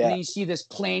red, and then you see this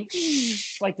plane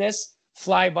like this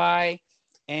fly by,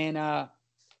 and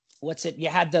you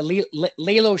had the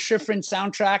Lalo Schifrin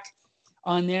soundtrack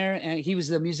on there, and he was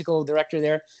the musical director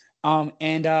there.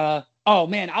 Oh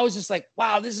man, I was just like,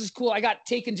 wow, this is cool. I got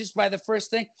taken just by the first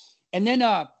thing, and then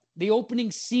the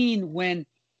opening scene when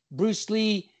Bruce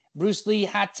Lee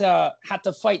had to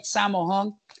fight Sammo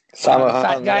Hung. Sammo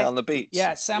Hung on the beach.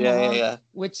 Yeah, Sammo Hung. Yeah.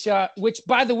 Which,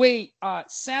 by the way,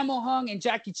 Sammo Hung and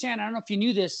Jackie Chan. I don't know if you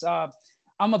knew this.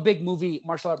 I'm a big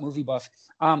martial art movie buff.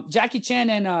 Jackie Chan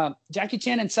and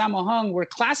Sammo Hung were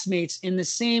classmates in the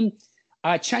same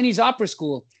Chinese opera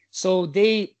school. So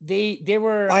they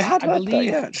were. I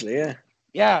believe that, actually. Yeah.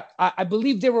 Yeah, I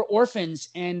believe they were orphans,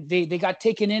 and they got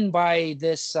taken in by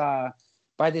this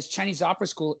Chinese opera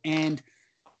school, and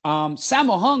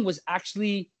Sammo Hung was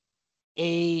actually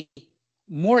a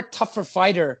more tougher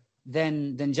fighter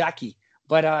than Jackie.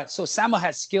 But so Sammo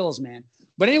has skills, man.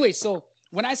 But anyway, so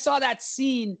when I saw that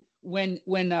scene when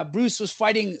Bruce was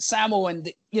fighting Sammo, and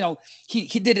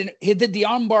he did the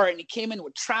armbar, and he came in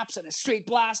with traps and a straight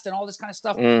blast and all this kind of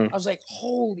stuff, I was like,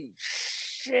 holy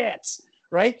shit,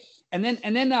 right? And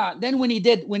then when he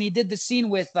did the scene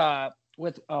with Bob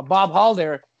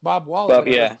Waller,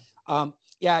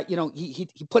 he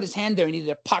put his hand there and he did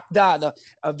a pak da,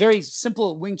 a very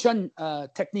simple Wing Chun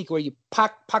technique where you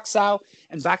pak sao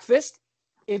and back fist.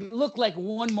 It looked like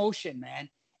one motion, man.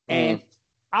 And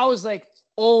I was like,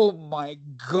 oh my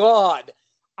God.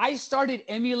 I started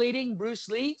emulating Bruce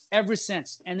Lee ever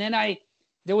since. And then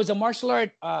there was a martial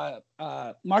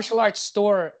arts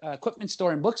store, equipment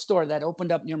store and bookstore that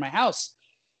opened up near my house.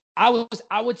 I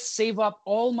would save up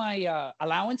all my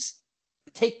allowance,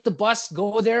 take the bus,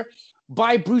 go there,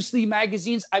 buy Bruce Lee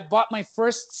magazines. I bought my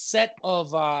first set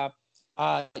of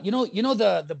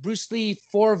the Bruce Lee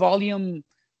four volume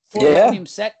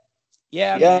set.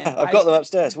 Yeah, man. I've got them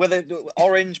upstairs. Where they're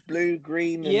orange, blue,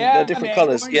 green, and they're different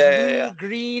colors. Blue,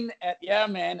 green.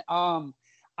 Man.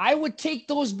 I would take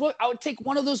those books. I would take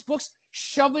one of those books,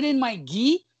 shove it in my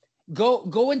gi,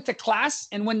 go into class,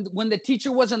 and when the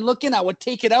teacher wasn't looking, I would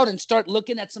take it out and start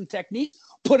looking at some technique,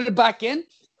 put it back in,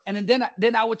 and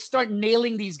then I would start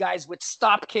nailing these guys with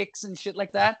stop kicks and shit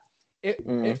like that.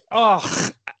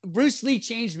 Bruce Lee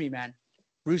changed me, man.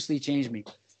 Bruce Lee changed me.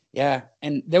 Yeah,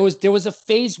 and there was a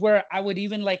phase where I would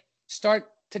even like start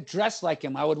to dress like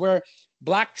him. I would wear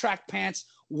black track pants,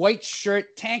 white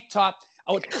shirt, tank top.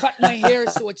 I would cut my hair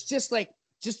so it's just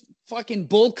fucking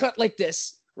bowl cut like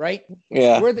this, right?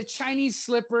 Yeah. Wear the Chinese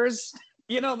slippers,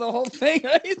 the whole thing.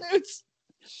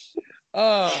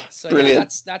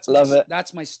 Brilliant. That's Love it.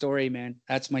 That's my story, man.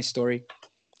 That's my story.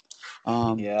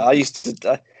 I used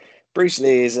to. Bruce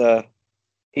Lee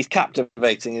he's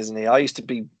captivating, isn't he? I used to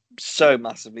be so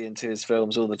massively into his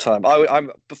films all the time.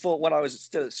 Before, when I was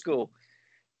still at school,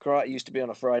 karate used to be on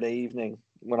a Friday evening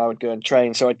when I would go and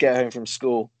train. So I'd get home from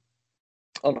school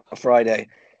on a Friday.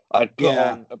 I'd put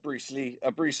on a Bruce Lee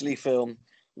film,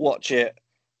 watch it,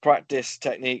 practice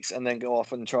techniques, and then go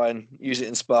off and try and use it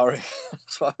in sparring.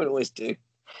 That's what I would always do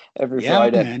every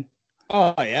Friday. Man.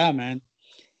 Oh yeah, man.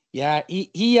 Yeah,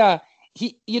 he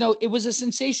it was a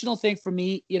sensational thing for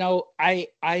me.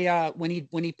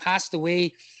 When he passed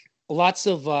away, lots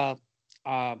of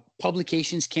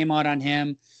publications came out on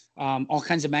him, all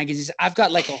kinds of magazines. I've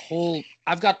got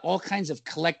all kinds of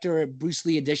collector Bruce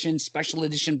Lee editions, special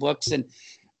edition books, and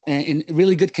in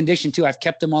really good condition too. I've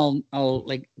kept them all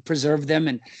like preserved them.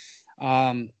 And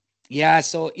so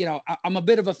I'm a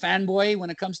bit of a fanboy when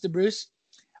it comes to Bruce.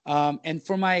 And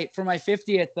for my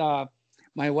 50th,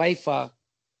 my wife,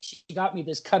 she got me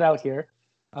this cutout here.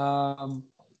 And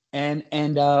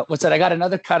what's that? I got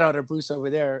another cutout of Bruce over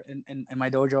there in my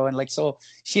dojo, and so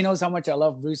she knows how much I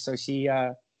love Bruce, so she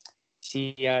got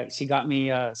me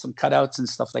some cutouts and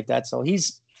stuff like that. So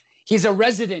he's a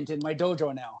resident in my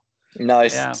dojo now.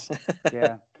 Nice.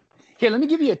 Yeah. Here, let me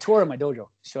give you a tour of my dojo.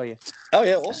 Show you. Oh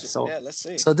yeah, awesome. Let's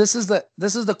see. So this is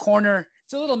the corner.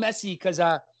 It's a little messy because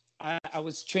I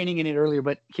was training in it earlier,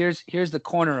 but here's the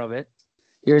corner of it.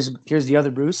 Here's the other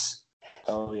Bruce.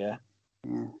 Oh yeah.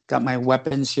 Yeah, got my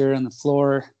weapons here on the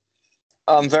floor.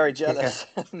 I'm very jealous.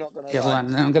 Yeah. I'm not gonna lie. Hold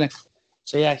on. I'm gonna.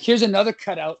 So yeah, here's another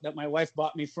cutout that my wife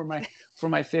bought me for my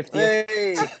 50th.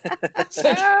 Hey.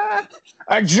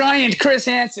 A giant Chris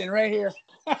Hansen right here.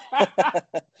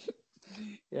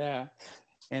 Yeah,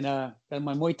 and got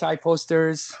my Muay Thai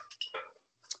posters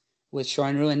with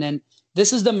Sharn Rue, and then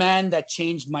this is the man that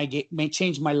changed my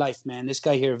life, man. This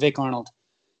guy here, Vic Arnold.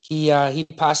 He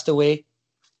passed away.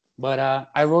 But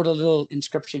I wrote a little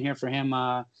inscription here for him.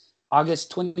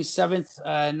 August 27th,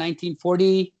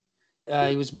 1940.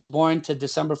 He was born to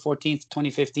December 14th,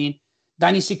 2015.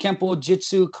 Dainichi Kempo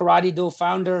Jitsu Karate Do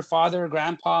founder, father,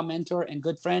 grandpa, mentor, and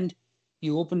good friend.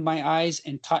 You opened my eyes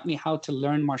and taught me how to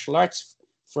learn martial arts.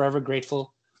 Forever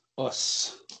grateful.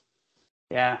 Us.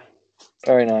 Yeah.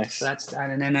 Very nice. So that's that.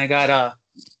 And then I got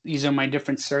these are my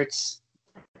different shirts.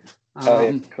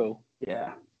 Cool.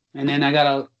 Yeah. And then I got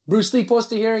a Bruce Lee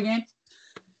poster here again,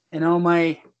 and all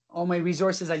my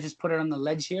resources. I just put it on the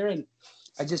ledge here, and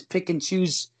I just pick and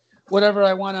choose whatever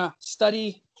I want to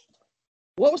study.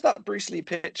 What was that Bruce Lee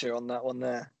picture on that one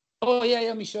there? Oh yeah,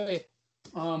 let me show you.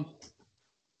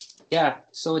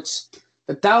 So it's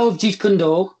the Tao of Jeet Kune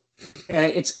Do.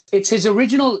 It's his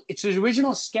original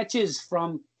sketches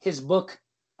from his book.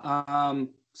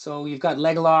 So you've got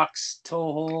leg locks,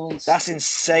 toe holds. That's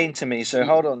insane to me. So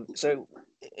hold on. So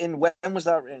when was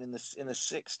that written? In the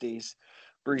 60s,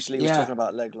 Bruce Lee was talking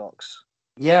about leg locks.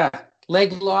 Yeah,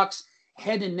 leg locks,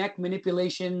 head and neck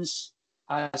manipulations,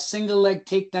 single leg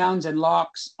takedowns and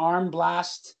locks, arm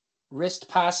blast, wrist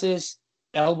passes,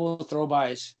 elbow throw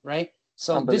bys. Right.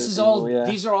 So this is all. Yeah.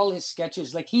 These are all his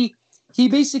sketches. Like he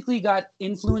basically got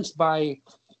influenced by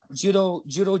judo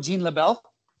Jean LaBelle.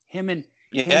 Him and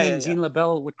Jean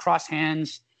LaBelle would cross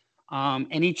hands,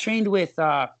 and he trained with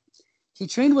a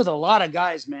lot of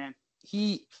guys, man.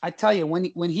 I tell you,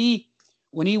 when he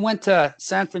went to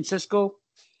San Francisco,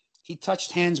 he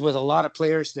touched hands with a lot of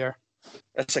players there.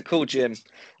 That's a cool gym.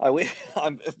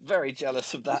 I'm very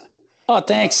jealous of that. Oh,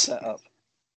 thanks. Setup.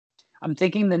 I'm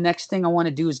thinking the next thing I want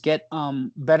to do is get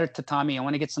better tatami. I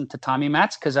want to get some tatami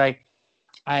mats because I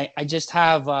just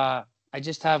have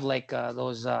like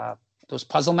those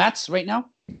puzzle mats right now.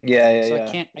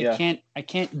 I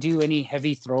can't do any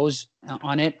heavy throws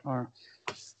on it,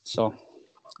 so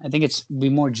I think it's be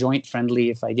more joint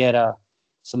friendly if I get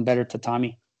some better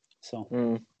tatami.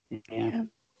 So yeah.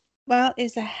 Well,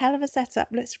 it's a hell of a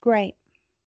setup. Looks great.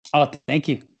 Oh, thank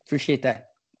you. Appreciate that.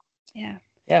 Yeah.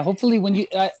 Yeah. Hopefully, when you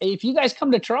if you guys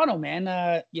come to Toronto, man,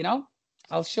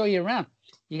 I'll show you around.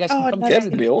 You guys can come.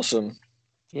 That'd be awesome.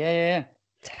 Yeah.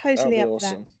 Totally up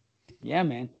awesome. For that. Yeah,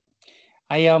 man.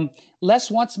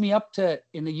 Les wants me up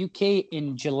in the UK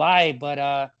in July, but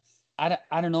I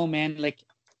don't know, man. Like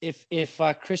if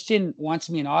Christian wants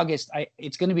me in August,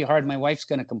 it's going to be hard. My wife's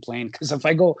going to complain because if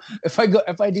I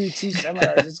do 2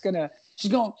 seminars,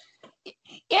 she's going, you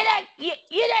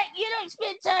don't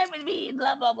spend time with me and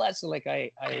blah blah blah. So like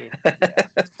I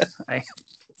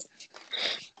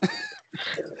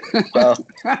well,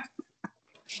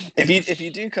 if you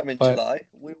do come in July,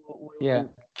 we will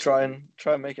try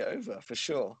and make it over for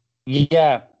sure.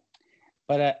 Yeah,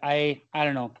 but I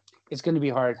don't know. It's going to be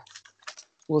hard.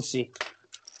 We'll see.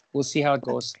 We'll see how it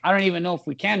goes. I don't even know if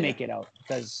we can make it out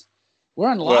because we're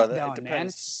on lockdown, man.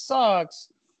 It sucks.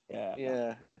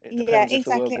 Yeah. Yeah,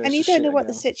 exactly. And you don't know what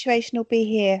the situation will be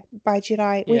here by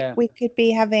July. We could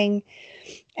be having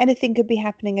anything could be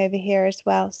happening over here as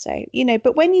well. So,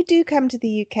 but when you do come to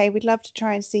the UK, we'd love to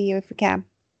try and see you if we can.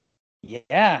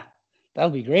 Yeah, that'll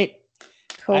be great.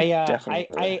 Cool.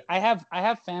 I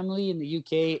have family in the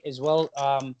UK as well,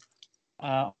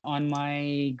 on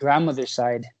my grandmother's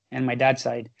side and my dad's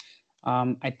side.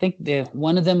 I think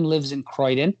one of them lives in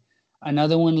Croydon,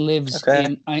 another one lives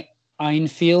in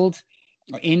Enfield.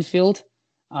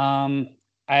 And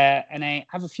I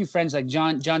have a few friends like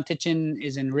John Titchen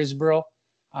is in Risborough.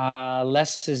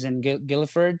 Les is in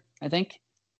Guildford, I think.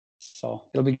 So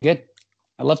it'll be good.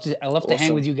 I love to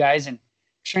hang with you guys and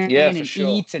train and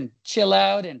eat and chill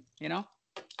out and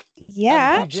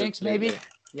Yeah. Have a few drinks maybe.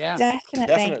 Yeah.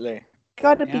 Definitely.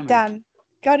 Gotta be done.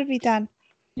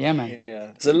 Yeah, man.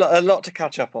 Yeah. There's a lot to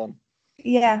catch up on.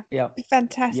 Yeah.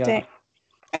 Fantastic. Yeah.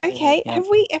 Okay, have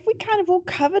we kind of all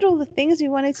covered all the things we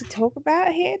wanted to talk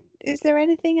about here? Is there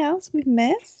anything else we've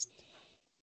missed?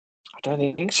 I don't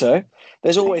think so.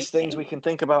 There's always things we can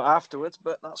think about afterwards,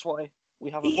 but that's why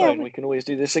we have a phone. We can always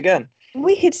do this again.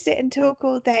 We could sit and talk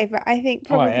all day, but I think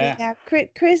probably now,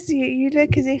 Chris, you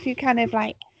look as if you're kind of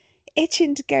like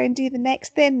itching to go and do the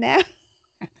next thing now.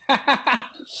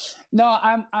 No,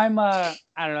 I'm I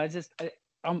don't know.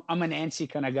 I'm an antsy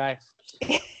kind of guy.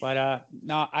 But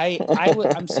no, I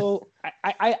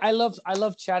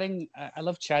love chatting. I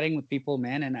love chatting with people,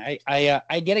 man, and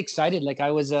I get excited. Like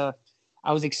I was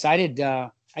excited.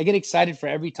 I get excited for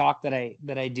every talk that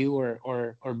I do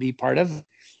or be part of.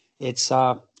 It's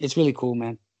really cool,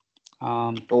 man.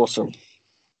 Awesome.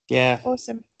 Yeah.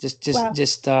 Awesome.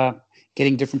 Just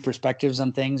getting different perspectives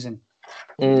on things, and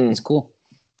it's cool.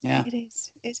 Yeah. It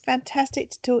is. It's fantastic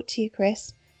to talk to you,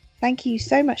 Chris. Thank you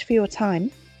so much for your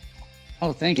time.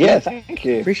 Oh, thank you. Yeah, thank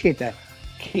you. Appreciate that.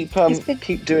 Keep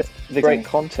doing the great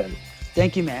content.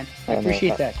 Thank you, man. I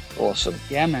appreciate that. Awesome.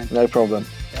 Yeah, man. No problem.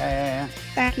 Yeah.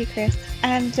 Thank you, Chris.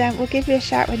 And we'll give you a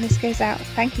shout when this goes out.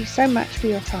 Thank you so much for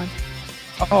your time.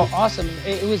 Oh, awesome.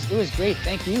 It was great.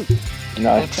 Thank you.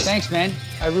 Nice. Thanks, man.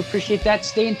 I appreciate that.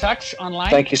 Stay in touch online.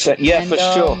 Thank you, sir. Yeah, for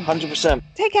sure. 100%.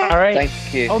 Take care. All right.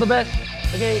 Thank you. All the best.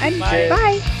 Okay. And bye.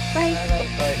 Bye.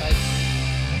 Bye.